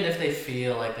 Yeah. Like, even if they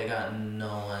feel like they got no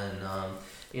one,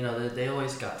 you know, they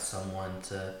always got someone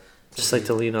to just like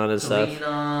to lean on and stuff. To lean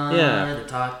on, to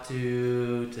talk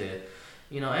to,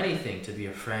 you know, anything, to be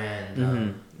a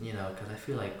friend. You know, because I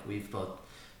feel like we've both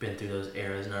been through those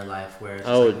eras in our life where it's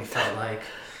like we felt like,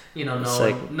 you know,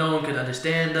 no one could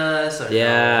understand us, or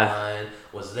no one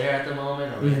was there at the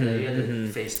moment, or we had to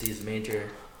face these major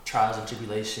trials and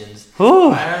tribulations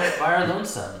by our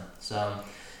lonesome. So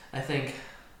I think,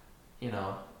 you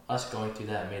know, us going through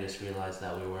that made us realize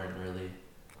that we weren't really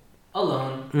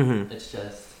alone. It's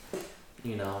just,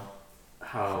 you know,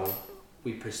 how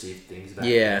we perceive things back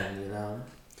then, you know.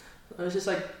 It was just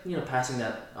like, you know, passing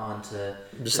that on to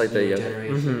just the like new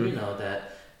generation, you know,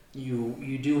 that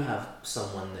you do have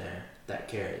someone there that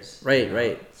cares. Right, you know?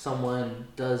 right. Someone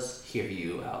does hear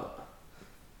you out.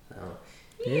 So,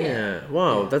 yeah.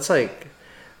 Wow, that's like,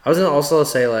 I was gonna also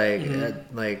say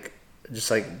like just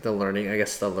like the learning, I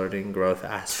guess the learning growth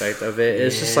aspect of it.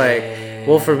 It's just like,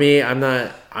 well, for me, I'm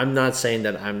not saying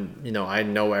that I'm, you know, I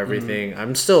know everything.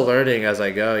 I'm still learning as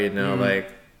I go, you know, like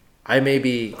I may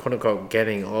be quote unquote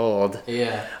getting old.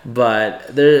 Yeah.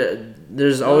 But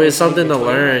there's always something to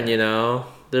learn, you know.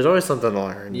 There's always something to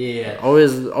learn. Yeah.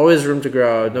 Always room to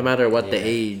grow, no matter what the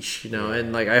age, you know.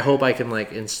 And like I hope I can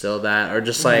like instill that, or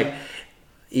just like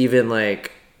even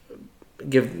like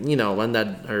give, you know, lend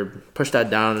that or push that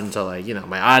down into like, you know,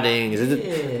 my outings,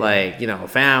 like, you know,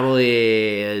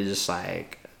 family, just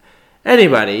like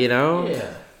anybody, you know.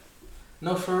 Yeah.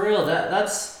 No, for real.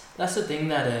 That's the thing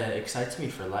that excites me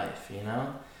for life, you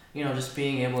know. You know, just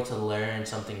being able to learn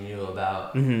something new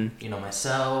about, you know,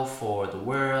 myself or the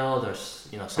world, or,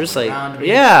 you know, something around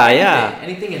me.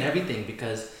 Anything and everything,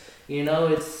 because, you know,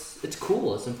 it's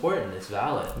cool, it's important, it's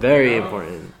valid. Very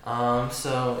important.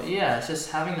 So, yeah, it's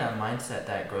just having that mindset,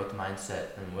 that growth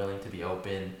mindset, and willing to be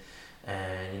open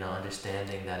and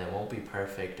understanding that it won't be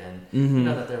perfect, and Mm-hmm.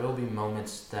 that there will be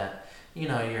moments that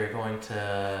you're going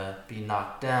to be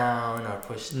knocked down or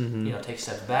pushed, Mm-hmm. take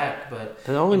steps back, but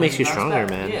That only makes you bounce stronger, back.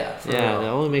 man. Yeah, for Yeah, real. that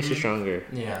only makes you Mhm. stronger.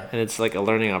 Yeah. And it's like a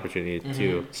learning opportunity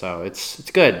too. So it's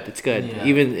good. It's good. Yeah.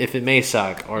 Even if it may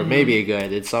suck or Mhm. maybe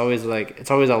good, it's always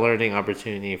a learning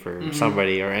opportunity for Mhm.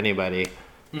 somebody or anybody.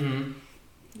 Mm-hmm.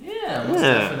 Yeah, most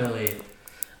Yeah. definitely.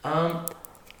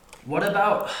 What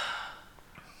about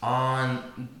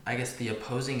on, I guess, the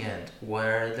opposing end?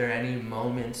 Were there any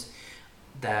moments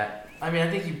that, I mean, I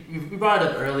think you brought it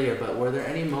up earlier, but were there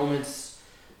any moments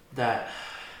that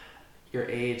your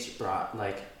age brought,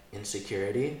 like,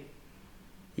 insecurity?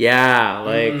 Yeah,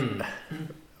 like Mm.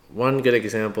 one good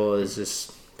example is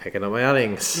just picking up my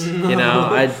outings.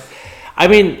 I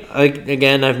mean, like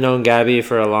again, I've known Gabby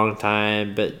for a long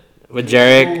time, but with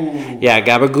Jarek, Ooh. yeah,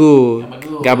 Gabagoo,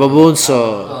 Gabagoo.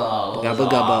 Gababunso, Oh, Gabba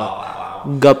Gabba,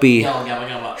 wow. Guppy. Gabba,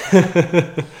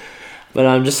 gabba.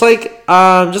 But just like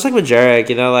with Jarek,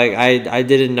 like I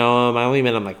didn't know him. I only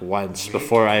met him like once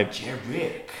before I.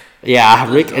 Jarek.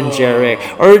 Yeah, Rick and Jarek,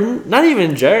 or not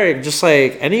even Jarek, just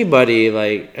like anybody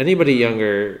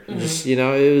younger. Mhm. Just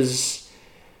it was.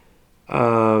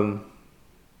 Oh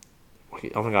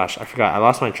my gosh, I forgot. I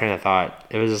lost my train of thought.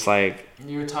 It was just like.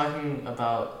 You were talking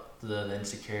about the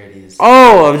insecurities.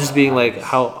 Oh, I'm just being like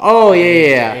how. Oh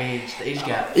yeah. The age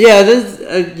gap.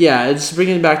 Yeah, it's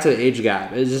bringing it back to the age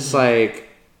gap. It's just like,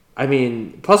 I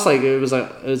mean, plus like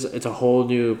it's a whole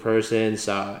new person.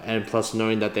 So and plus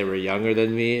knowing that they were younger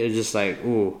than me, it's just like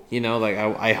like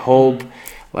I hope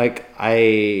like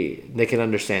they can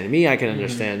understand me, I can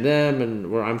understand them,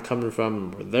 and where I'm coming from,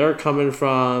 and where they're coming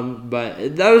from.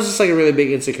 But that was just like a really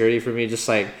big insecurity for me. Just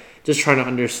trying to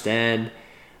understand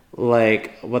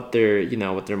like what their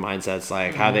mindset's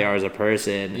like, how they are as a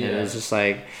person. Yeah. And it was just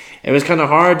like it was kind of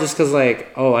hard just because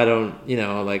like I don't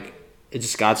like it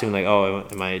just got to me like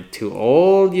am I too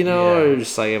old or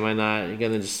just like am I not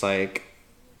gonna just like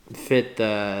fit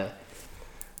the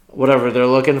whatever they're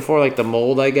looking for, like the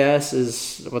mold, I guess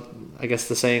is what I guess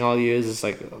the saying I'll use is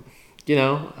like but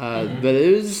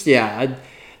it was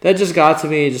that just got to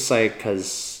me just like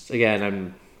because again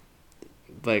I'm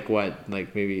like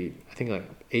maybe I think like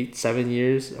 8-7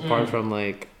 years apart from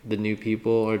like the new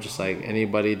people or just like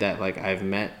anybody that like I've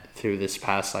met through this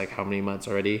past like how many months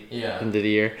already into the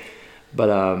year. But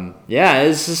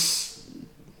it's just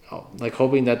like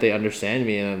hoping that they understand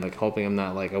me and like hoping I'm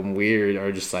not like I'm weird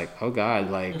or just like oh god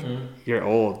like you're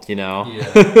old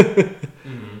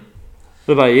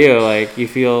What about you? Like you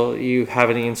feel you have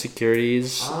any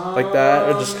insecurities like that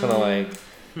or just kind of like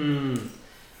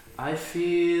I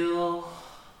feel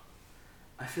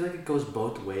like it goes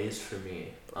both ways for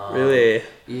me. Really?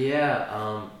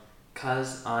 Yeah,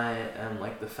 cause I am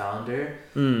like the founder,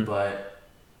 but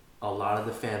a lot of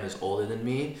the fam is older than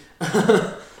me.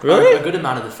 Really? A good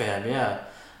amount of the fam, yeah.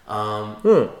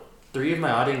 3 of my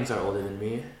audience are older than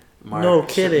me. Mark, no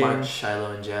kidding. Mark,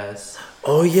 Shiloh, and Jess.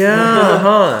 Oh yeah,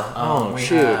 huh?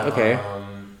 Shoot. Have, okay. I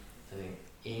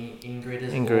think Ingrid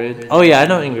is Ingrid. older Oh yeah, I than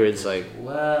know me Ingrid's as like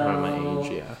well. around my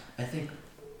age. Yeah. I think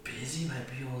Busy might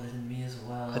be older than me as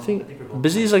well. I think we're both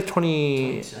Busy's like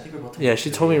 20. 22. I think we're both 22. Yeah, she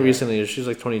told me recently she's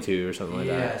like 22 or something like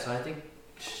that. Yeah, so I think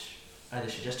either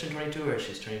she just turned 22 or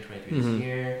she's turning 23 this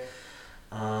year.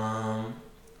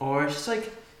 Or she's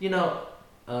like,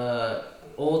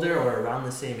 older or around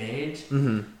the same age.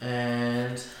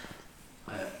 And,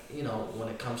 when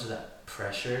it comes to that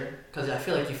pressure, because I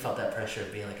feel like you felt that pressure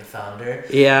of being like a founder.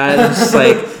 Yeah, it's just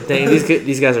like, dang,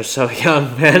 these guys are so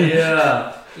young, man.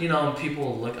 Yeah.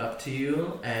 People look up to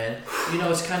you, and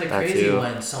it's kind of crazy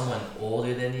when someone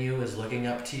older than you is looking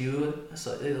up to you.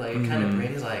 So it like kind of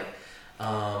brings like,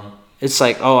 it's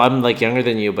like, oh, I'm like younger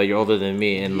than you, but you're older than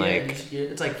me, and like,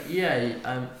 it's like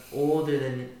I'm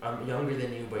younger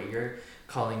than you, but you're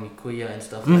calling me kuya and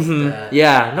stuff like that.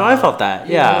 Yeah, no, I felt that.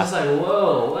 Yeah, I was like,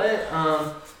 whoa, what?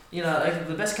 Like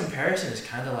the best comparison is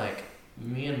kind of like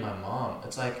me and my mom.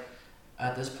 It's like,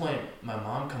 at this point, my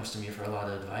mom comes to me for a lot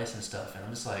of advice and stuff, and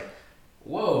I'm just like,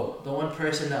 whoa, the one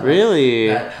person that really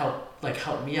that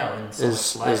helped me out in so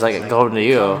much life is like going to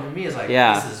you. Coming to me is like,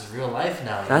 this is real life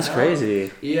now. That's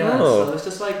crazy. Yeah, so it's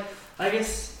just like, I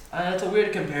guess it's a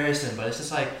weird comparison, but it's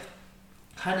just like,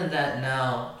 kind of that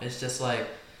now. It's just like,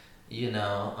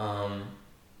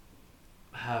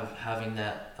 having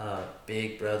that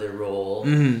big brother role,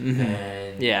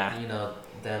 and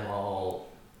them all.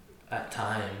 At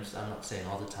times, I'm not saying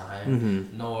all the time,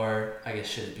 nor I guess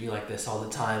should it be like this all the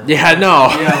time. Yeah, no.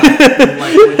 Yeah,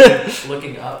 like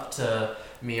looking up to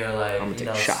me are like,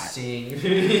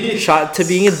 seeing shot to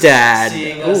being a dad,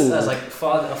 seeing us as like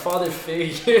a father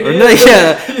figure. Or no,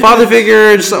 yeah, father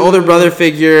figure, just an older brother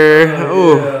figure.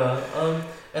 Yeah.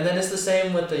 And then it's the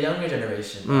same with the younger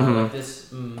generation. Like this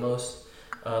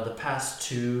the past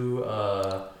two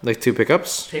like two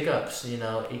pickups,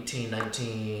 18,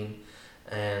 19,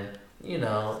 and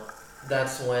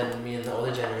that's when me and the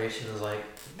older generation is like,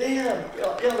 damn,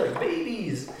 y'all are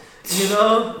babies.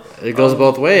 It goes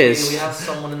both ways. We have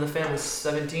someone in the family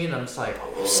 17. I'm just like,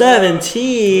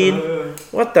 17.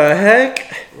 What the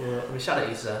heck? We shout at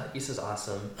Issa. Issa's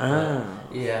awesome.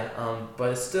 Yeah.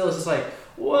 But it's still just like,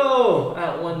 whoa.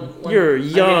 At one you're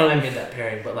young. I made that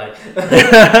pairing, but like,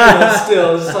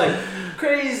 still it's just like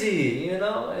crazy,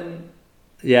 and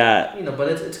yeah. But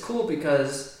it's cool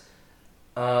because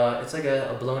it's like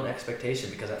a blown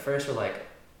expectation, because at first we're like,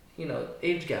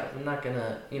 age gap. We're not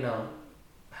gonna,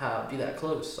 be that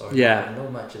close or know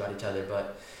much about each other,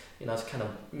 but it's kind of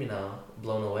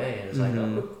blown away, and it's like, oh,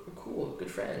 we're cool,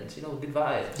 good friends, good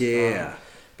vibes. Yeah.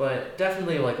 But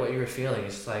definitely like what you were feeling,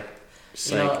 it's like,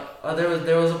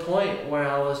 there was a point where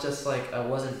I was just like, I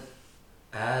wasn't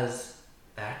as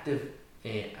active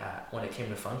when it came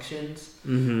to functions,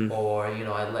 or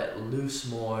I let loose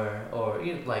more, or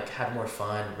had more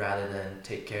fun rather than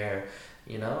take care.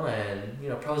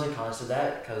 And pros and cons to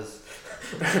that, because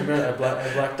I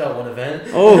blacked out one event.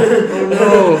 Oh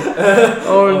no!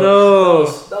 Oh no!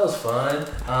 That was fun.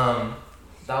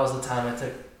 That was the time I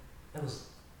took. It was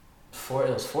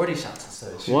 40 shots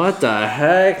instead of shoots. What the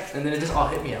heck? And then it just all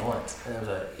hit me at once, and I was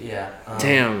like, yeah.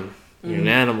 Damn, you're an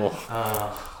animal.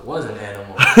 Was an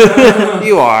animal.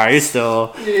 You are. You're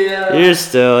still. Yeah. You're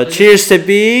still. Cheers to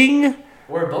being.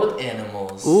 We're both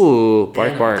animals. Ooh,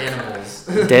 bark. Animals.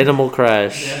 Danimal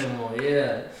crush. Danimal,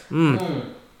 yeah.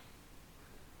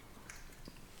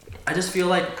 I just feel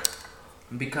like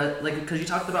because you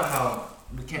talked about how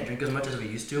we can't drink as much as we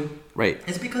used to. Right.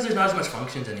 It's because there's not as much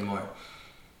functions anymore.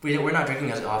 We're not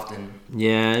drinking as often.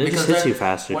 Yeah, it just hits you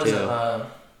faster too.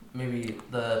 Maybe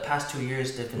the past 2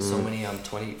 years there've been so many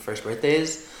 21st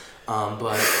birthdays.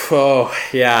 But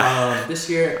this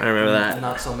year I remember that.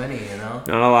 Not so many, Not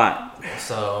a lot.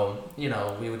 So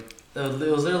we would.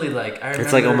 It was literally like, I remember.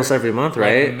 It's like almost every month,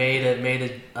 right? Like made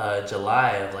it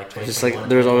July of like 2021. Just like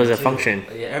there's always a function.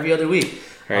 Yeah, every other week.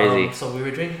 Crazy. So we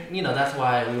were drinking. That's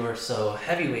why we were so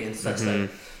heavyweight and such.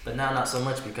 But now not so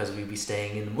much, because we'd be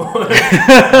staying in more.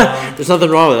 There's nothing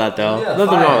wrong with that though. Yeah,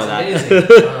 nothing wrong with that.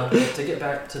 Amazing. To get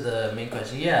back to the main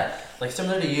question, like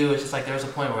similar to you, it's just like there was a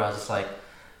point where I was just like,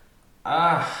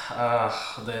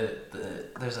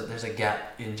 there's a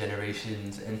gap in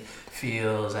generations and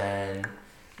feels, and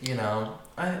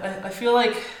I feel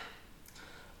like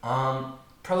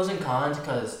pros and cons,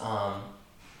 because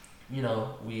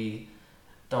we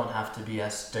don't have to be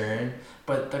as stern,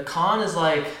 but the con is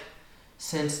like,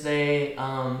 since they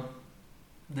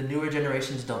the newer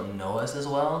generations don't know us as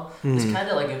well, it's kind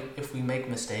of like if we make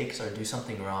mistakes or do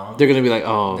something wrong, they're gonna be like,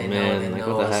 oh they man,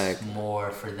 know what the us heck, more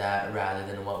for that rather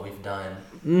than what we've done.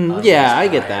 I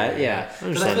get that. Yeah,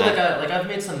 because I feel like I've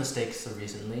made some mistakes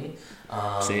recently.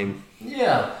 Same.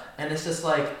 Yeah, and it's just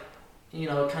like, it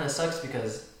kind of sucks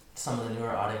because some of the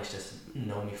newer audience just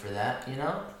know me for that.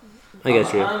 I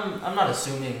get you. I'm not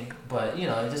assuming, but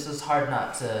it just is hard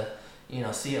not to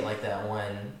see it like that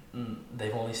when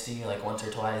they've only seen you like once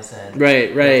or twice, and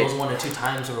right. Those 1 or 2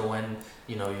 times were when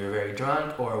you're very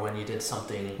drunk or when you did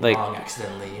something wrong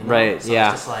accidentally. Right. So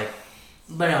yeah. It's just like,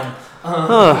 bam.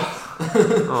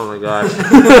 Oh my gosh.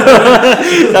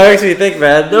 That makes me think,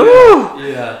 man.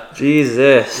 Yeah.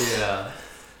 Jesus. Yeah.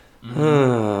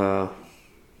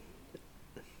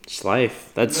 It's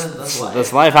life. That's life.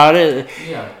 That's life. How it is.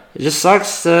 Yeah. It just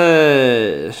sucks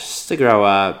to grow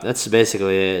up. That's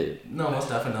basically it. No, most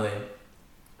definitely.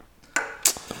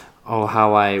 Oh,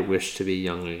 how I wish to be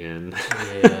young again.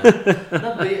 Yeah.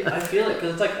 No, but I feel it,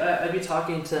 because it's like I'd be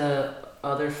talking to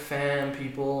other fan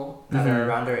people that are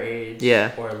around our age,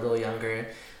 or a little younger,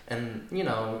 and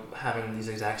having these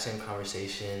exact same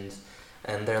conversations,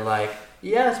 and they're like,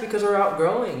 it's because we're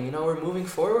outgrowing, we're moving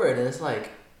forward, and it's like,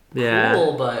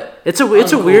 cool, but it's a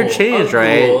weird change,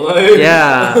 right? Like,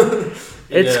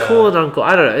 It's cool and uncool.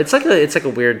 I don't know. It's like a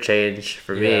weird change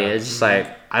for me. It's just like,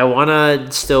 I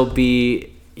wanna still be,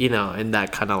 in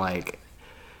that kind of like,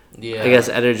 I guess,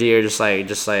 energy, or just like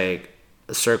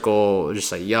a circle,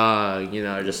 just like young,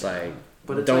 just like,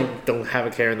 but don't have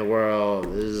a care in the world.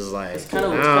 This is like, it's kind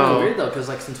of weird though, because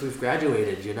like since we've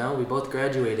graduated, we both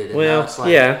graduated, and now it's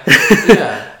like, yeah.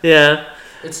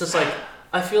 It's just like,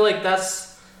 I feel like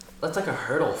that's that's like a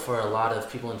hurdle for a lot of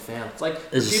people in fam. It's like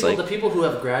the people who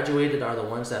have graduated are the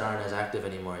ones that aren't as active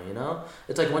anymore. You know,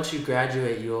 it's like once you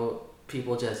graduate,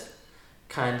 people just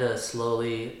kind of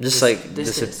slowly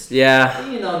distance. Yeah.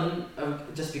 You know,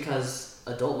 just because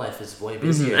adult life is way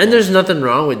busier. And there's nothing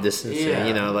wrong with distancing. Yeah,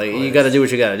 you know, like you got to do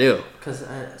what you got to do.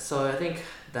 So I think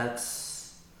that's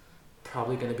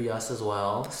probably going to be us as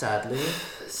well, sadly.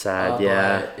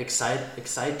 Yeah. But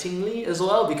excitingly as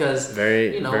well, because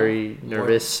very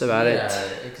nervous about it. Yeah,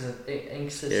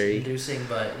 anxious-inducing,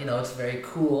 but it's very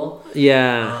cool.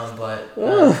 Yeah. But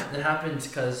it happens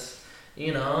because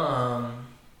you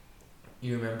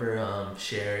remember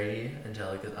Sherry,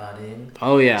 Angelica's adding.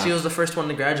 Oh yeah. She was the first one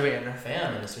to graduate in her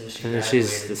fam, and as soon as she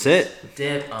graduated, that's it.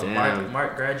 Dip.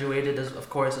 Mark graduated of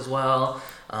course as well.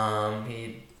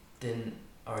 He didn't.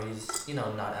 Or he's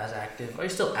not as active. Or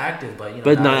he's still active,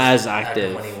 but not as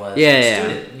active when he was a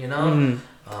student.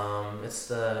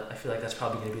 I feel like that's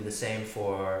probably gonna be the same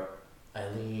for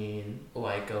Eileen,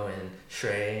 Waiko, and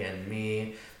Shrey and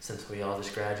me, since we all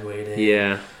just graduated.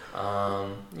 Yeah.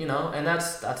 And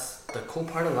that's the cool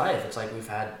part of life. It's like we've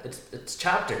had it's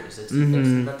chapters. It's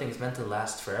nothing's meant to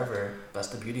last forever. That's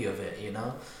the beauty of it.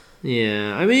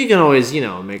 Yeah, I mean you can always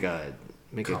make a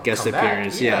guest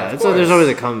appearance. Yeah, there's always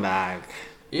a comeback.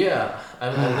 Yeah, I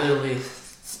literally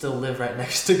still live right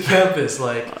next to campus.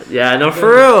 Like, yeah, no,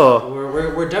 for real.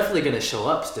 We're definitely gonna show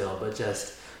up still, but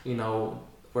just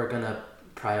we're gonna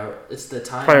it's the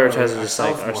time prioritize just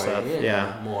like our stuff.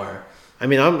 Yeah, more. I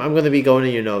mean, I'm gonna be going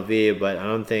to UNLV, but I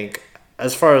don't think.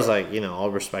 As far as all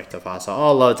respect to FASA,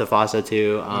 all love to FASA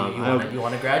too. You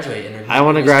want to graduate? I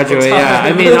want to graduate. Yeah,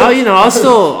 I mean,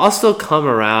 I'll still come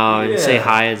around and say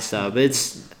hi and stuff. But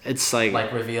it's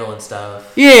like reveal and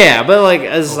stuff. Yeah, but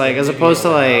as opposed to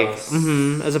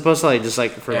as opposed to just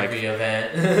for every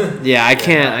event. Yeah, I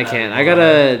can't. I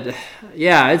gotta.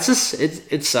 Yeah, it's just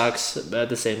it sucks, but at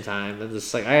the same time, it's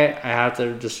just I have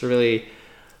to just really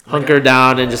hunker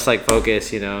down and just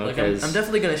focus, I'm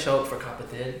definitely gonna show up for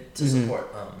Kapatid to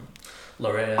support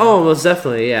Loretta. Oh, most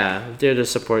definitely, yeah. I'm there to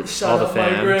support all the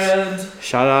fams.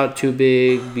 Shout out Too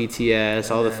Big, BTS,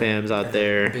 all the fams out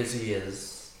there. Busy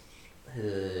as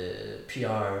PR.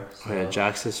 So. Oh yeah,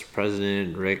 Jax's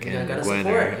president, Rick and Gwen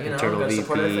are internal VP.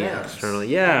 External,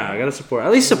 I gotta support.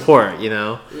 At least support,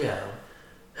 Yeah.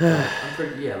 I'm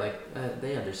pretty. Yeah,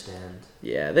 they understand.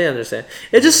 Yeah, they understand.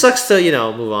 It just sucks to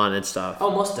move on and stuff.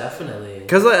 Oh, most definitely.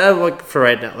 Because for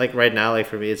right now,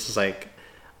 for me, it's just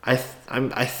I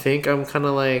think I'm kind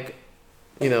of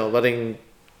letting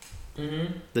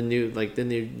the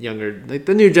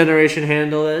new generation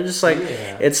handle it. Just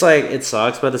it's it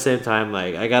sucks, but at the same time,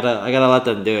 I gotta let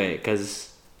them do it because.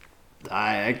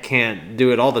 I can't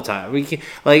do it all the time. We can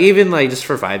even just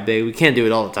for 5 Big, we can't do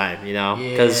it all the time,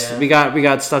 because we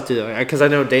got stuff to do. Because I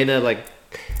know Dana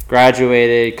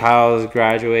graduated, Kyle's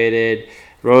graduated,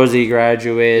 Rosie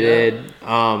graduated,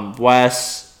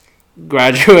 Wes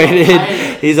graduated.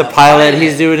 He's a pilot.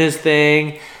 He's doing his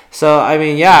thing. So I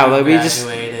mean, we just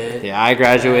I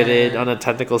graduated on a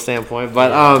technical standpoint,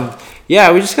 but we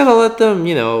just gotta let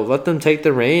them take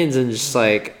the reins and just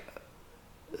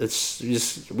it's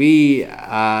just the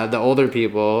older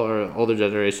people or older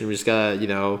generation, we just gotta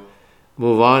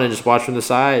move on and just watch from the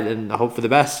side and hope for the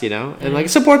best, and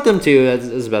support them too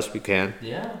as best we can.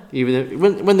 Yeah. Even if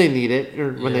when they need it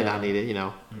or when they not need it,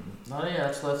 Oh yeah,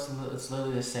 it's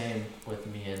literally the same with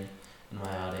me and my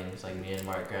outings. Me and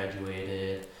Mark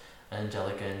graduated.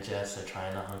 Angelica and Jess are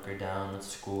trying to hunker down with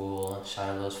school.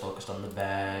 Shiloh's focused on the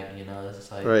bag. It's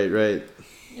just right.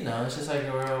 It's just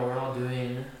we're all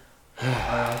doing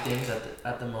our own things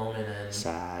at the moment, and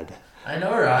sad. I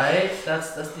know, right?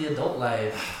 That's the adult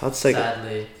life. Let's take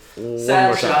sadly. One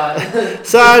more shot.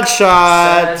 Sad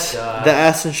shot. The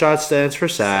S in shot stands for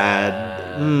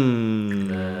sad.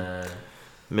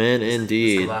 Man,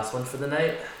 indeed. Is this the last one for the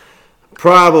night?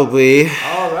 Probably.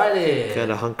 Alrighty.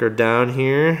 Gotta hunker down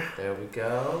here. There we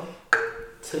go.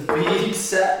 To being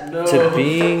sad. No. To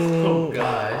being. Oh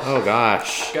gosh. Oh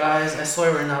gosh. Guys, I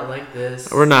swear we're not like this.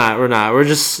 We're not. We're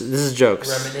just. This is jokes.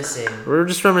 Reminiscing. We're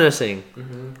just reminiscing.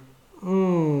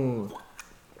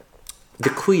 The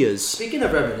queers. Speaking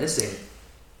of reminiscing,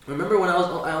 remember when I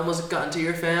almost got into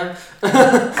your fam?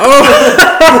 Oh.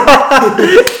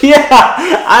 Yeah,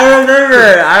 I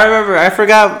remember. I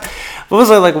forgot. What was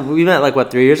it we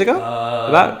met 3 years ago?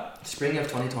 About spring of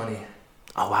 2020.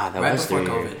 Oh wow, that right was before 3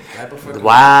 COVID. years. Right before COVID.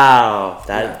 Wow,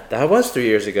 that was 3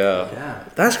 years ago. Yeah,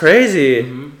 that's crazy.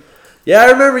 Yeah,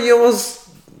 I remember you almost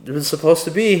was supposed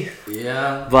to be.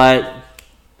 Yeah, but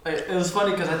it was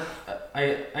funny because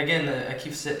I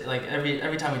keep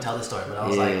every time we tell this story, but I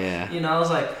was I was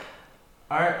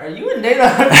Are you and Dana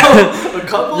a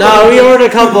couple? No, we weren't a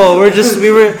couple.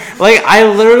 We were like, I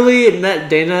literally met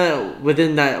Dana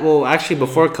within that. Well, actually,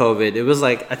 before COVID, it was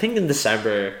like I think in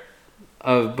December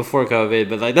of before COVID,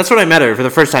 but like that's when I met her for the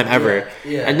first time ever.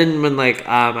 Yeah. And then when like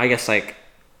I guess like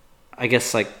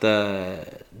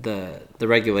the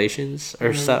regulations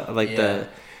or stuff like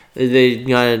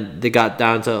they got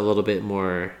down to a little bit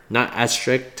more not as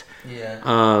strict.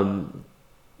 Yeah.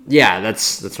 Yeah,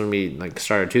 that's when we like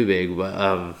started Too Big,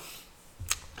 but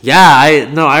yeah,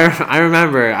 I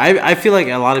remember. I feel like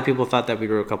a lot of people thought that we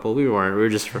were a couple. We weren't. We were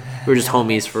just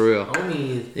homies for real.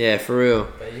 Homies. Yeah, for real.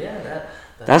 But yeah,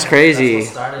 that's crazy.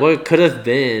 That's what could have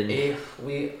been?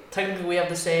 We have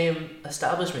the same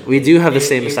establishment. We do have the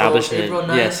same establishment. April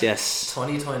 9th, yes.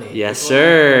 2020. Yes, April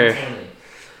sir.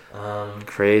 2020.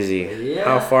 Crazy. Yeah.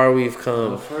 How far we've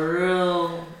come. Oh, for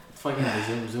real. Fucking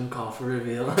Zoom call for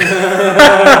reveal.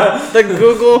 the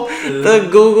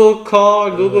Google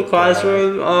call, Google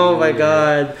Classroom. Oh my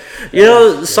god. You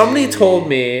know, somebody told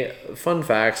me, fun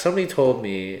fact, I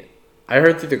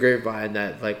heard through the grapevine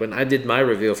that like when I did my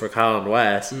reveal for Kyle and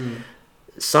Wes,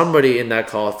 somebody in that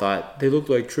call thought they look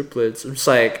like triplets. I'm just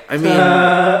like, I mean,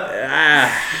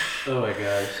 oh my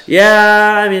gosh.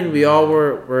 Yeah, I mean, we all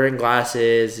were wearing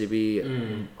glasses. We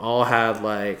all had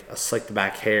like a slicked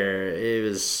back hair. It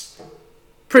was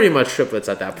pretty much triplets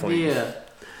at that point. Yeah.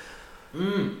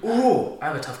 Ooh, I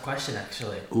have a tough question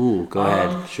actually. Ooh, go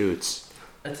ahead. Shoots.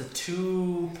 It's a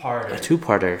two-parter. A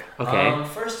two-parter. Okay.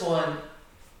 First one,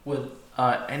 would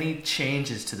any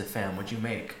changes to the fam would you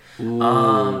make? Ooh.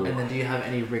 And then do you have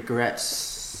any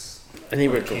regrets? Any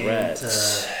regrets?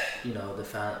 The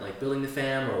fam, like building the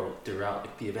fam or throughout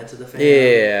like, the events of the fam.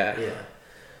 Yeah.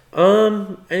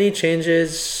 Yeah. Any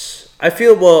changes? I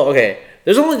feel okay.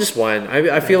 There's only just one.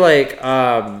 I feel like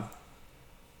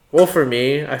well, for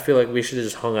me, I feel like we should have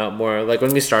just hung out more. Like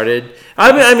when we started,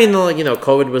 I mean, like,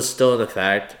 COVID was still in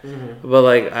effect, but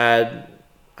like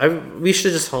we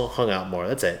should have just hung out more.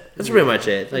 That's it. That's pretty much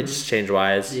it. Like just change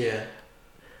wise. Yeah.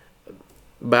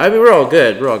 But I mean, we're all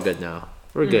good. We're all good now.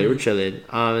 We're good. We're chilling.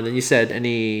 And then you said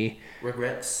any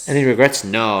regrets? Any regrets?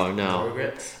 No. No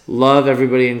regrets. Love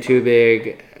everybody in Too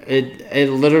Big.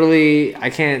 It literally, I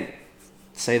can't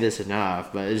say this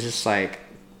enough, but it's just like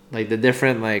the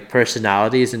different like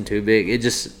personalities in Too Big. It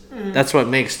just that's what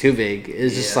makes Too Big.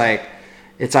 It's just like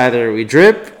it's either we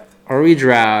drip or we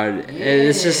drown. Yeah. And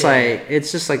it's just like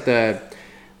the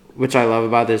which I love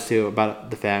about this too, about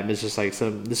the fam. It's just like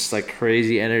this like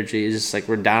crazy energy. It's just like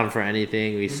we're down for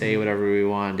anything. We say whatever we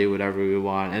want, do whatever we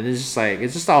want, and it's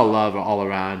just all love all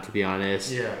around. To be honest,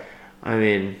 yeah. I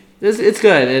mean, it's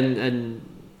good, and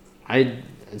I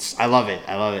love it.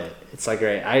 I love it. It's like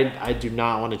great. I do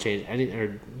not want to change any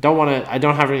or don't want to. I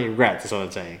don't have any regrets. That's what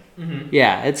I'm saying.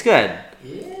 Yeah, it's good.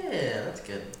 Yeah, that's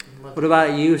good. What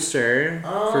about you, sir?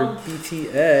 For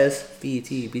BTS.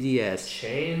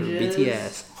 Changes. For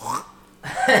BTS.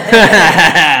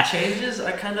 Changes.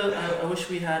 I wish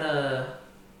we had a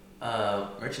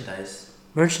merchandise.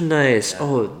 Merchandise. Yeah.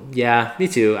 Oh yeah, me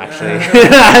too. Actually,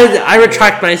 I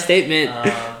retract my statement.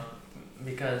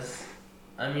 Because,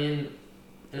 I mean,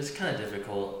 it was kind of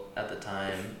difficult at the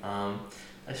time. I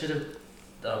should have.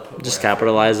 Just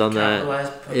capitalized on that.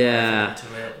 Yeah,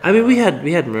 I mean we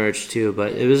had merch too,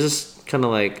 but it was just kind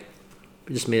of like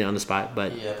we just made it on the spot.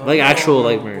 But like actual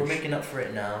like merch. We're making up for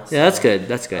it now. So. Yeah, that's good.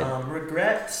 That's good.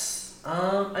 Regrets.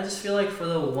 I just feel like for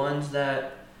the ones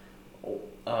that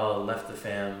left the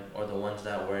fam or the ones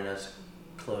that weren't as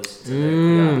close to their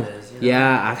Kuyates,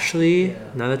 Yeah, actually,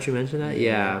 now that you mention that,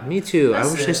 yeah, me too. I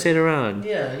wish they stayed around.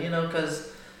 Yeah,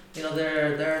 because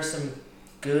there are some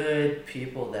good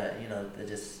people that they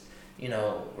just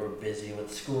were busy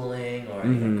with schooling or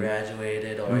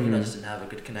graduated or just didn't have a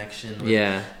good connection with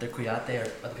their Kuyate or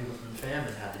other people from the fam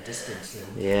and had a distance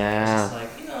and it's just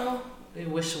like they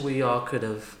wish we all could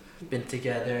have been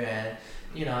together and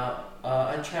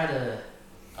I try to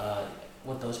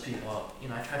with those people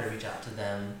I try to reach out to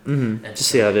them and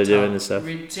just see how they're doing and stuff.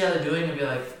 See how they're doing and be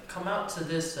like, come out to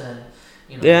this and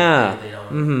they don't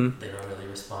really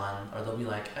respond, or they'll be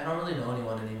like, I don't really know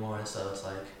anyone anymore, so it's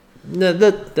like no,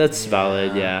 that's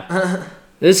valid. Yeah.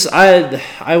 This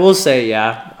I will say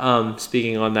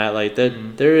speaking on that, like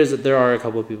there are a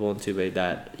couple of people in Too Big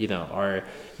that are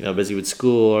busy with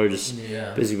school or just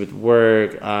busy with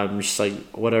work, just like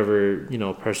whatever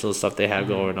personal stuff they have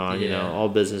going on, all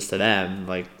business to them.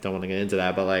 Like don't want to get into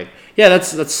that, but like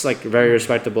that's like very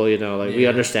respectable. We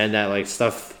understand that like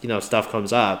stuff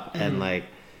comes up and like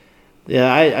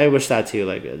I wish that too.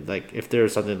 Like if there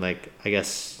was something like I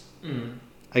guess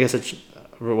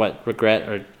regret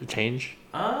or change.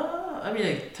 I mean,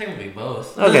 like, technically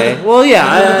both. Okay. Well,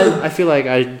 yeah. I feel like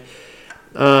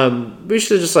we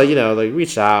should just like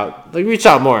reach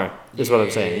out more. Is what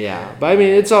I'm saying. Yeah. But I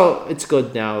mean, it's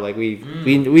good now. Like we've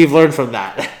learned from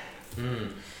that.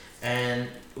 And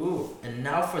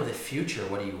now for the future,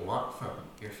 what do you want from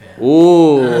your fam?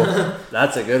 Ooh,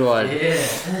 that's a good one. Yeah.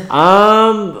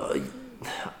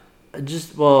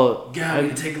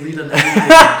 Gabby, take a lead on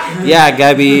everything. Yeah,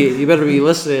 Gabby, you better be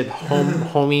listening,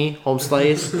 home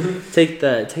slice. Take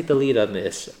the lead on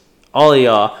this, all of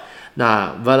y'all.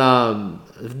 Nah, but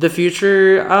the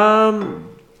future.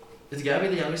 Is Gabby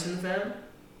the youngest in the fam?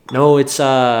 No, it's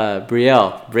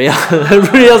Brielle.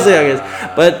 Brielle's the youngest,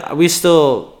 but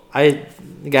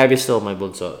Gabby's still my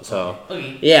bunso. So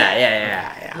okay.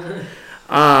 Yeah.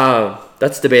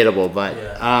 That's debatable, but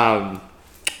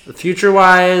future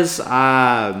wise,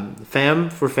 fam,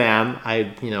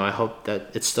 I hope that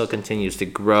it still continues to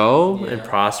grow and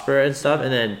prosper and stuff.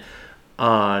 And then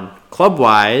on club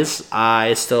wise,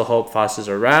 I still hope Foss is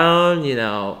around,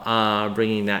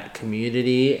 bringing that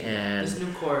community and this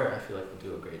new core, I feel like will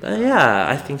do a great job. Yeah,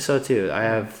 I think so too. I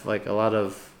have like a lot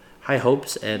of high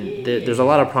hopes, and there's a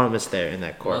lot of promise there in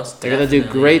that core. They're gonna do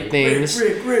great things.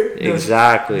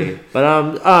 Exactly.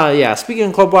 But speaking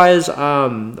of club wise,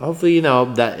 hopefully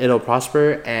that it'll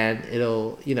prosper and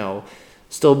it'll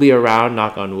still be around.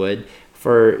 Knock on wood.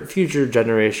 For future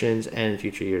generations and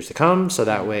future years to come, so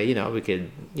that way we could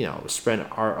spread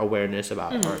our awareness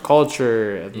about our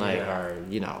culture and like our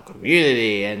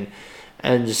community and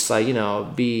just like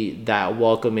be that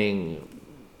welcoming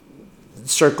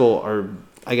circle or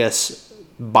I guess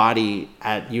body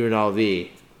at UNLV.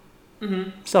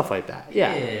 Stuff like that. Yeah.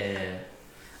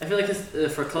 I feel like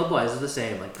it's, for club wise, it's the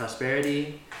same. Like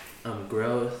prosperity,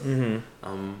 growth,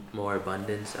 more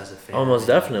abundance as a family. Almost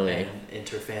definitely. And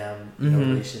interfam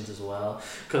relations as well.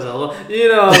 Because you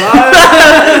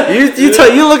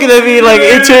looking at me like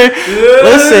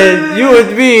Listen, you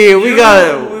and me,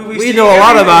 we know a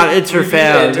lot about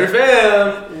interfam.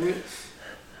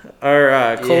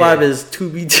 Our collab is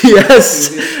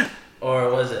 2BTS.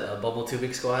 Or was it a Bubble Too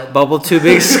Big Squad? Bubble Too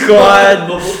Big Squad.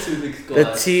 Bubble Too Big Squad.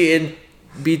 The T in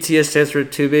BTS stands for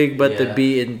Too Big, but the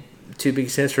B in Too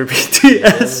Big stands for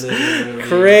BTS. Yeah,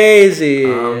 crazy.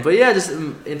 But yeah, just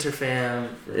interfam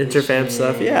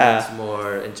stuff. Yeah.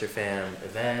 More interfam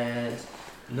events.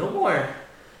 No more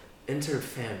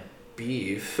interfam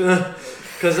beef.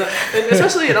 Because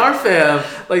especially in our fam,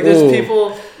 like there's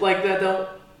people like that don't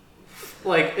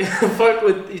like fuck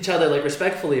with each other like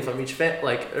respectfully from each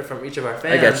from each of our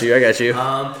fans. I got you.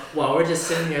 While we're just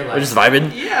sitting here like we're just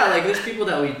vibing. Yeah, like there's people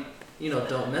that we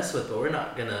don't mess with, but we're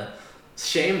not gonna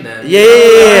shame them.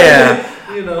 Yeah.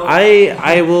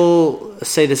 I will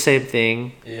say the same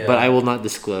thing, but I will not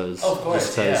disclose. Of course,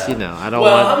 because I don't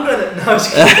want. I'm gonna. No, I'm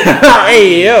just kidding.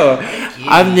 Hey yo.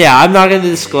 I'm not gonna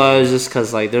disclose just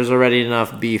because like there's already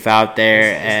enough beef out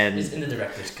there it's in the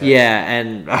director's cut. Yeah,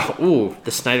 and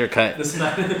the Snyder cut. The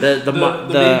Snyder. The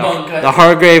Bong cut. The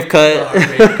Hargrave cut.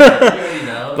 You already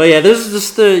know. But yeah, there's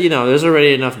just there's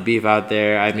already enough beef out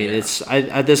there. I mean,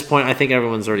 at this point, I think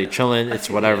everyone's already chilling. It's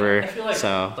whatever. I feel like,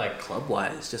 so like club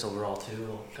wise, just overall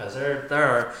too, because there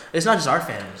are. It's not just our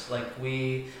fams. Like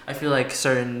I feel like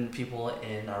certain people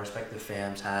in our respective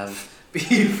fams have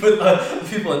beef with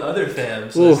people in other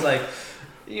fams. So it's like,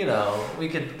 we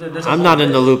could. I'm not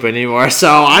in the loop anymore,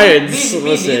 so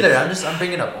me neither. I'm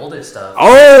bringing up older stuff.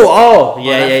 Oh,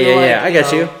 yeah. I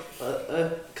got you.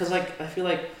 Because I feel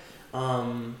like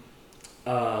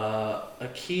a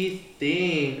key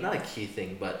thing, not a key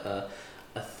thing, but a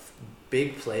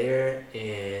big player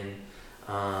in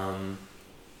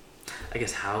I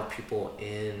guess how people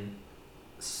in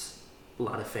a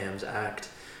lot of fams act.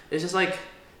 It's just like,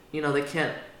 they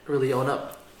can't really own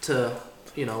up to,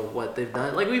 what they've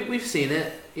done. Like we've seen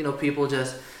it, people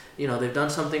just, they've done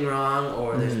something wrong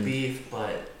or there's beef,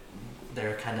 but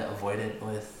they're kind of avoidant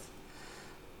with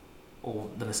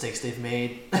the mistakes they've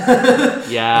made.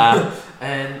 Yeah.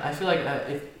 And I feel like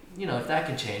if that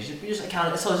can change, so it's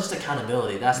just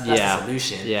accountability. That's the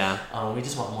solution. Yeah. We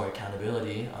just want more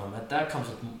accountability. That comes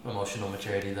with emotional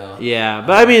maturity, though. Yeah,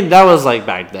 but I mean that was like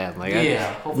back then. Like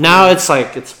now it's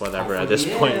like it's whatever at this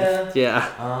point.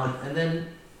 Yeah. And then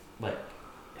like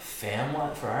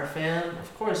for our fam,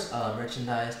 of course,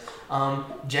 merchandise.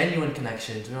 Genuine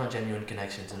connections. We want genuine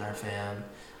connections in our fam.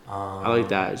 I like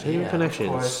that. Genuine connections.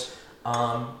 Of course.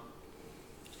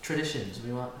 Traditions.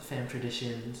 We want fam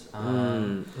traditions.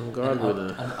 I'm glad with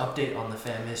it. An update on the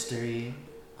fam history.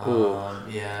 Cool.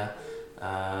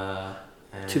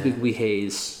 Too big. We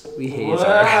haze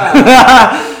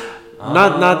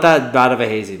not that bad of a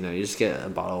hazing though. You just get a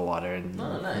bottle of water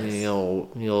and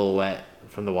you'll wet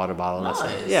from the water bottle. Nice.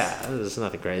 It's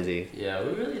nothing crazy. Yeah,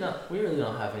 we really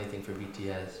don't have anything for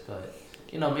BTS, but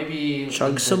maybe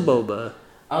chug some boba.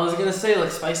 I was gonna say like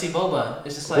spicy boba.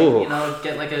 It's just like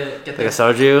get a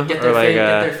soju get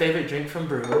their favorite drink from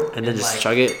brew and then just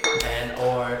chug it. And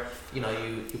or you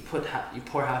pour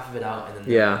half of it out and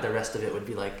then the rest of it would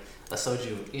be like a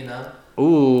soju.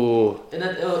 Ooh. And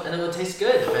it will taste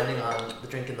good depending on the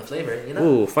drink and the flavor.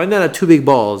 Ooh, find that at Two Big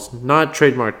Balls. Not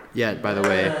trademarked yet, by the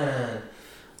way.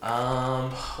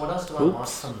 What else do I want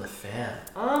from the fam?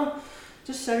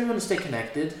 Just everyone to stay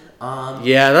connected.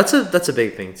 That's a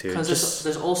big thing too. Because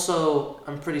there's also,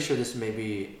 I'm pretty sure this may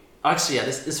be actually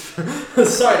this is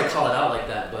sorry to call it out like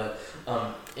that, but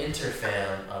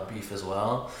interfam beef as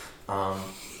well.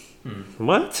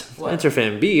 What?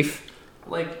 Interfam beef?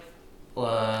 Like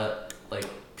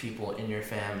people in your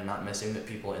fam not messing with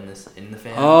people in the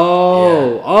fam.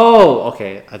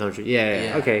 Okay. I don't.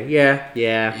 Yeah. Okay. Yeah.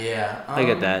 I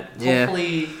get that.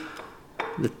 Hopefully,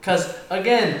 because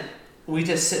again, we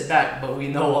just sit back, but we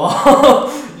know all.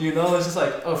 It's just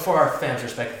like for our fams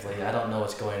respectively. I don't know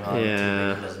what's going on.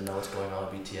 Yeah. He doesn't know what's going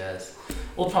on with BTS.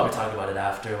 We'll probably talk about it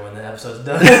after when the episode's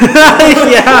done.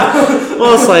 Yeah.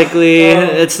 Most likely,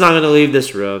 it's not gonna leave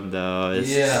this room though.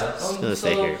 It's gonna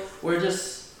stay here.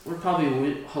 We're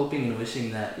probably hoping and wishing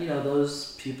that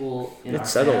those people in our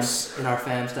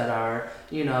fams that are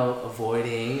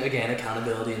avoiding again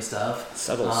accountability and stuff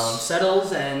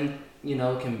settles and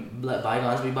can let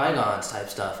bygones be bygones type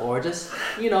stuff, or just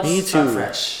start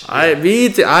fresh. Me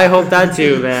too. I hope that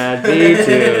too, man. Me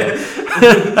too.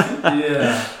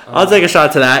 Yeah. I'll take a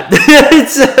shot to that.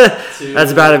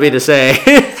 That's bad of me to say.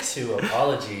 To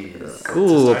apologies.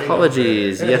 Ooh,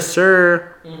 apologies. Yes, sir.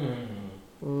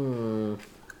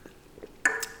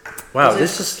 Wow,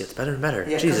 this just gets better and better.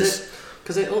 Yeah, Jesus.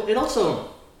 Because it also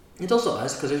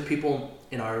us, because there's people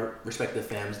in our respective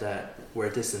fams that we're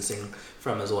distancing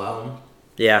from as well.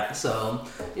 Yeah. So,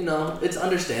 it's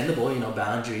understandable,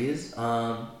 boundaries.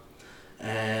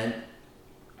 And,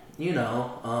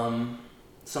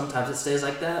 sometimes it stays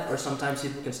like that, or sometimes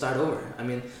people can start over. I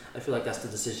mean, I feel like that's the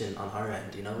decision on our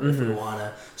end, if we want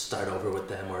to start over with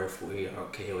them, or if we are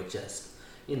okay with just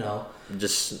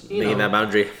making that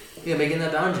boundary. Yeah, making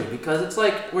that boundary, because it's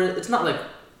like it's not like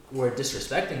we're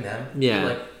disrespecting them. Yeah.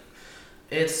 Like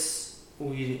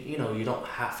you don't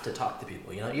have to talk to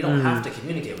people. You don't have to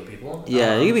communicate with people.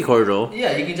 Yeah, you can be cordial.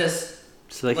 Yeah, you can just.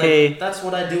 It's like, hey. That's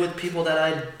what I do with people that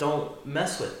I don't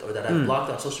mess with or that I've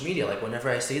blocked on social media. Like whenever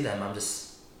I see them, I'm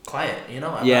just quiet. I'm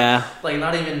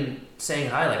not even saying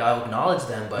hi. Like I'll acknowledge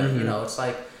them, but it's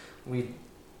like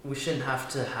we shouldn't have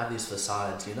to have these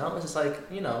facades, It's just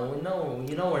like, we know we're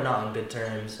not on good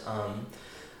terms.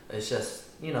 It's just,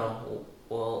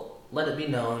 well, let it be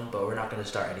known, but we're not going to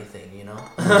start anything,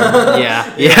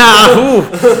 Yeah. Ooh.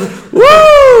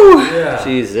 Woo! Yeah.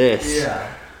 Jesus. Yeah.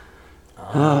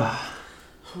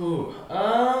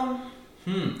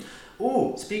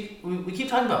 We keep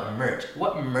talking about merch.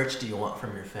 What merch do you want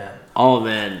from your fam? Oh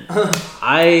man,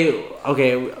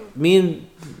 me and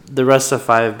the rest of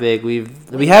Five Big, we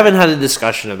haven't had a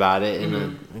discussion about it in a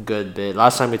good bit.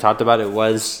 Last time we talked about it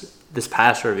was this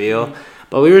past reveal,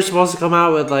 but we were supposed to come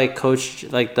out with like Coach,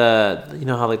 like the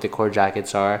how like the core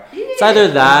jackets are. Yeah, it's either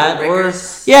that or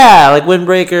like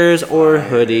windbreakers or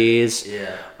hoodies.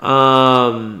 Yeah.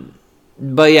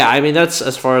 But yeah, I mean that's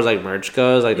as far as like merch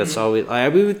goes. Like that's all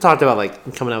we talked about,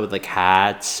 like coming out with like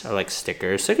hats or like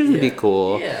stickers. Stickers would be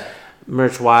cool. Yeah.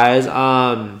 Merch wise,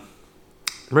 I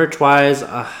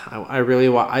really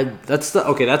want. That's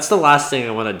the last thing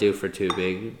I want to do for Too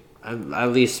Big, at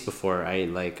least before I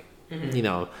like,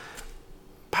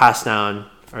 pass down,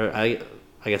 or I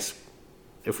guess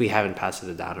if we haven't passed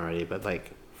it down already, but like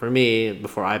for me,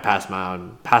 before I pass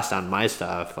down my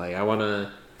stuff, like I want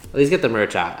to at least get the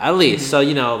merch out, at least. So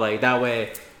like that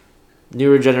way,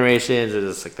 newer generations or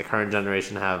just like the current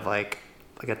generation have like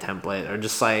a template, or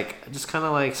just kind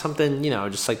of like something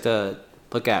just like to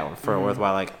look at for a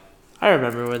worthwhile. Like I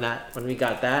remember when we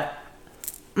got that.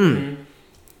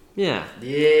 Yeah.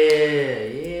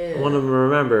 I want to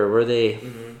remember where they,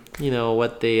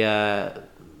 what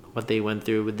they went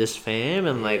through with this fam,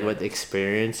 and like what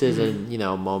experiences and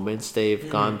moments they've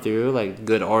gone through, like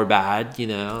good or bad.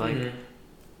 Like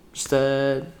just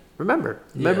to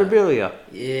memorabilia.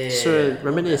 Yeah. Just to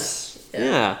reminisce.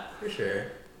 Yeah. For sure.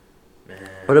 Man.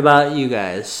 What about you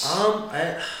guys?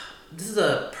 This is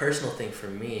a personal thing for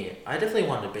me. I definitely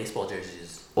wanted baseball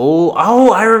jerseys.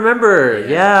 Oh, I remember.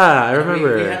 Yeah, I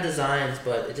remember. We had designs,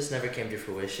 but it just never came to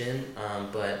fruition.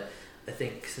 But I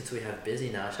think since we have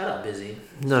Busy now, shout out Busy.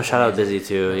 No, shout out Busy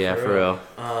too. Yeah, for real.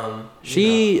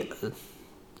 She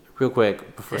real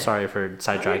quick, before, sorry for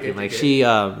sidetracking. Like, good. she,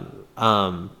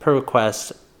 per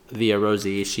request via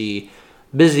Rosie, she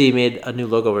busy made a new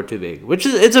logo for Too Big, which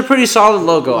is, it's a pretty solid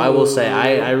logo, I will say.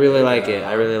 I really like it.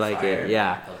 I really like it.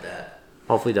 Yeah. Love that.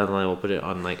 Hopefully down the line we'll put it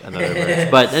on like another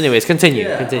merch. But anyways, continue.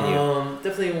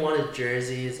 Definitely wanted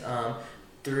jerseys.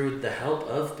 Through the help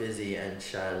of Busy and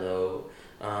Shiloh,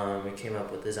 we came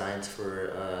up with designs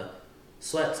for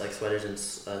sweats, like sweaters and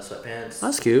sweatpants.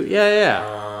 That's cute.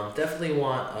 Yeah. Definitely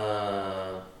want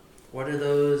what are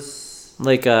those?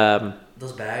 Like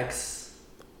those bags.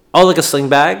 Oh, like a sling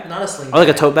bag? Not a sling bag. Oh, like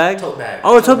a tote bag? Tote bag.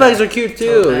 Oh, tote bags are cute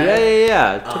too.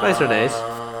 Yeah. Tote bags are nice.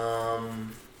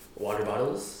 Water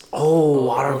bottles. Oh,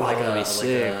 water bottle would be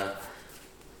sick.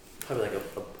 Probably like a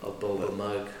boba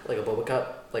mug, like a boba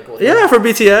cup. Like what? Yeah, for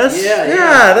BTS.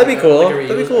 Yeah, that'd be cool.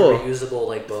 That'd be cool. Reusable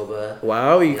like boba.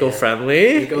 Wow,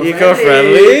 eco-friendly.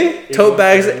 Eco-friendly. Tote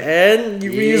bags and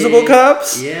reusable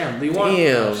cups. Yeah, we want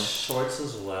shorts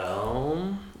as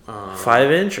well.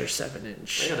 5-inch or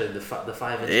 7-inch? I gotta do the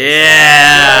 5-inch.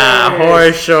 Yeah,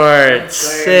 horse shorts.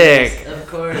 Sick. Of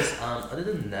course. Other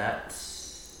than that,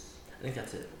 I think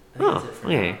that's it. That's it for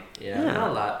now. Yeah, not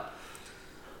a lot.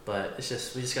 But it's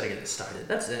just, we just gotta get it started.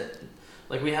 That's it.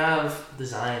 Like, we have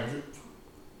designs,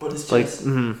 but it's just...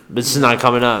 Like, but this is not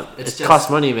coming up. It costs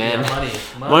money, man. Yeah,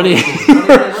 money.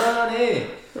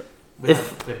 We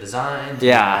have designs.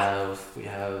 Yeah. We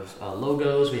have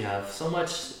logos. We have so much.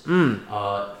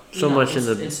 So much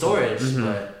in storage,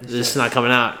 but it's just not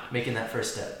coming out. Making that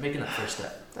first step.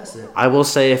 That's it. I will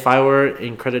say, if I were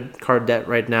in credit card debt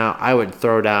right now, I would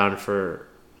throw down for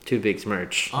Too Big's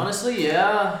merch. Honestly,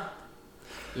 yeah.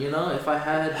 If I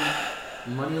had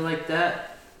money like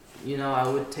that, I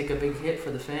would take a big hit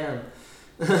for the fam.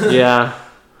 Yeah.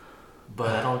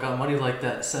 But I don't got money like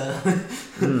that, so.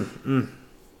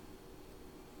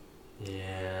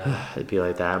 Yeah. It'd be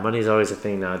like that. Money's always a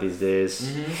thing now these days.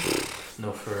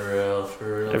 No, for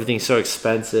real. Everything's so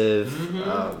expensive.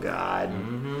 Oh, God.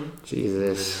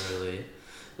 Jesus. Literally.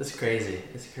 It's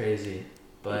crazy.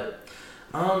 But,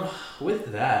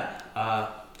 with that,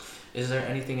 is there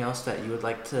anything else that you would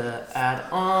like to add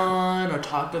on or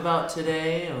talk about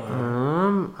today?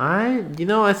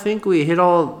 I think we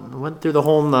went through the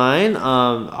whole 9.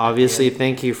 Obviously,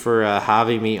 thank you for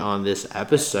having me on this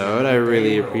episode. I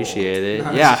really appreciate it.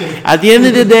 Yeah, at the end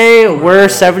of the day, we're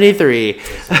 73.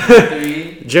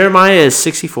 Jeremiah is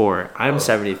 64. I'm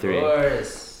 73. Of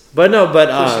course. But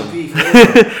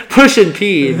pushing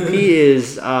P. P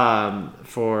is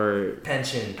for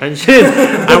pension.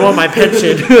 I want my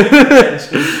pension.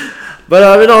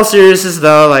 But in all seriousness,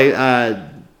 though,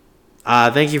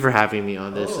 thank you for having me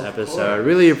on this episode. I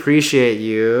really appreciate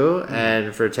you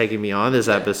and for taking me on this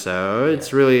episode.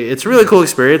 It's really cool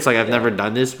experience. Like, I've never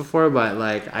done this before, but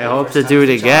I hope to do it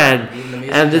again.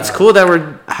 And it's cool that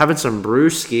we're having some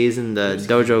brewskis in the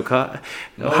dojo.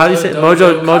 How do you say it?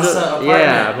 Mojo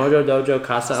Dojo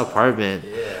Casa apartment.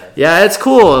 Yeah, it's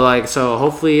cool. So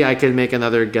hopefully I can make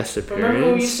another guest appearance. Remember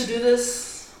when we used to do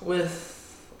this with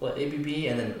ABB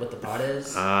and then with the Bodega?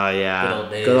 Yeah.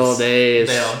 Good old days.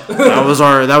 That was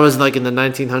like in the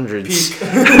 1900s. Peak.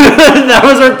 That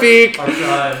was our peak. Our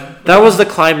prime. That was the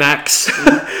climax.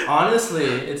 Honestly,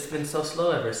 it's been so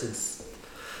slow ever since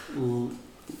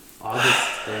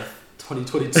August of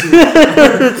 2022.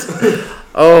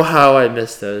 Oh, how I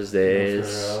miss those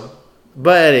days.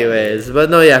 But anyways,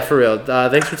 for real.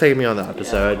 Thanks for taking me on the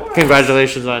episode. Yeah,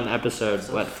 congratulations on episode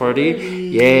 40?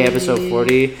 Yay, episode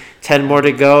 40. 10 more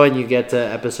to go and you get to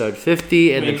episode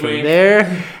 50, and then from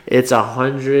there it's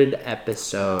 100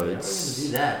 episodes.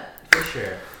 Yeah, we're gonna do that for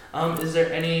sure. Is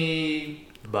there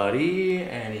anybody,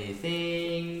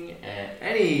 anything,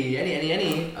 any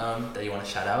that you want to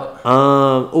shout out?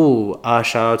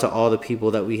 Shout out to all the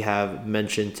people that we have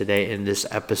mentioned today in this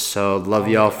episode. Love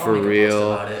y'all for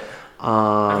real.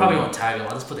 I probably won't tag them.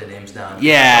 I'll just put their names down.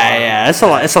 Yeah. It's a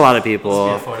lot of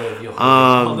people.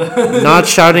 Not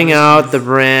shouting out the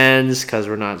brands because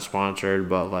we're not sponsored,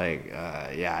 but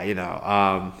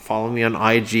follow me on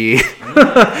IG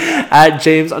at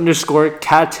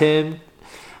James_Catin.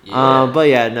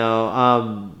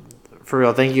 For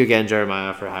real, thank you again,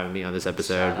 Jeremiah, for having me on this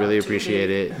episode. Really appreciate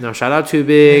it. No, shout out Too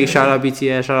Big, shout out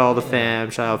BTS, shout out all the fam,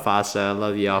 shout out FASA.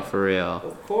 Love y'all for real.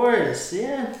 Of course,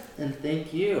 yeah, and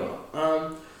thank you. I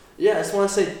just want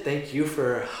to say thank you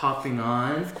for hopping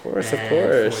on. Of course.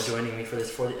 For joining me for this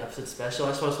 40 episode special. I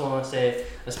just also want to say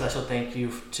a special thank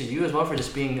you to you as well for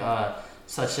just being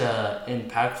such a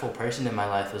impactful person in my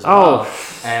life as well.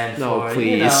 And no, for,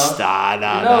 please stop.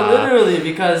 Literally,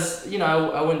 because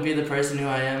I wouldn't be the person who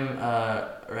I am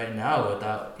right now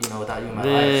without you in my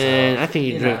life. So, I think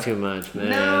you drink too much, man.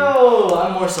 No,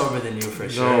 I'm more sober than you for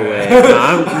sure. No way.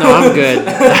 I'm good.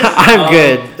 I'm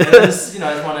good. And I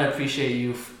just want to appreciate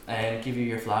you and give you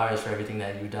your flowers for everything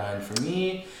that you've done for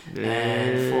me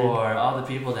and for all the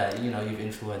people that you've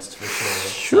influenced for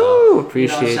sure. True,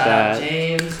 appreciate shout that. Out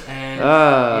James,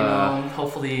 and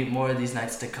hopefully more of these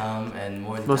nights to come and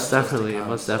more of these most definitely, to come.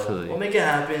 Most so definitely. We'll make it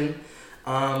happen.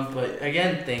 But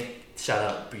again, shout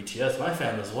out BTS, my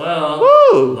fam as well.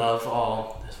 Woo! Love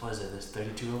all. What is it? There's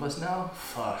 32 of us now?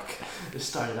 Fuck. It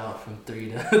started out from 3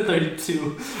 to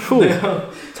 32.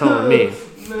 Telling me.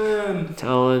 Man.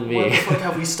 Telling me. What the fuck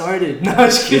have we started? No, I'm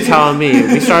just kidding. You're telling me.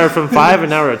 We started from 5 and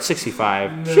now we're at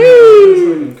 65. Man, that's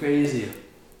fucking crazy.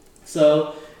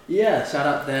 So, yeah, shout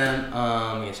out them.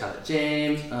 Shout out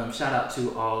James. Shout out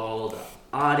to all the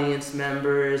audience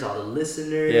members, all the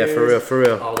listeners. Yeah, for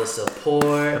real. All the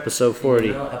support. Episode 40.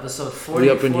 Episode 40.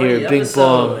 We up in here, big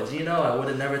Bong. I would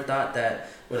have never thought that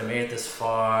would have made it this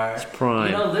far. It's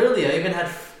prime. Literally, I even had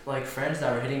friends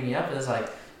that were hitting me up, and it's like,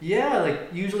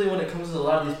 usually when it comes to a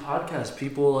lot of these podcasts,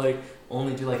 people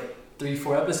only do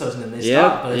 3-4 episodes and then they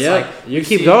stop. But it's you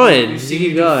keep going. You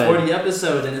keep going. 40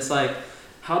 episodes, and it's like,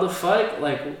 how the fuck,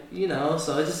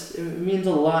 so it means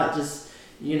a lot, just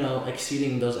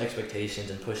exceeding those expectations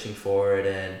and pushing forward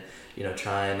and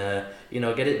trying to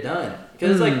get it done,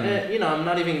 because I'm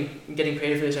not even getting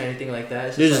paid for this or anything like that.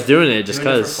 It's You're just doing it just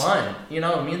because for fun. It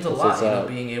means a lot.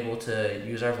 Being able to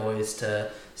use our voice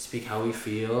to speak how we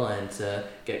feel and to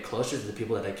get closer to the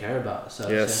people that I care about. So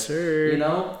yes, sir.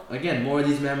 Again, more of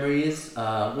these memories.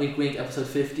 Wink, wink. Episode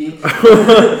 50,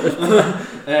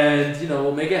 and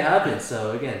we'll make it happen.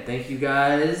 So again, thank you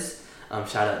guys.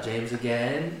 Shout out James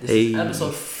again. This is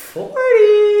episode 40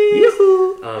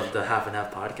 of the Half and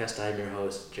Half podcast. I'm your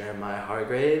host, Jeremiah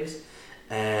Hargraves,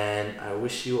 and I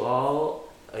wish you all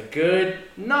a good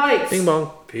night. Bing bong.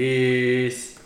 Peace.